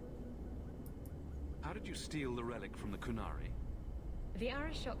 How did you steal the relic from the Qunari? The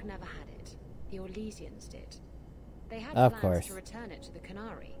Arishok never had it. The Orlesians did. They had Of plans course. to return it to the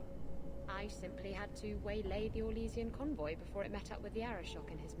Qunari. I simply had to waylay the Orlesian convoy before it met up with the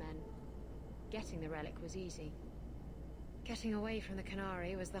Arishok and his men. Getting the relic was easy. Getting away from the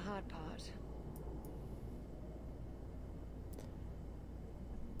Qunari was the hard part.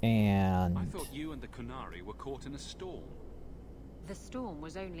 And I thought you and the Qunari were caught in a storm. The storm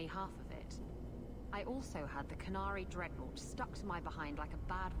was only half of it. I also had the Qunari dreadnought stuck to my behind like a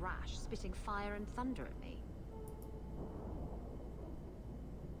bad rash, spitting fire and thunder at me.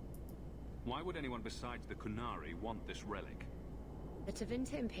 Why would anyone besides the Qunari want this relic? The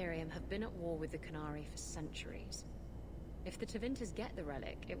Tevinter Imperium have been at war with the Qunari for centuries. If the Tevinters get the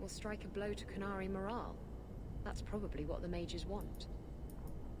relic, it will strike a blow to Qunari morale. That's probably what the mages want.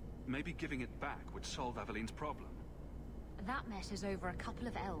 Maybe giving it back would solve Aveline's problem. That messes over a couple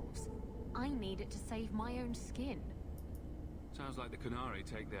of elves. I need it to save my own skin. Sounds like the Qunari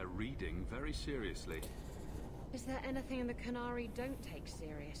take their reading very seriously. Is there anything in the Qunari don't take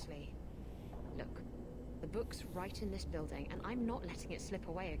seriously? Look, the book's right in this building, and I'm not letting it slip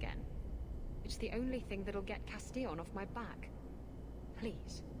away again. It's the only thing that'll get Castillon off my back.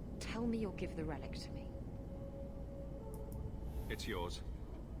 Please, tell me you'll give the relic to me. It's yours.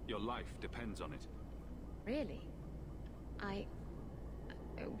 Your life depends on it. Really? I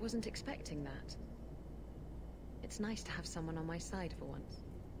wasn't expecting that. It's nice to have someone on my side for once.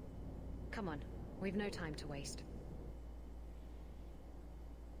 Come on, we've no time to waste.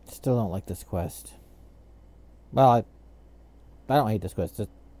 still don't like this quest. Well, I don't hate this quest.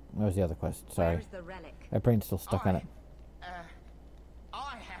 What was the other quest? Sorry. Where's the relic? My brain's still stuck on it.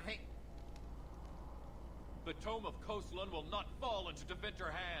 I have it. The Tome of Koslan will not fall into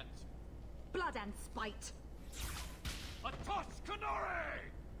Tevinter hands. Blood and spite. A Tuscanore!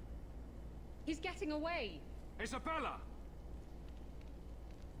 He's getting away. Isabella!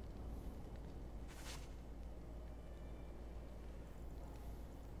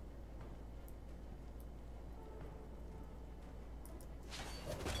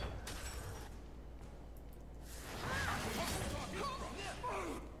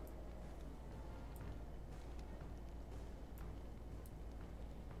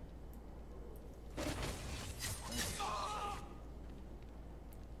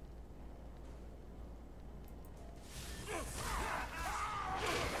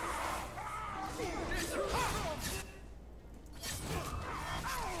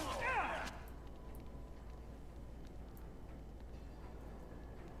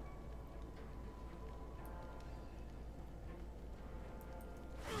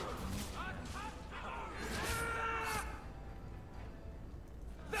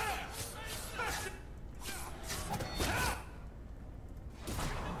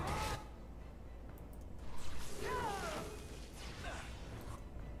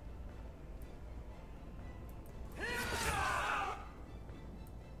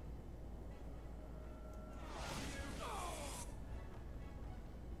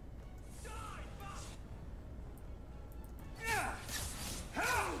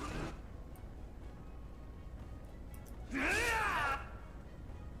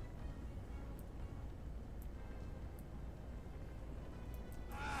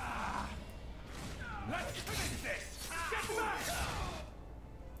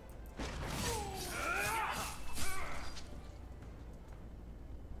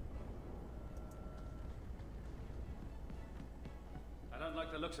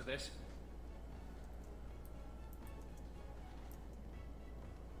 like the looks of this.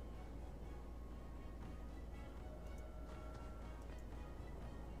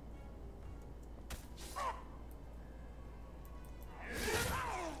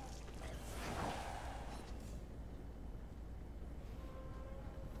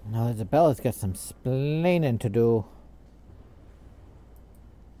 Now Isabella's got some splaining to do.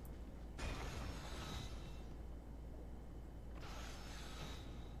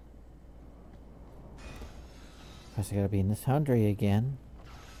 Guess I gotta be in this foundry again.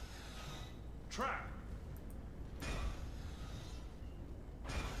 Trap!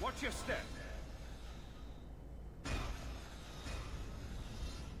 Watch your step.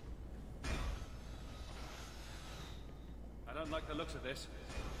 I don't like the looks of this.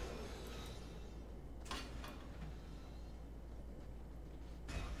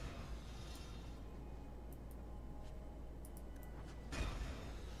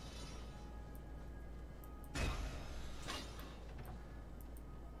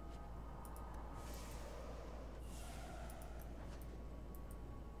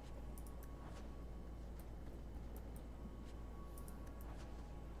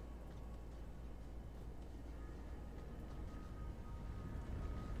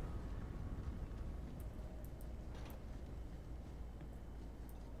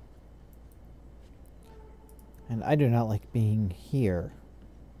 And I do not like being here.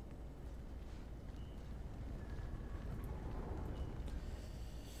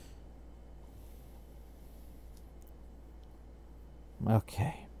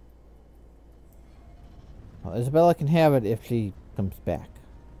 Okay. Well, Isabella can have it if she comes back.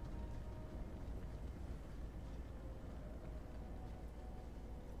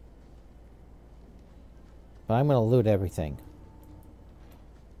 But I'm going to loot everything.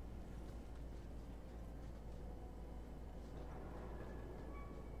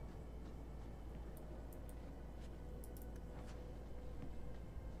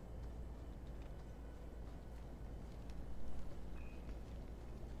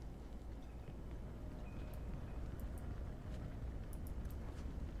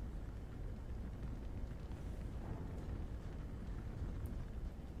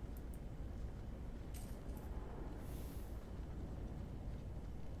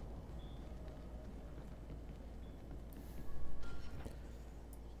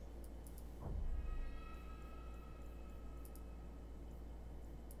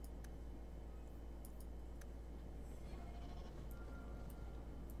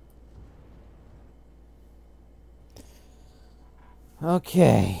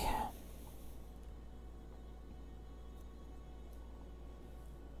 Okay.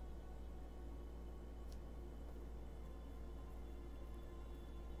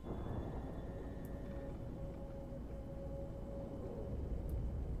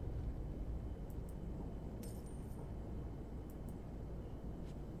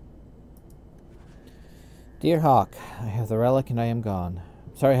 Dear Hawk, I have the relic and I am gone.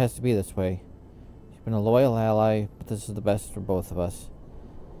 I'm sorry it has to be this way. You've been a loyal ally, but this is the best for both of us.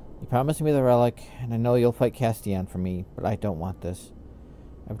 You promised me the relic, and I know you'll fight Castion for me, but I don't want this.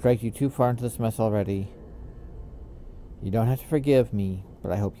 I've dragged you too far into this mess already. You don't have to forgive me,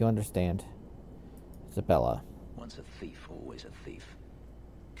 but I hope you understand. Isabella. Once a thief, always a thief.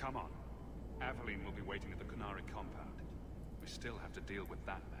 Come on. Aveline will be waiting at the Qunari compound. We still have to deal with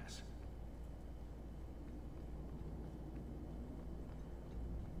that mess.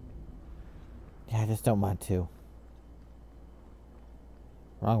 Yeah, I just don't want to.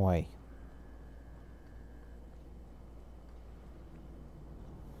 Wrong way.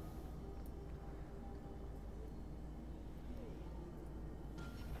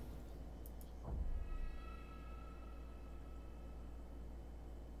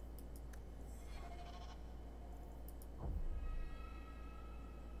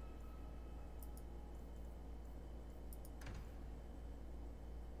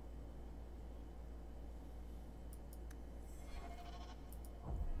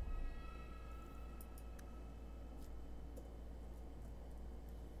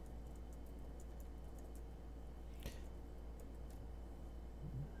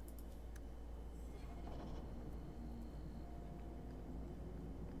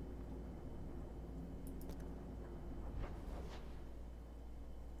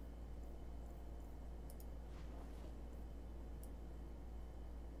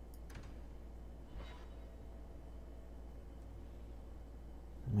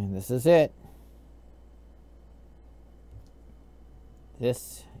 I mean, this is it.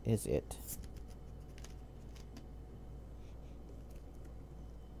 This is it.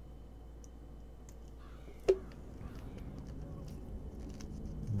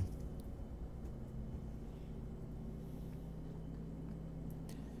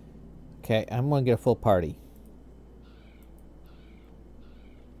 Okay, I'm going to get a full party.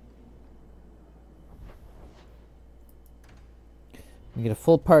 We get a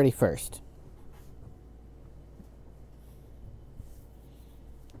full party first.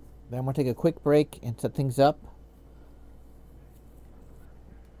 Then I'm going to take a quick break and set things up.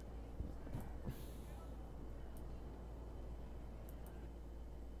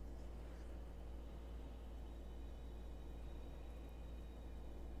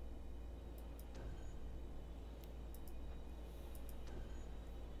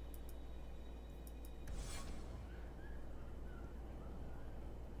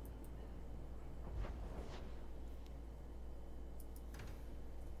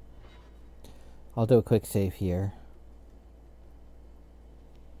 I'll do a quick save here.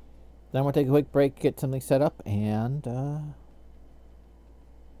 Then we'll take a quick break, get something set up, and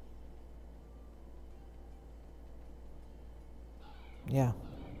yeah.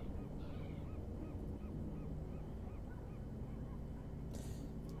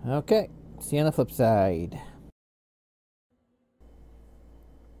 Okay, see you on the flip side.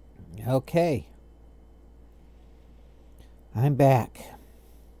 Okay. I'm back.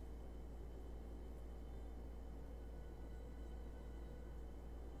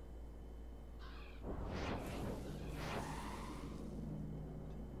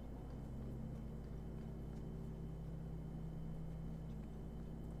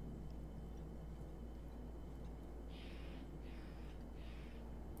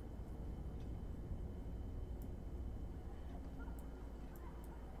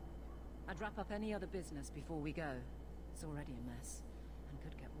 I'd wrap up any other business before we go. It's already a mess, and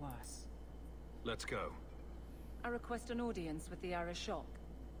could get worse. Let's go. I request an audience with the Arishok.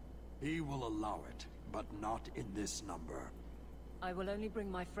 He will allow it, but not in this number. I will only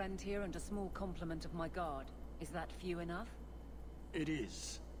bring my friend here and a small complement of my guard. Is that few enough? It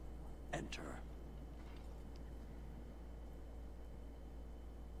is. Enter.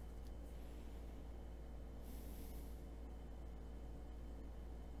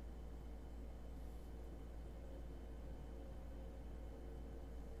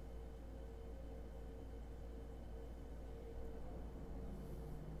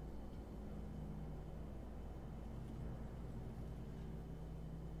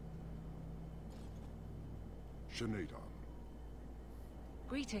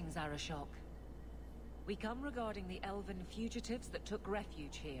 Greetings, Arishok. We come regarding the elven fugitives that took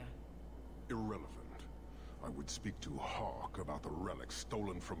refuge here. Irrelevant. I would speak to Hawk about the relic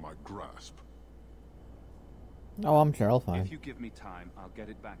stolen from my grasp. Oh, I'm sure I'll find. If you give me time, I'll get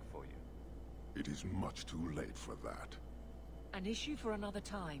it back for you. It is much too late for that. An issue for another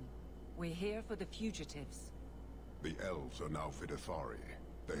time. We're here for the fugitives. The elves are now Vidithari.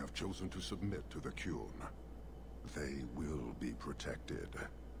 They have chosen to submit to the Qun. They will be protected.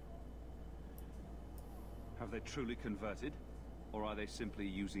 Have they truly converted? Or are they simply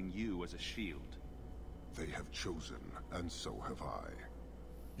using you as a shield? They have chosen, and so have I.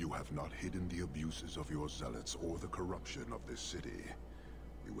 You have not hidden the abuses of your zealots or the corruption of this city.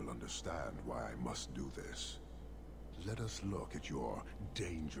 You will understand why I must do this. Let us look at your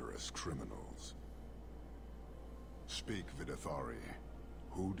dangerous criminals. Speak, Vidithari.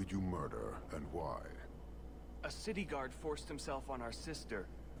 Who did you murder, and why? A city guard forced himself on our sister.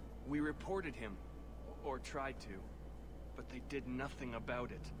 We reported him, or tried to, but they did nothing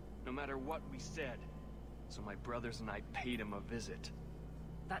about it, no matter what we said. So my brothers and I paid him a visit.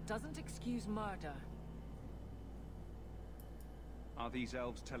 That doesn't excuse murder. Are these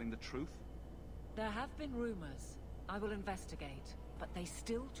elves telling the truth? There have been rumors. I will investigate, but they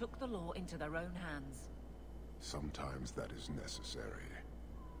still took the law into their own hands. Sometimes that is necessary.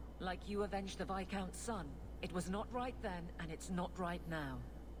 Like you avenged the Viscount's son. It was not right then, and it's not right now.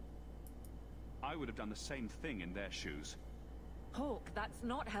 I would have done the same thing in their shoes. Hawk, that's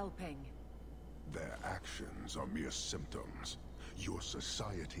not helping. Their actions are mere symptoms. Your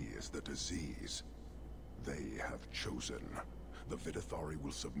society is the disease. They have chosen. The Vidithari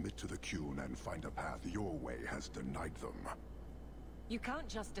will submit to the Qun and find a path your way has denied them. You can't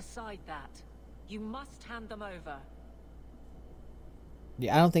just decide that. You must hand them over.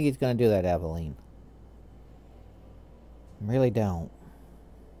 Yeah, I don't think he's going to do that, Aveline. Really don't.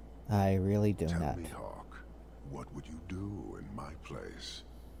 I really do Tell not. me, Hawk, what would you do in my place?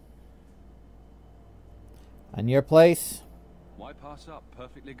 On your place? Why pass up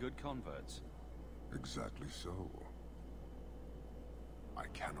perfectly good converts? Exactly so. I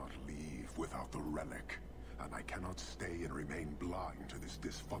cannot leave without the relic, and I cannot stay and remain blind to this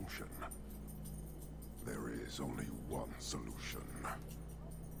dysfunction. There is only one solution.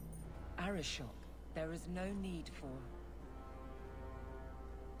 Arishok, there is no need for...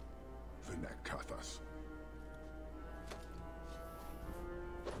 Vinekathas.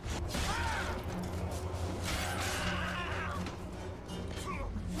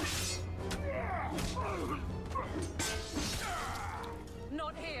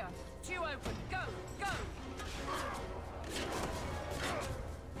 Not here. Too open. Go, go.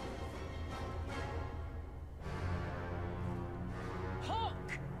 Hawk.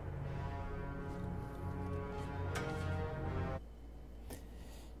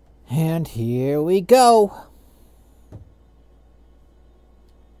 And here we go.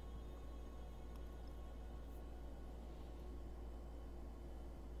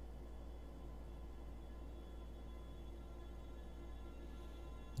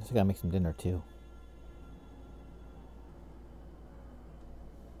 I gotta make some dinner too.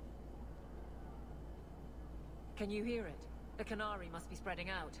 Can you hear it? The Canary must be spreading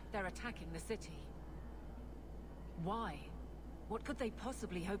out. They're attacking the city. Why? What could they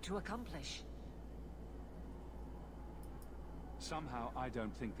possibly hope to accomplish? Somehow, I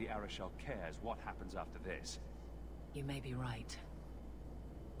don't think the Arishok cares what happens after this. You may be right.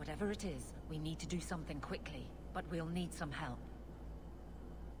 Whatever it is, we need to do something quickly, but we'll need some help.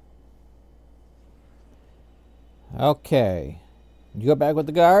 Okay. You go back with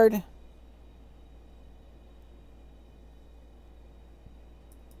the guard?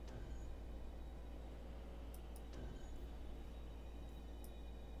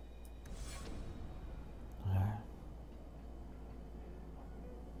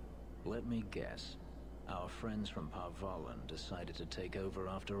 Let me guess. Our friends from Parvalan decided to take over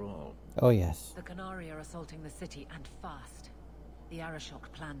after all. Oh, yes. The Canary are assaulting the city, and fast. The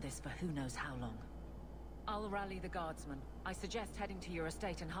Arishok planned this for who knows how long. I'll rally the guardsmen. I suggest heading to your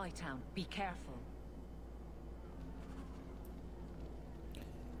estate in Hightown. Be careful.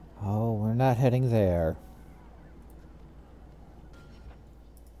 Oh, we're not heading there.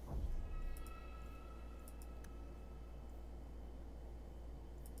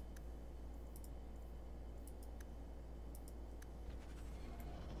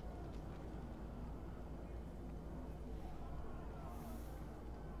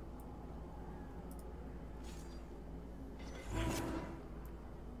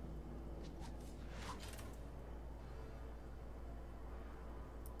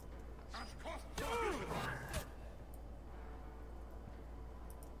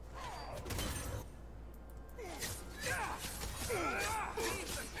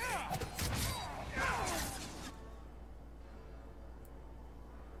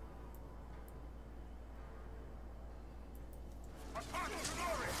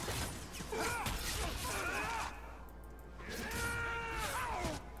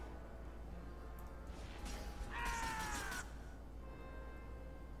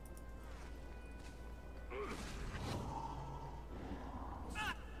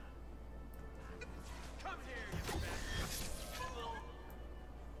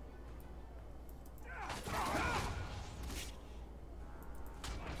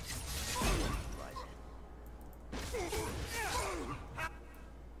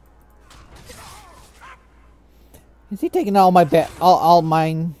 Is he taking all my all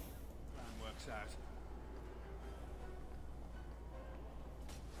mine?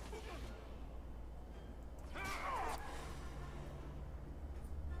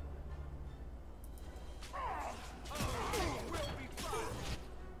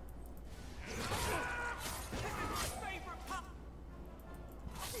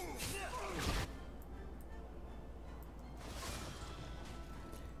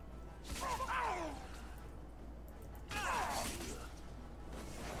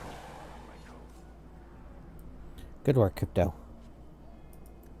 Good work, Crypto.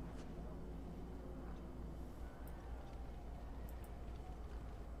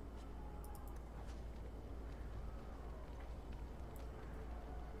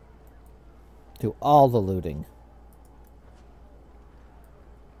 Do all the looting.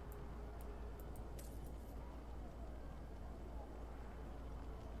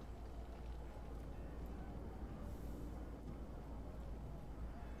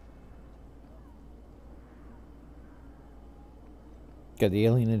 Good, the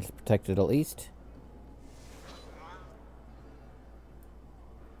alien is protected at least.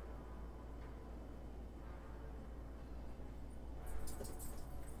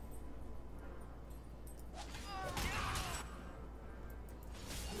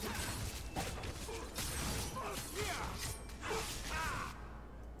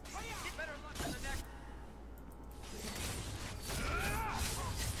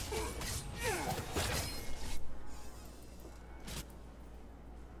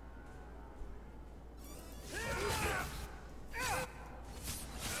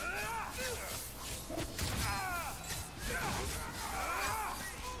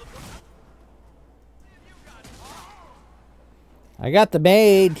 I got the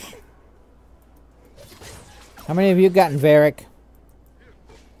mage. How many of you gotten Varric?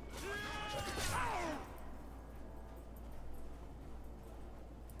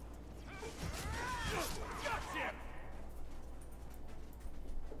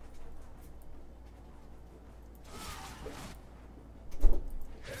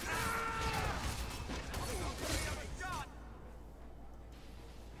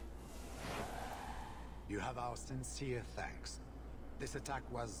 You have our sincere thanks. This attack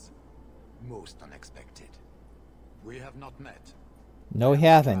was most unexpected. We have not met. No, we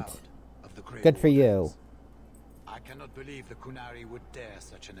haven't. Good for you. I cannot believe the Qunari would dare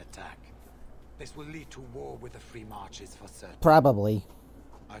such an attack. This will lead to war with the Free Marches for certain. Probably.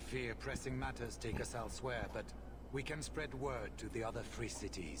 I fear pressing matters take us elsewhere, but we can spread word to the other free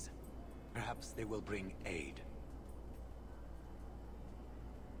cities. Perhaps they will bring aid.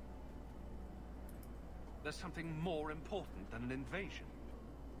 There's something more important than an invasion.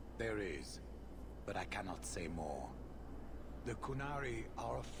 There is, but I cannot say more. The Qunari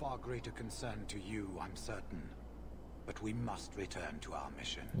are of far greater concern to you, I'm certain. But we must return to our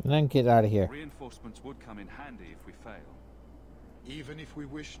mission. Then get out of here. Reinforcements would come in handy if we fail. Even if we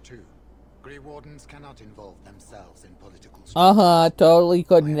wish to, Grey Wardens cannot involve themselves in political strife. Totally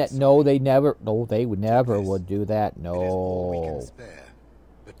couldn't. No, they never. No, they would never would do that. No.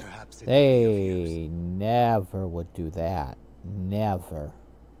 They never would do that. Never.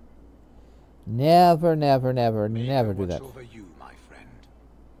 Never, never, never, never do that. Over you, my friend.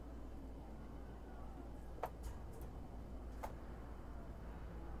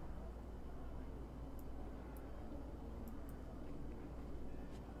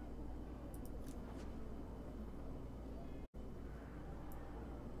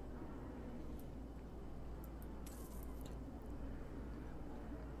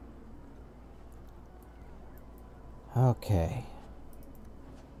 Okay.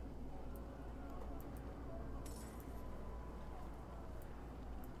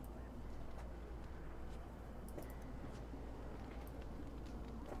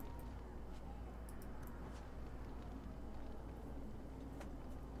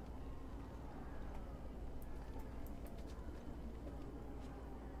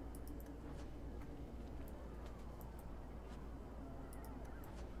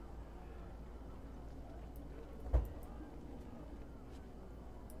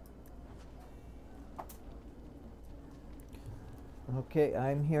 Okay,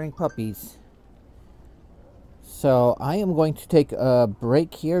 I'm hearing puppies. So I am going to take a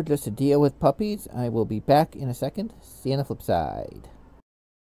break here just to deal with puppies. I will be back in a second. See you on the flip side.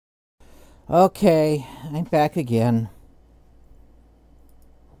 Okay, I'm back again.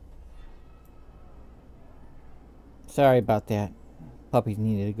 Sorry about that. Puppies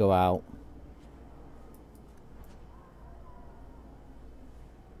needed to go out.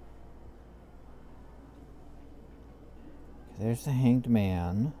 There's the hanged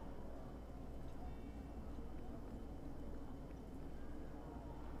man.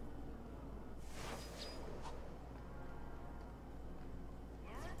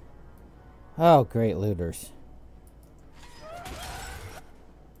 Oh, great looters.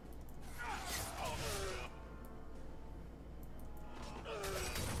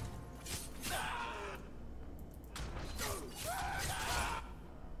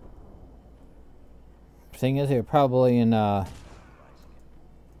 Thing is, they're probably in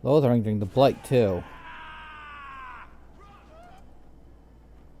Lothering during the Blight too.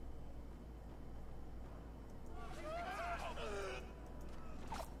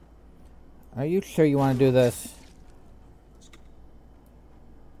 Are you sure you want to do this?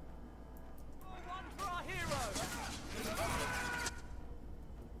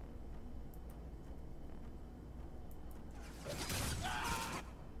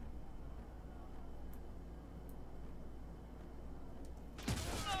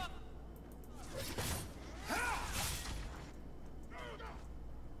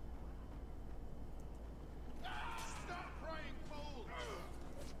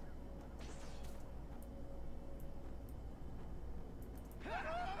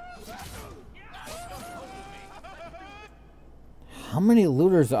 How many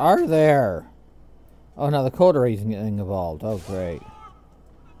looters are there? Oh, now the coteries getting involved. Oh, great.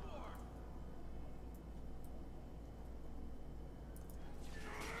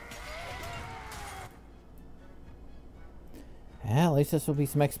 Yeah, at least this will be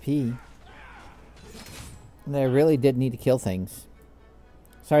some XP. And I really did need to kill things.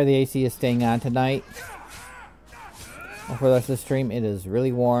 Sorry the AC is staying on tonight. Well, for the rest of the stream, it is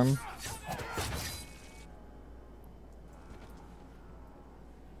really warm.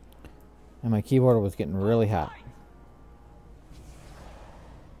 And my keyboard was getting really hot.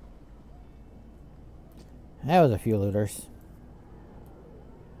 That was a few looters.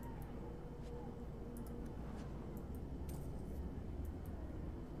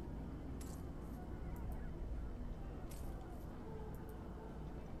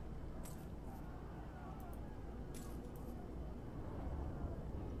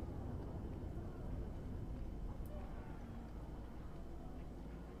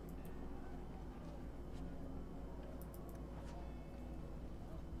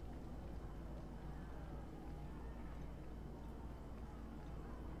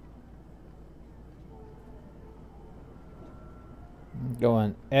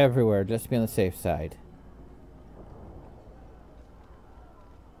 Going everywhere just to be on the safe side.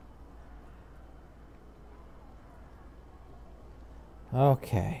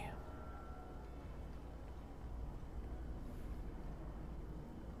 Okay.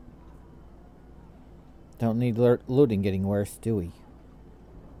 Don't need looting getting worse, do we?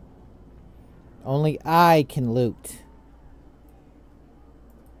 Only I can loot.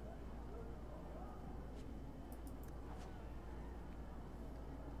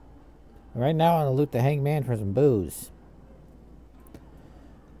 Right now, I want to loot the hangman for some booze.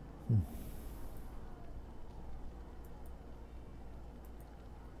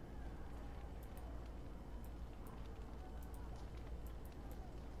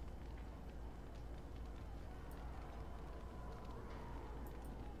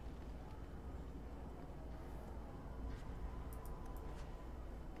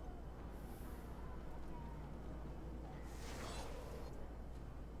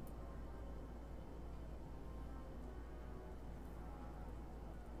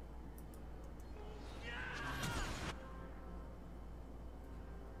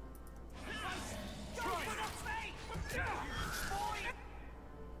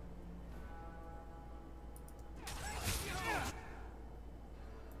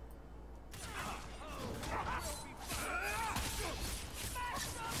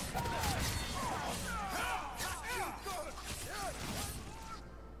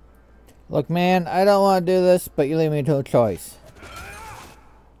 Look, man, I don't want to do this, but you leave me to a choice.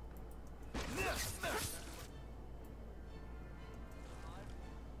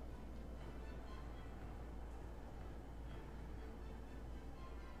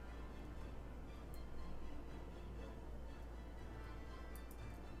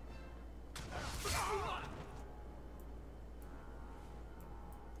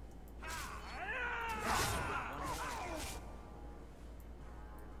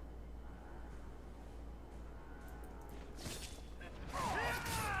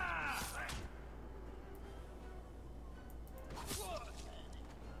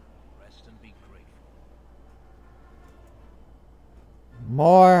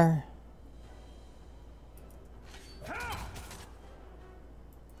 More.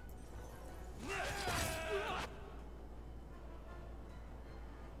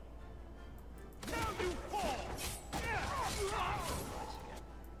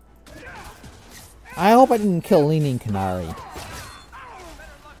 I hope I didn't kill Leaning Canary.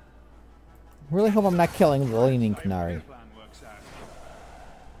 Really hope I'm not killing the Leaning Canary.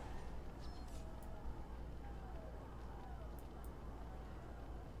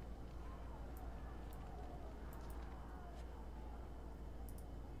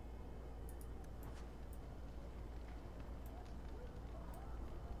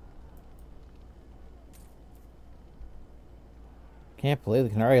 Can't believe the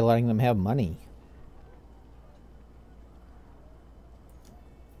Canary letting them have money.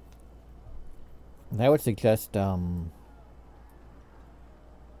 That would suggest, they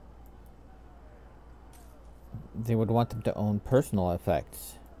would want them to own personal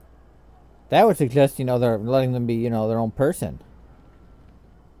effects. That would suggest, you know, they're letting them be, you know, their own person.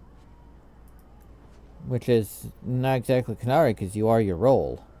 Which is not exactly Canary, because you are your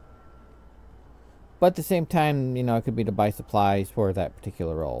role. But at the same time, you know, it could be to buy supplies for that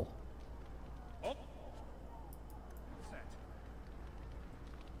particular role.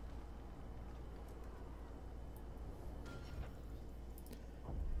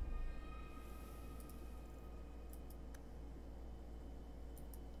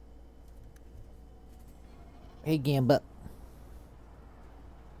 Hey, Gamba.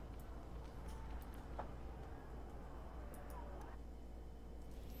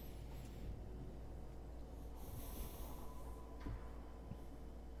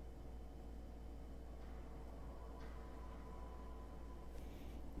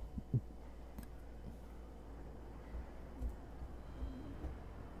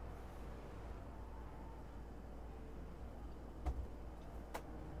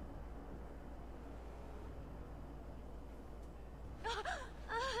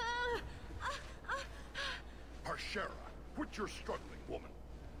 at your struggling, woman.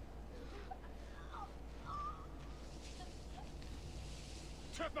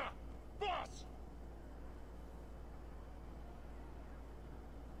 Tipper! Boss!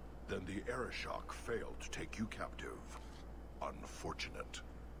 Then the Arishok failed to take you captive. Unfortunate.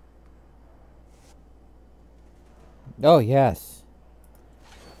 Oh, yes.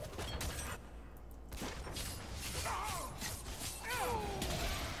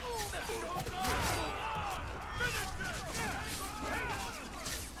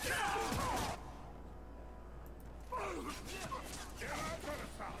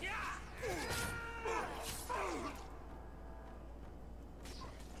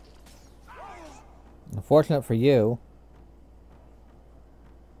 Unfortunate for you.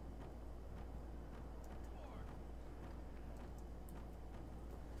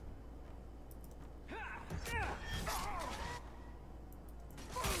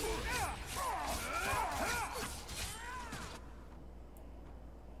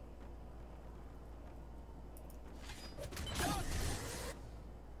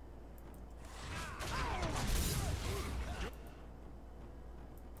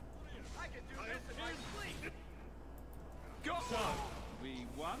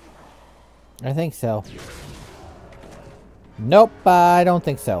 I think so. Nope, I don't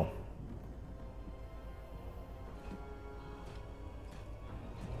think so.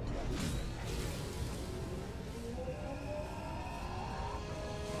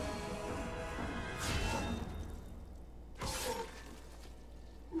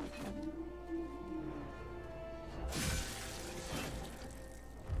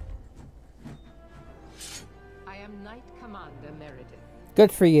 I am Knight Commander Meredith.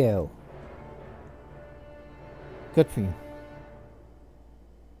 Good for you. Good for you.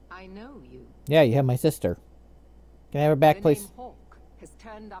 I know you. Yeah, you have my sister. Can I have her back, The please? name Hawk has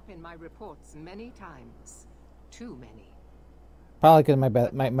turned up in my reports many times. Too many. Probably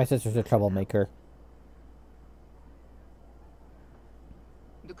because my sister's a troublemaker.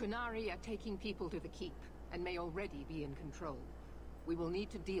 The Qunari are taking people to the keep and may already be in control. We will need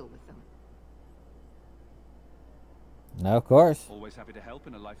to deal with them. No, of course. Always happy to help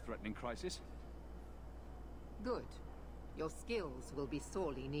in a life-threatening crisis. Good. Your skills will be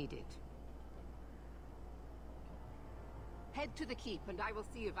sorely needed. Head to the keep and I will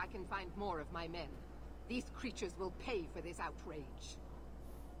see if I can find more of my men. These creatures will pay for this outrage.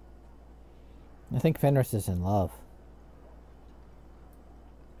 I think Fenris is in love.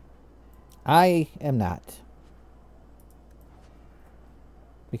 I am not.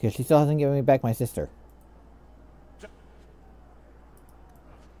 Because she still hasn't given me back my sister.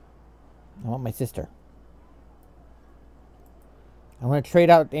 I want my sister. I want to trade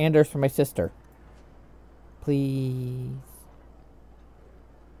out Anders for my sister. Please.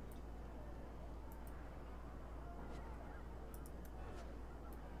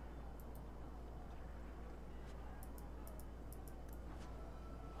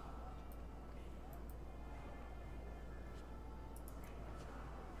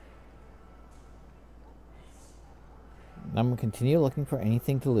 I'm going to continue looking for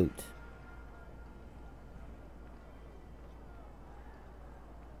anything to loot.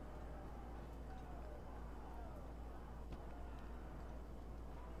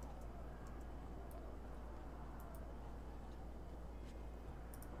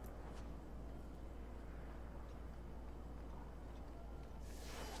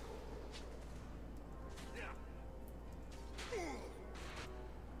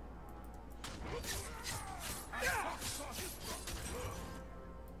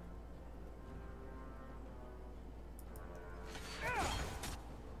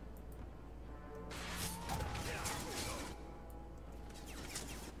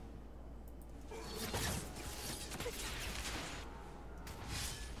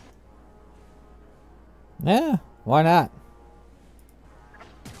 Yeah, why not?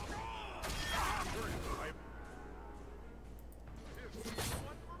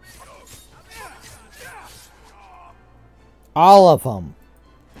 All of them.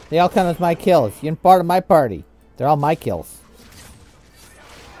 They all count as my kills. You're part of my party. They're all my kills.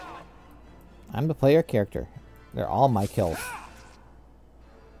 I'm the player character. They're all my kills.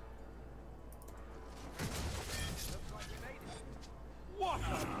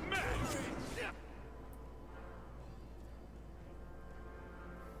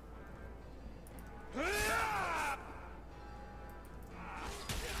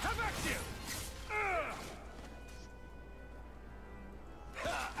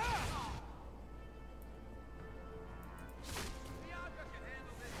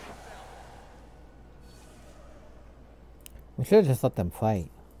 We should have just let them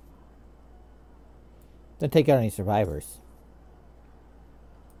fight. Don't take out any survivors.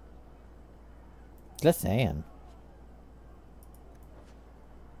 Just saying.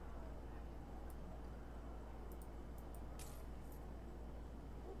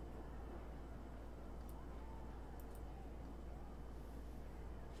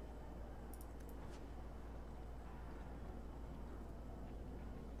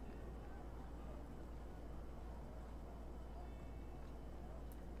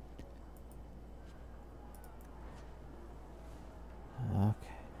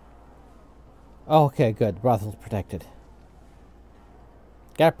 Okay, good. The brothel's protected.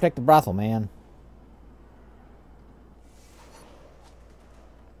 Gotta protect the brothel, man.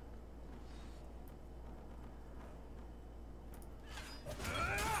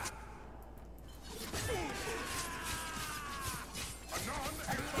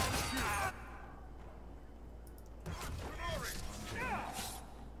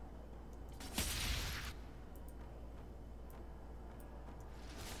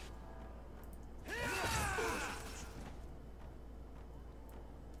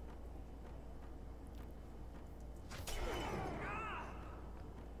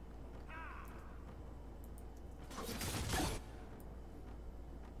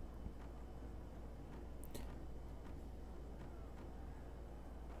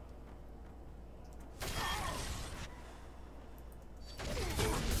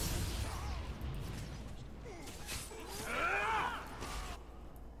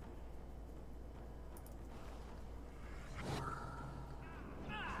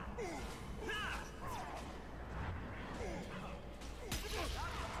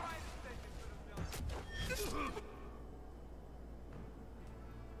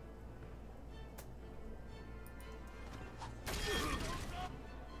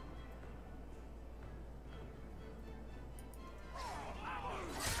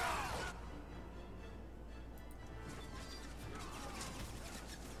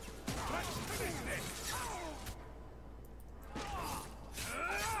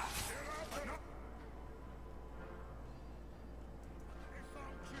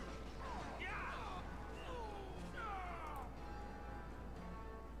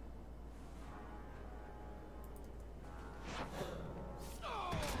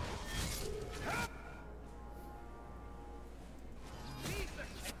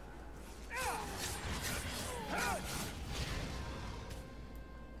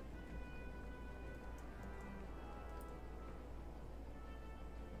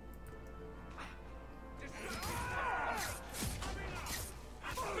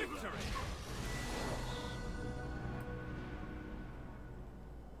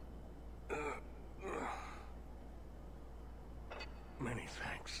 Many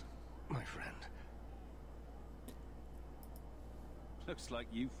thanks, my friend. Looks like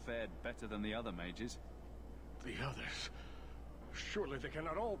you fared better than the other mages. The others? Surely they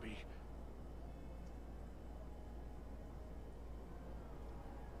cannot all be.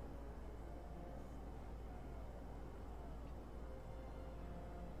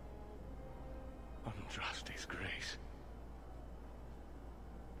 Andraste's grace.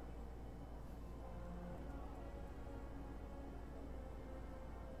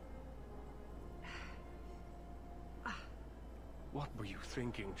 What were you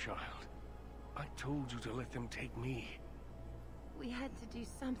thinking, child? I told you to let them take me. We had to do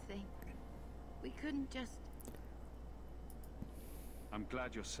something. We couldn't just... I'm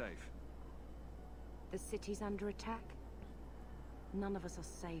glad you're safe. The city's under attack. None of us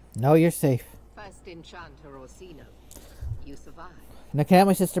are safe. No, you're safe. First enchanter Orsino. You survived. Now, can I have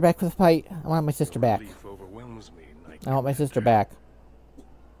my sister back for the fight? I want my sister back. Relief overwhelms me, Knight. I want my sister back.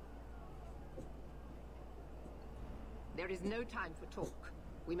 There is no time for talk.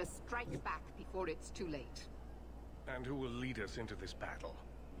 We must strike back before it's too late. And who will lead us into this battle?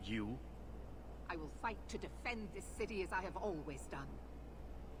 You? I will fight to defend this city as I have always done.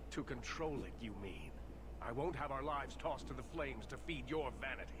 To control it, you mean? I won't have our lives tossed to the flames to feed your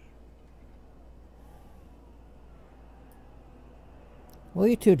vanity. Will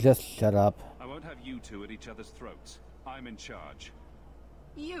you two just shut up? I won't have you two at each other's throats. I'm in charge.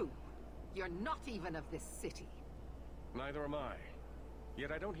 You're not even of this city. Neither am I.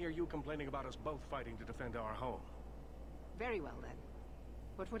 Yet I don't hear you complaining about us both fighting to defend our home. Very well then.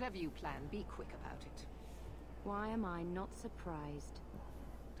 But whatever you plan, be quick about it. Why am I not surprised?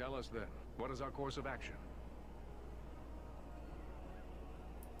 Tell us then, what is our course of action?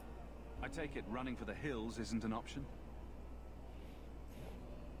 I take it running for the hills isn't an option?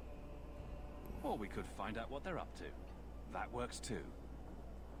 Or we could find out what they're up to. That works too.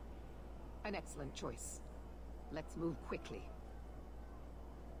 An excellent choice. Let's move quickly.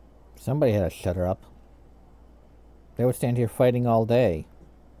 Somebody had to shut her up. They would stand here fighting all day.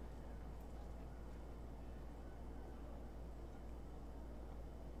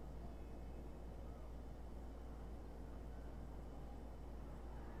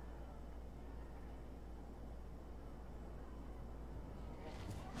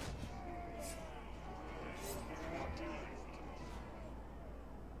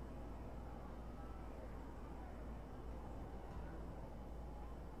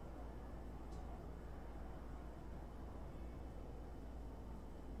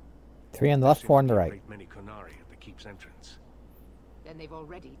 3 on the left, 4 on the right. Many Qunari at the keep's entrance. Then they've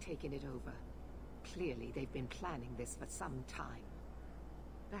already taken it over. Clearly, they've been planning this for some time.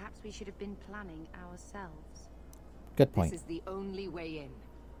 Perhaps we should have been planning ourselves. Good point. This is the only way in.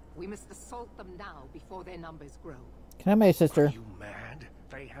 We must assault them now before their numbers grow. Can I have my sister? Are you mad?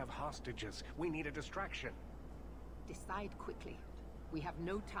 They have hostages. We need a distraction. Decide quickly. We have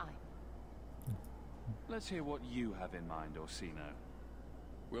no time. Let's hear what you have in mind, Orsino.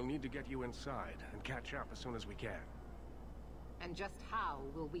 We'll need to get you inside and catch up as soon as we can. And just how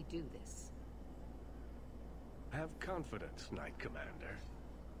will we do this? Have confidence, Knight Commander.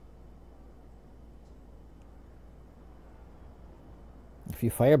 A few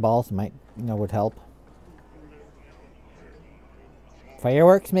fireballs might, would help.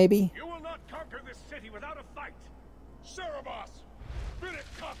 Fireworks, maybe? You will not conquer this city without a fight! Cerebos! Spirit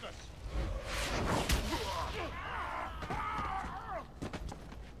Caucus!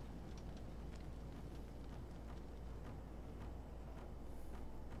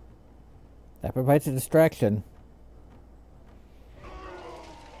 That provides a distraction.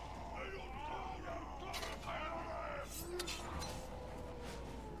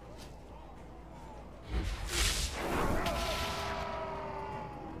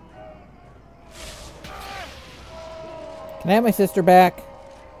 Can I have my sister back?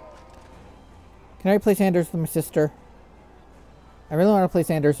 Can I replace Anders with my sister? I really want to replace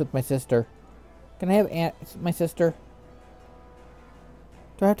Anders with my sister. Can I have my sister?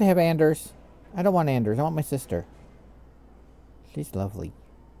 Do I have to have Anders? I don't want Anders. I want my sister. She's lovely.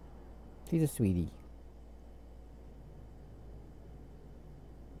 She's a sweetie.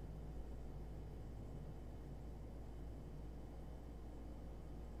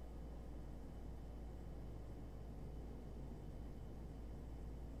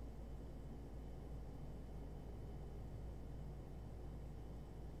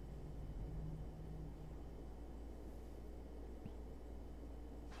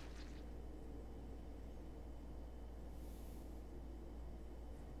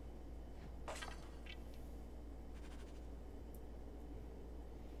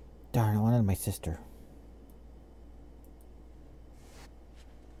 Darn, I wanted my sister.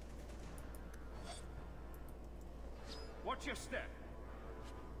 Watch your step.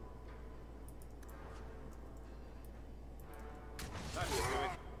 That should do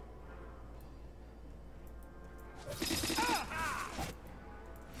it.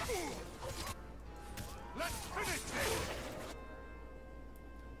 Let's finish this!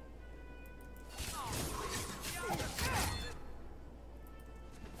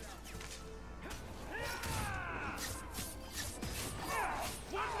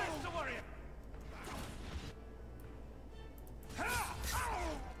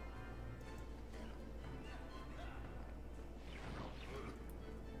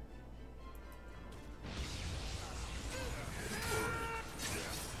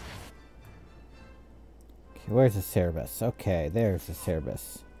 Where's the Cerebus? Okay, there's the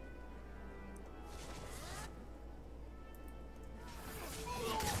Cerebus.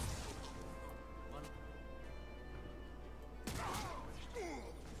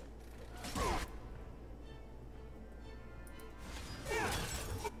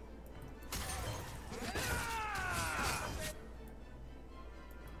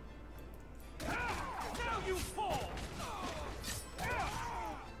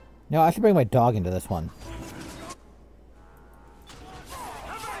 No, I should bring my dog into this one.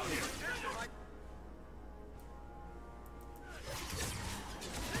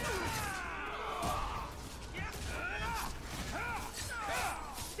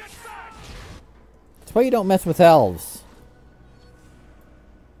 That's why you don't mess with elves.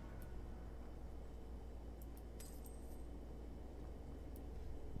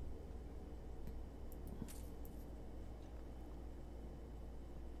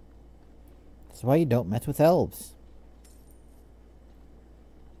 That's why you don't mess with elves.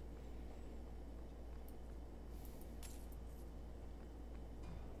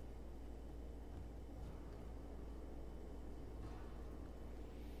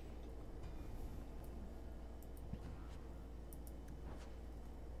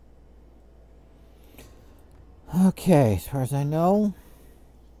 Okay, as far as I know.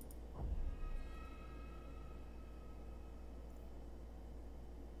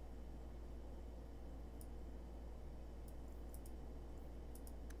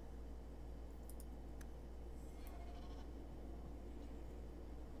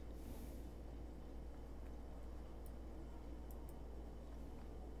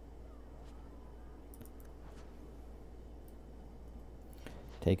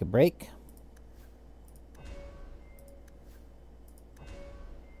 Take a break.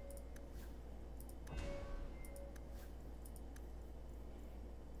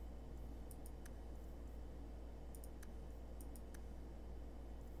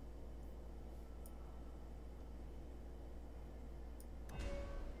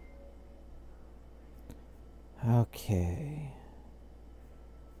 Okay.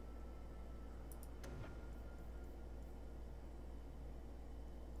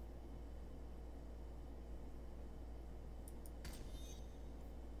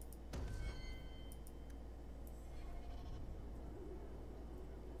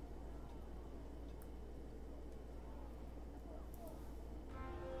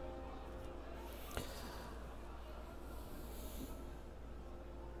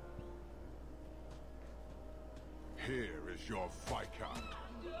 Here is your Viscount.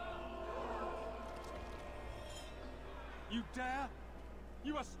 You dare?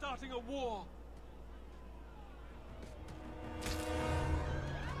 You are starting a war!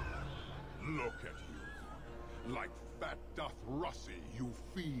 Look at you. Like fat doth Russie, you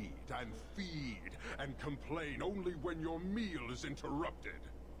feed and complain only when your meal is interrupted.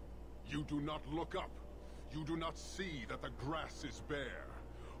 You do not look up. You do not see that the grass is bare.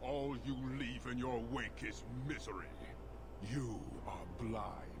 All you leave in your wake is misery. You are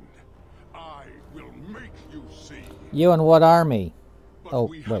blind. I will make you see. You and what army? But Oh,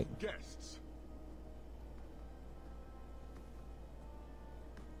 we have wait. guests.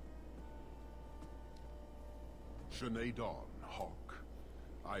 Sinead Dawn, Hawk.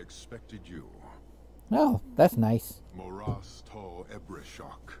 I expected you. Oh, that's nice. Moras to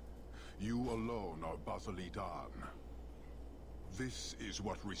Arishok. You alone are Basilidan. This is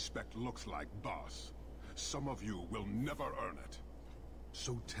what respect looks like, boss. Some of you will never earn it.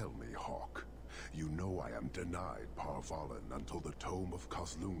 So tell me, Hawk, you know I am denied Parvalin until the Tome of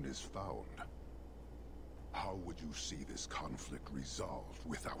Kozlun is found. How would you see this conflict resolved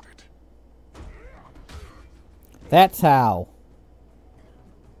without it? That's how.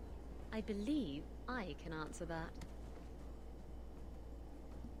 I believe I can answer that.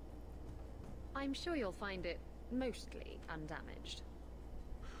 I'm sure you'll find it mostly undamaged.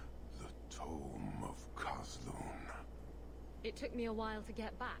 The Tome of Kozlun. It took me a while to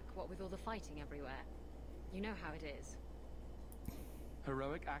get back, what with all the fighting everywhere. You know how it is.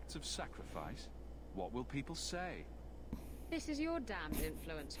 Heroic acts of sacrifice? What will people say? This is your damned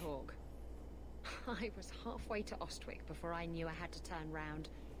influence, Hawk. I was halfway to Ostwick before I knew I had to turn round.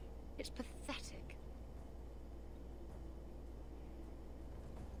 It's pathetic.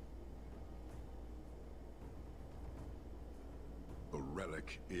 The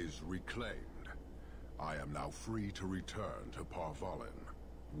relic is reclaimed. I am now free to return to Parvalin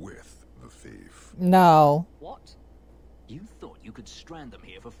with the thief. No. What? You thought you could strand them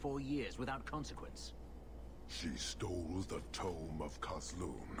here for 4 years without consequence? She stole the Tome of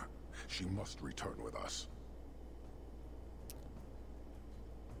Kozlun. She must return with us.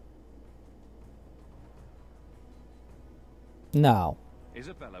 No.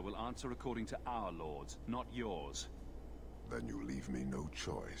 Isabella will answer according to our lords, not yours. Then you leave me no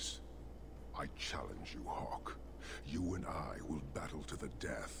choice. I challenge you, Hawk. You and I will battle to the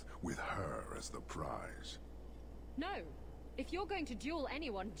death, with her as the prize. No. If you're going to duel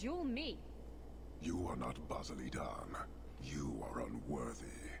anyone, duel me. You are not Basilidan. You are unworthy.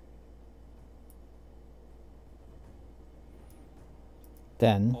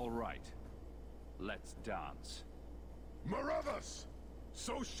 Then. All right. Let's dance. Marathas!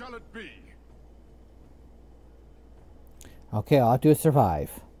 So shall it be. Okay, I'll have to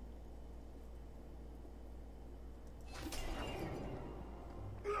survive.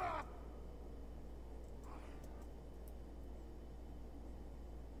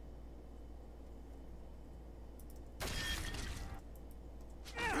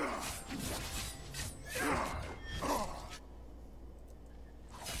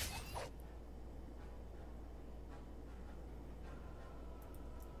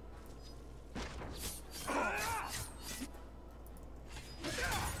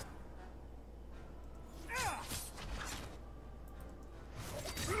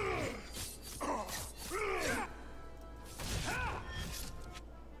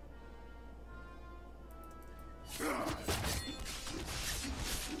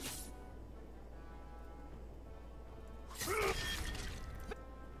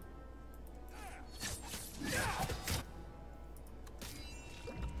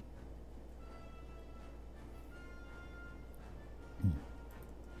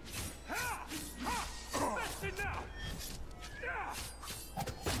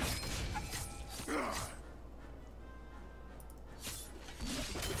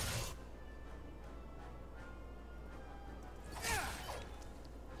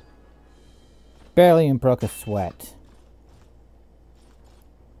 Barely even broke a sweat.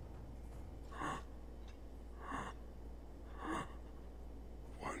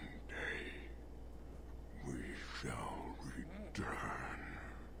 One day, we shall return.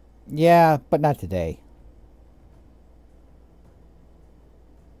 Yeah, but not today.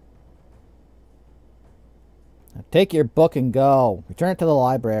 Take your book and go. Return it to the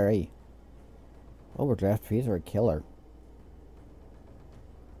library. Overdraft fees are a killer.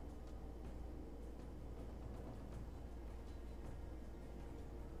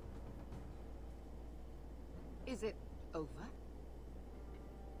 Is it over?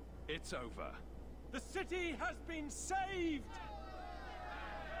 It's over. The city has been saved!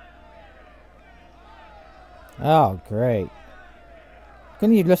 Oh, great.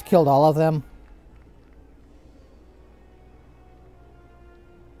 Couldn't you just killed all of them?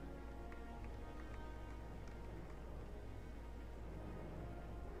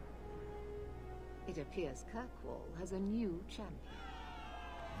 It appears Kirkwall has a new champion.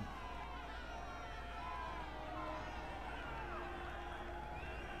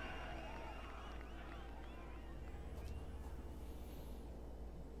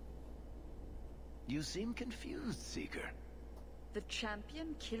 You seem confused, Seeker. The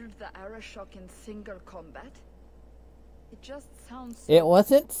champion killed the Arishok in single combat? It just sounds so It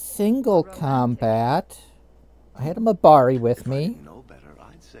wasn't single combat. I had a Mabari with me. If I didn't know better,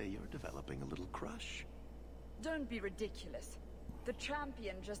 I'd say you're developing a little crush. Don't be ridiculous. The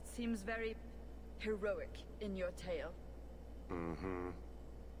champion just seems very heroic in your tale. Mm-hmm.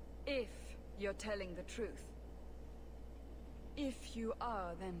 If you're telling the truth. If you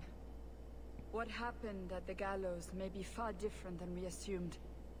are, then what happened at the gallows may be far different than we assumed.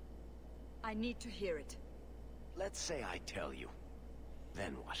 I need to hear it. Let's say I tell you.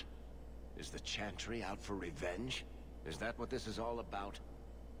 Then what? Is the Chantry out for revenge? Is that what this is all about?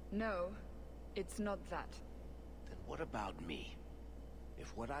 No, it's not that. Then what about me?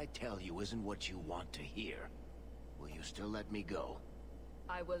 If what I tell you isn't what you want to hear, will you still let me go?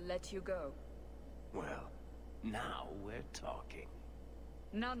 I will let you go. Well, now we're talking.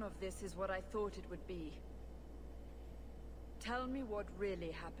 None of this is what I thought it would be. Tell me what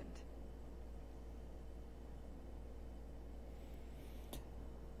really happened.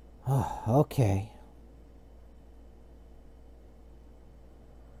 Okay.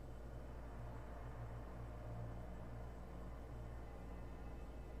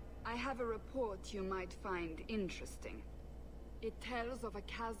 I have a report you might find interesting. It tells of a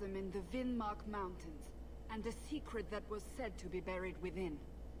chasm in the Vinmark Mountains, and a secret that was said to be buried within.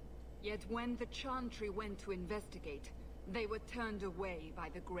 Yet when the Chantry went to investigate, they were turned away by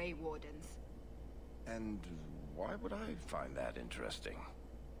the Grey Wardens. And why would I find that interesting?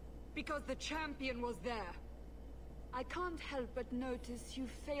 Because the champion was there. I can't help but notice you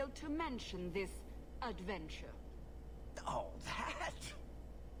failed to mention this adventure. Oh, that?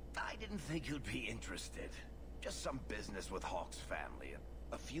 I didn't think you'd be interested. Just some business with Hawk's family.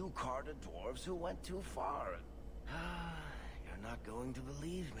 A few Carter dwarves who went too far. You're not going to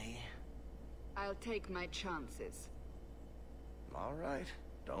believe me. I'll take my chances. All right.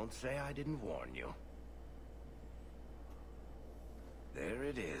 Don't say I didn't warn you. There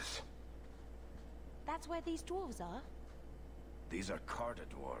it is. That's where these dwarves are? These are Carter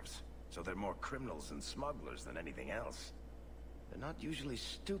dwarves, so they're more criminals and smugglers than anything else. They're not usually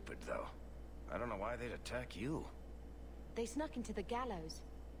stupid, though. I don't know why they'd attack you. They snuck into the gallows.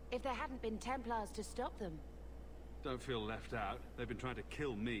 If there hadn't been Templars to stop them. Don't feel left out. They've been trying to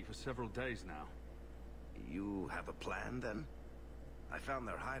kill me for several days now. You have a plan, then? I found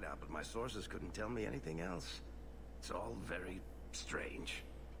their hideout, but my sources couldn't tell me anything else. It's all very strange.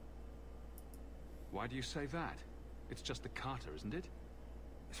 Why do you say that? It's just the Carter, isn't it?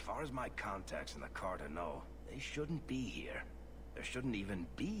 As far as my contacts in the Carter know, they shouldn't be here. There shouldn't even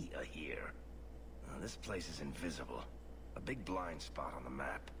be a here. This place is invisible. A big blind spot on the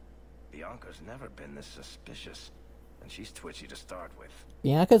map. Bianca's never been this suspicious, and she's twitchy to start with.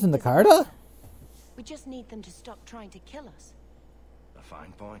 Bianca's in the Carter? We just need them to stop trying to kill us. A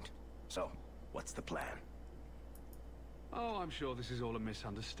fine point. So, what's the plan? Oh, I'm sure this is all a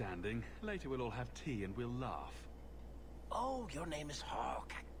misunderstanding. Later we'll all have tea and we'll laugh. Oh, your name is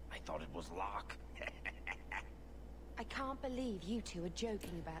Hawk. I thought it was Locke. I can't believe you two are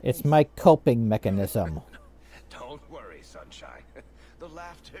joking about It's this. my coping mechanism. Don't worry, Sunshine. The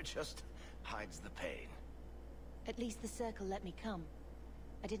laughter just hides the pain. At least the Circle let me come.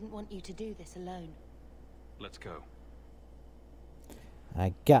 I didn't want you to do this alone. Let's go.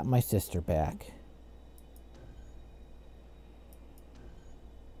 I got my sister back.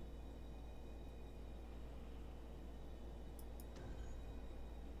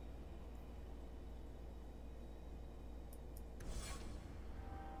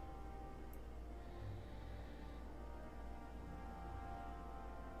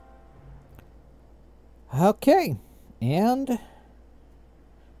 Okay, and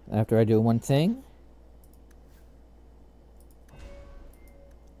after I do one thing,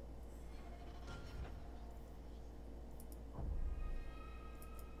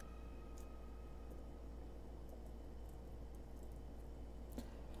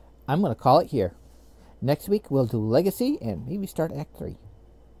 I'm going to call it here. Next week, we'll do Legacy and maybe start Act 3.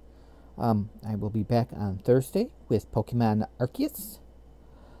 I will be back on Thursday with Pokemon Arceus.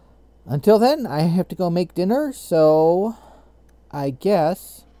 Until then, I have to go make dinner, so I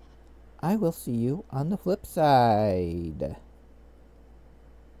guess I will see you on the flip side.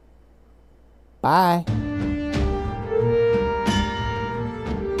 Bye.